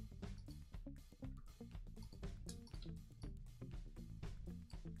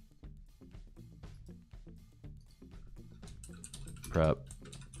 Prep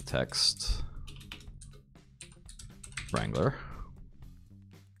text Wrangler.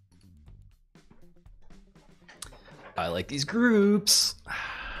 I like these groups.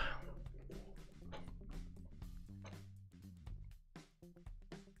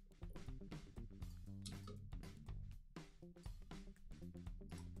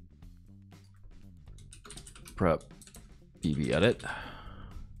 Prep BB edit.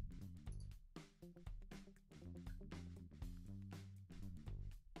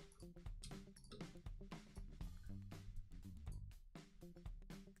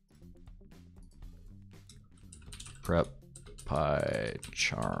 Prep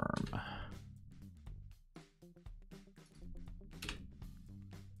PyCharm.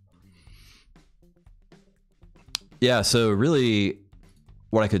 Yeah, so really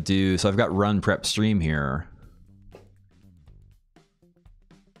what I could do, so I've got run prep stream here.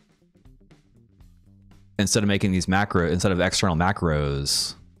 Instead of making these instead of external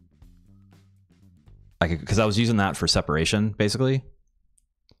macros, I could, because I was using that for separation, basically.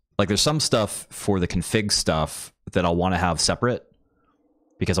 Like there's some stuff for the config stuff that I'll want to have separate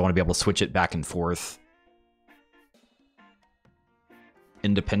because I want to be able to switch it back and forth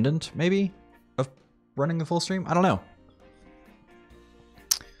independent, maybe, of running the full stream. I don't know.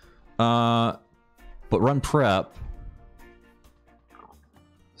 But run prep.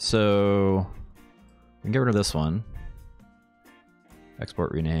 So we can get rid of this one.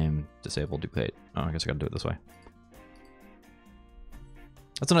 Export, rename, disable, duplicate. Oh, I guess I gotta do it this way.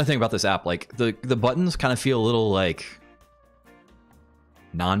 That's another thing about this app. Like the buttons kind of feel a little like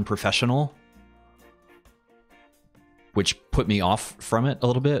non-professional, which put me off from it a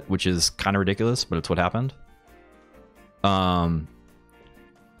little bit, which is kind of ridiculous, but it's what happened. So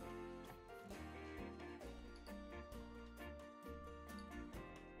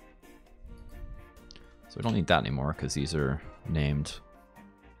we don't need that anymore because these are named.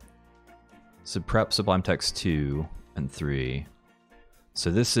 So prep Sublime Text 2 and 3. So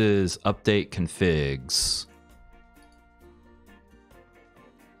this is update configs.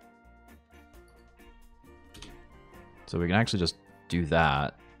 So we can actually just do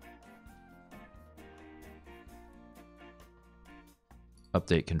that.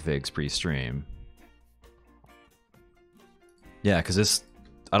 Update configs pre-stream. Yeah, because this,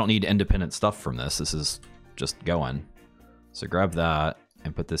 I don't need independent stuff from this. This is just going. So grab that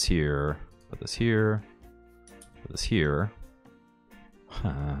and put this here, put this here, put this here.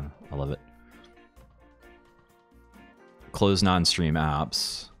 I love it. Close non-stream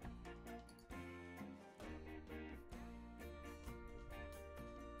apps.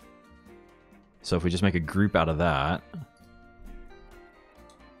 So if we just make a group out of that.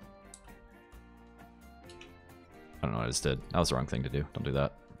 I don't know what I just did. That was the wrong thing to do. Don't do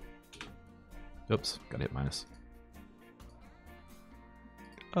that. Oops, gotta hit minus.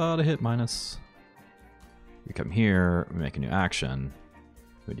 To hit minus. We come here, we make a new action.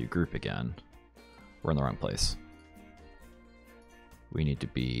 We do group again. We're in the wrong place. We need to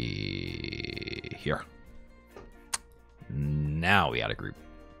be here. Now we add a group.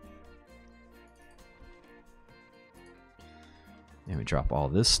 And we drop all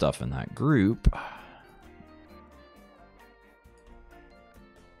this stuff in that group.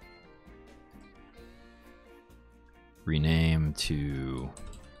 Rename to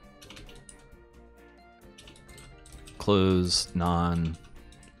close non-stream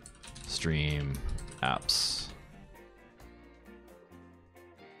apps.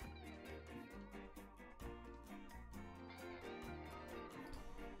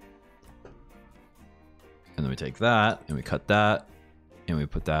 And then we take that and we cut that and we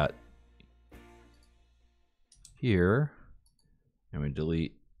put that here and we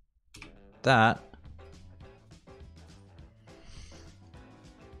delete that.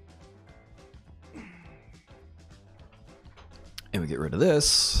 And we get rid of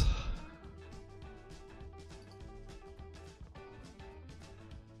this.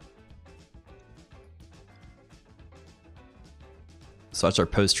 So that's our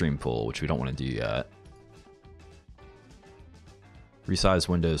post-stream pool, which we don't want to do yet. Resize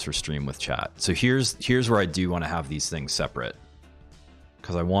windows for stream with chat. So here's where I do want to have these things separate.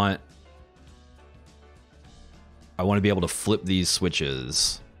 Because I want to be able to flip these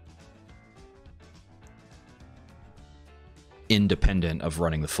switches independent of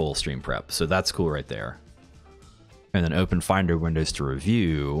running the full stream prep. So that's cool right there. And then open Finder windows to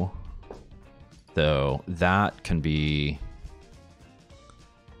review, though that can be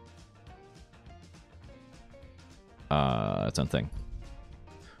its own thing.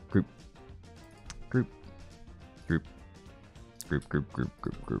 Group. Group. Group. Group, group, group,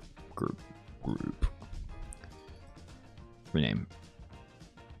 group, group, group, group. Rename.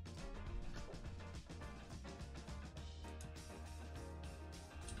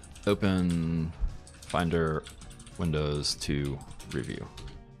 Open Finder Windows to review.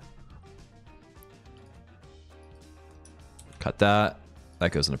 Cut that.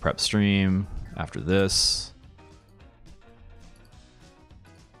 That goes into prep stream after this.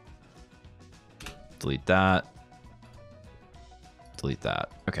 Delete that. Delete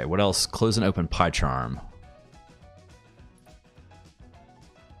that. Okay, what else? Close and open PyCharm.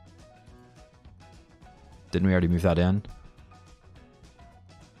 Didn't we already move that in?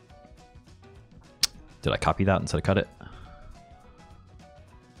 Did I copy that instead of cut it?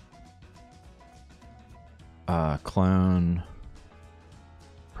 Clone.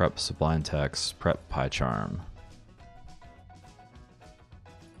 Prep Sublime Text. Prep PyCharm.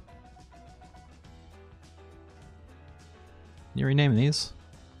 Can you rename these?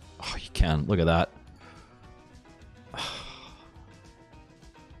 Oh, you can. Look at that.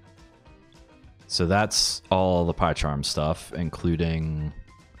 So that's all the PyCharm stuff, including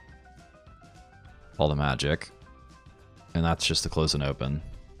all the magic. And that's just the close and open,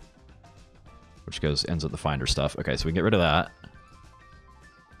 which ends with the Finder stuff. Okay, so we can get rid of that.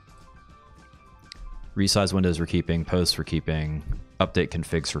 Resize windows we're keeping. Posts we're keeping. Update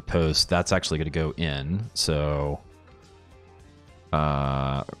configs for posts. That's actually going to go in. So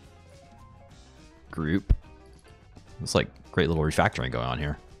group. It's like great little refactoring going on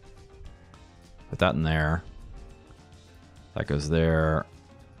here. Put that in there. That goes there.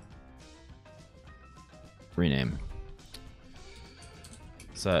 Rename.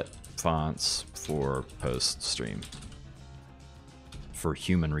 Set fonts for post stream. For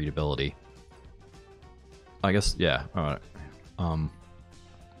human readability. I guess, yeah. All right.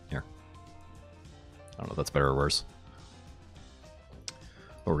 Here. I don't know if that's better or worse.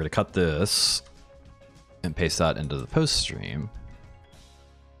 But we're going to cut this and paste that into the post stream,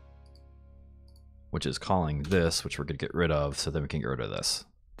 which is calling this, which we're going to get rid of, so then we can get rid of this.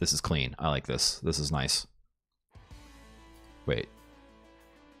 This is clean. I like this. This is nice. Wait.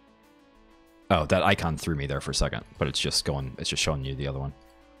 Oh, that icon threw me there for a second, but it's just showing you the other one.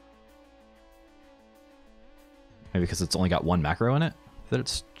 Maybe because it's only got one macro in it that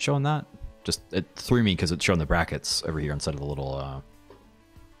it's showing that. Just, it threw me because it's showing the brackets over here instead of the little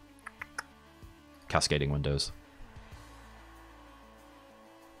cascading windows.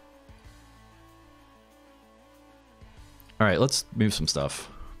 All right, let's move some stuff.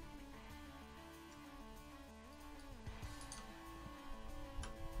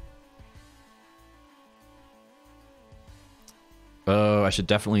 Oh, I should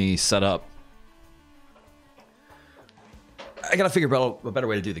definitely set up. I gotta figure out a better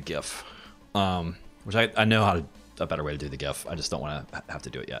way to do the GIF, which I know a better way to do the GIF. I just don't want to have to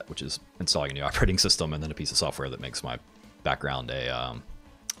do it yet, which is installing a new operating system and then a piece of software that makes my background a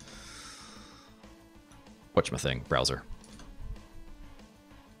whatchamacallit browser.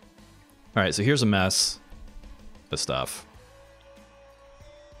 All right, so here's a mess of stuff,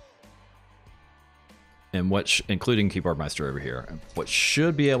 and including Keyboard Maestro over here. And what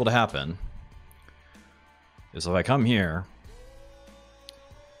should be able to happen is if I come here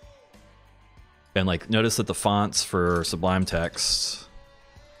and like notice that the fonts for Sublime Text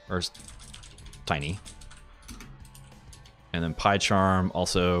are tiny, and then PyCharm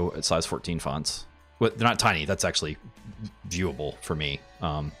also at size 14 fonts. Well, they're not tiny. That's actually viewable for me.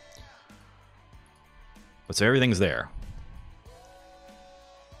 But so everything's there.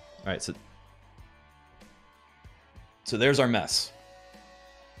 All right, so there's our mess.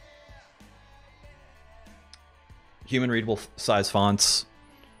 Human readable size fonts,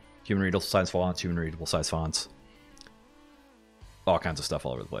 human readable size fonts, human readable size fonts. All kinds of stuff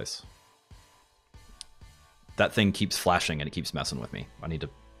all over the place. That thing keeps flashing and it keeps messing with me.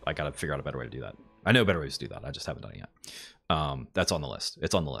 I gotta figure out a better way to do that. I know better ways to do that. I just haven't done it yet. That's on the list.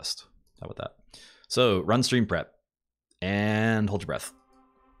 It's on the list. How about that? So run stream prep and hold your breath.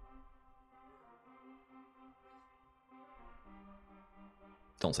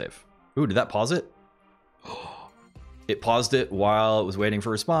 Don't save. Ooh, did that pause it? It paused it while it was waiting for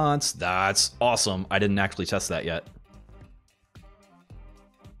response. That's awesome. I didn't actually test that yet.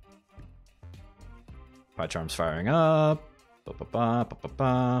 PyCharm's firing up.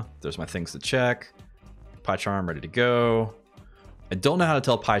 There's my things to check. PyCharm ready to go. I don't know how to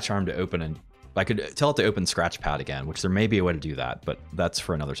tell PyCharm to open, and I could tell it to open Scratchpad again, which there may be a way to do that, but that's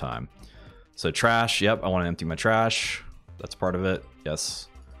for another time. So trash, yep, I want to empty my trash. That's part of it, yes.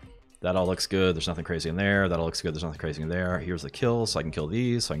 That all looks good. There's nothing crazy in there. That all looks good. There's nothing crazy in there. Here's the kill, so I can kill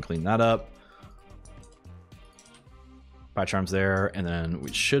these, so I can clean that up. Pie charms there, and then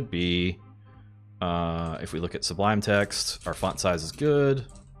we should be, if we look at Sublime Text, our font size is good.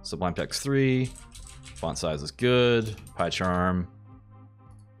 Sublime Text 3, font size is good. Pie charm.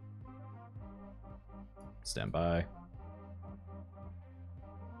 Stand by.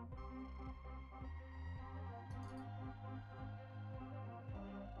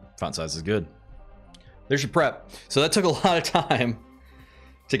 Font size is good. There's your prep. So that took a lot of time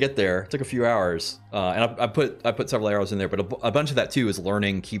to get there. It took a few hours, and I put several arrows in there. But a bunch of that too is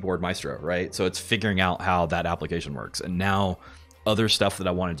learning Keyboard Maestro, right? So it's figuring out how that application works. And now other stuff that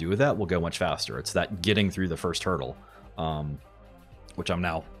I want to do with that will go much faster. It's that getting through the first hurdle, which I'm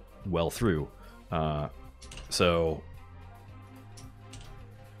now well through. So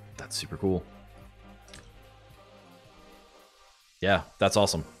that's super cool. Yeah, that's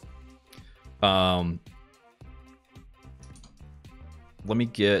awesome. Let me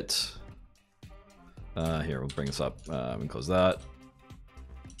get here, we'll bring this up. We can close that.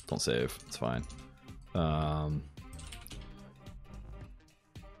 Don't save, it's fine.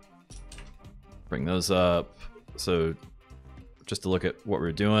 Bring those up. So just to look at what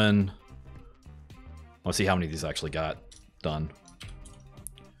we're doing, I want to see how many of these actually got done.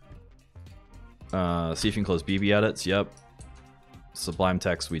 See if you can close BB edits. Yep. Sublime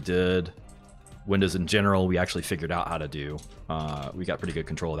Text we did. Windows in general, we actually figured out how to do. We got pretty good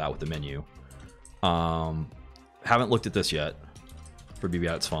control of that with the menu. Haven't looked at this yet for BB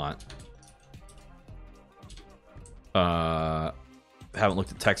edits font. Haven't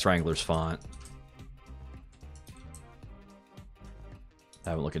looked at Text Wrangler's font.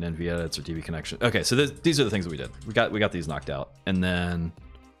 Haven't looked at NV edits or DB connection. Okay, so these are the things that we did. We got these knocked out, and then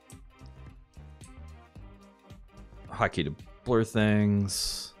hotkey to blur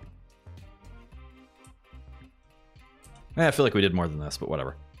things. I feel like we did more than this, but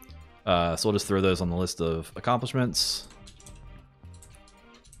whatever. So we'll just throw those on the list of accomplishments.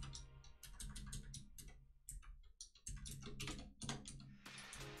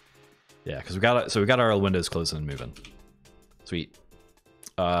 Yeah, because we got our windows closing and moving. Sweet.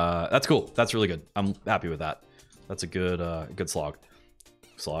 That's cool. That's really good. I'm happy with that. That's a good slog.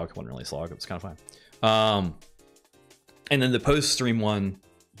 Slog wasn't really a slog. It was kind of fine. And then the post stream one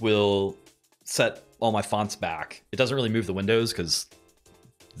will set all my fonts back. It doesn't really move the windows because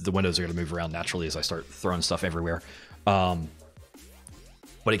the windows are going to move around naturally as I start throwing stuff everywhere. But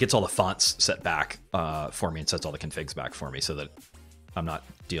it gets all the fonts set back for me and sets all the configs back for me so that I'm not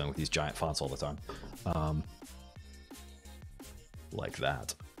dealing with these giant fonts all the time. Like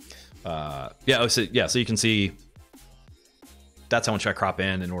that. So you can see that's how much I crop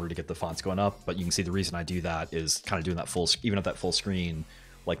in order to get the fonts going up. But you can see the reason I do that is kind of doing that even at that full screen,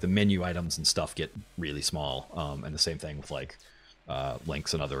 like the menu items and stuff get really small. And the same thing with like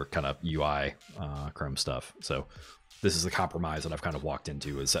links and other kind of UI Chrome stuff. So this is the compromise that I've kind of walked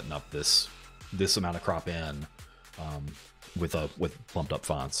into, is setting up this amount of crop in with bumped up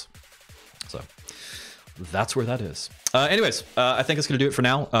fonts. So that's where that is. Anyways, I think it's going to do it for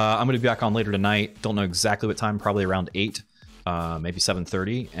now. I'm going to be back on later tonight. Don't know exactly what time, probably around 8, maybe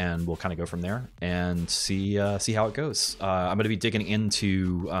 7:30, and we'll kind of go from there and see how it goes. I'm going to be digging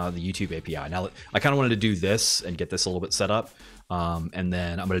into the YouTube API. Now, I kind of wanted to do this and get this a little bit set up, and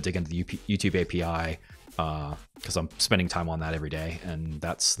then I'm going to dig into the YouTube API because I'm spending time on that every day, and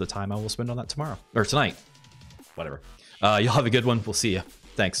that's the time I will spend on that tomorrow or tonight. Whatever. You'll have a good one. We'll see you.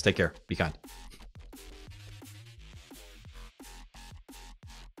 Thanks. Take care. Be kind.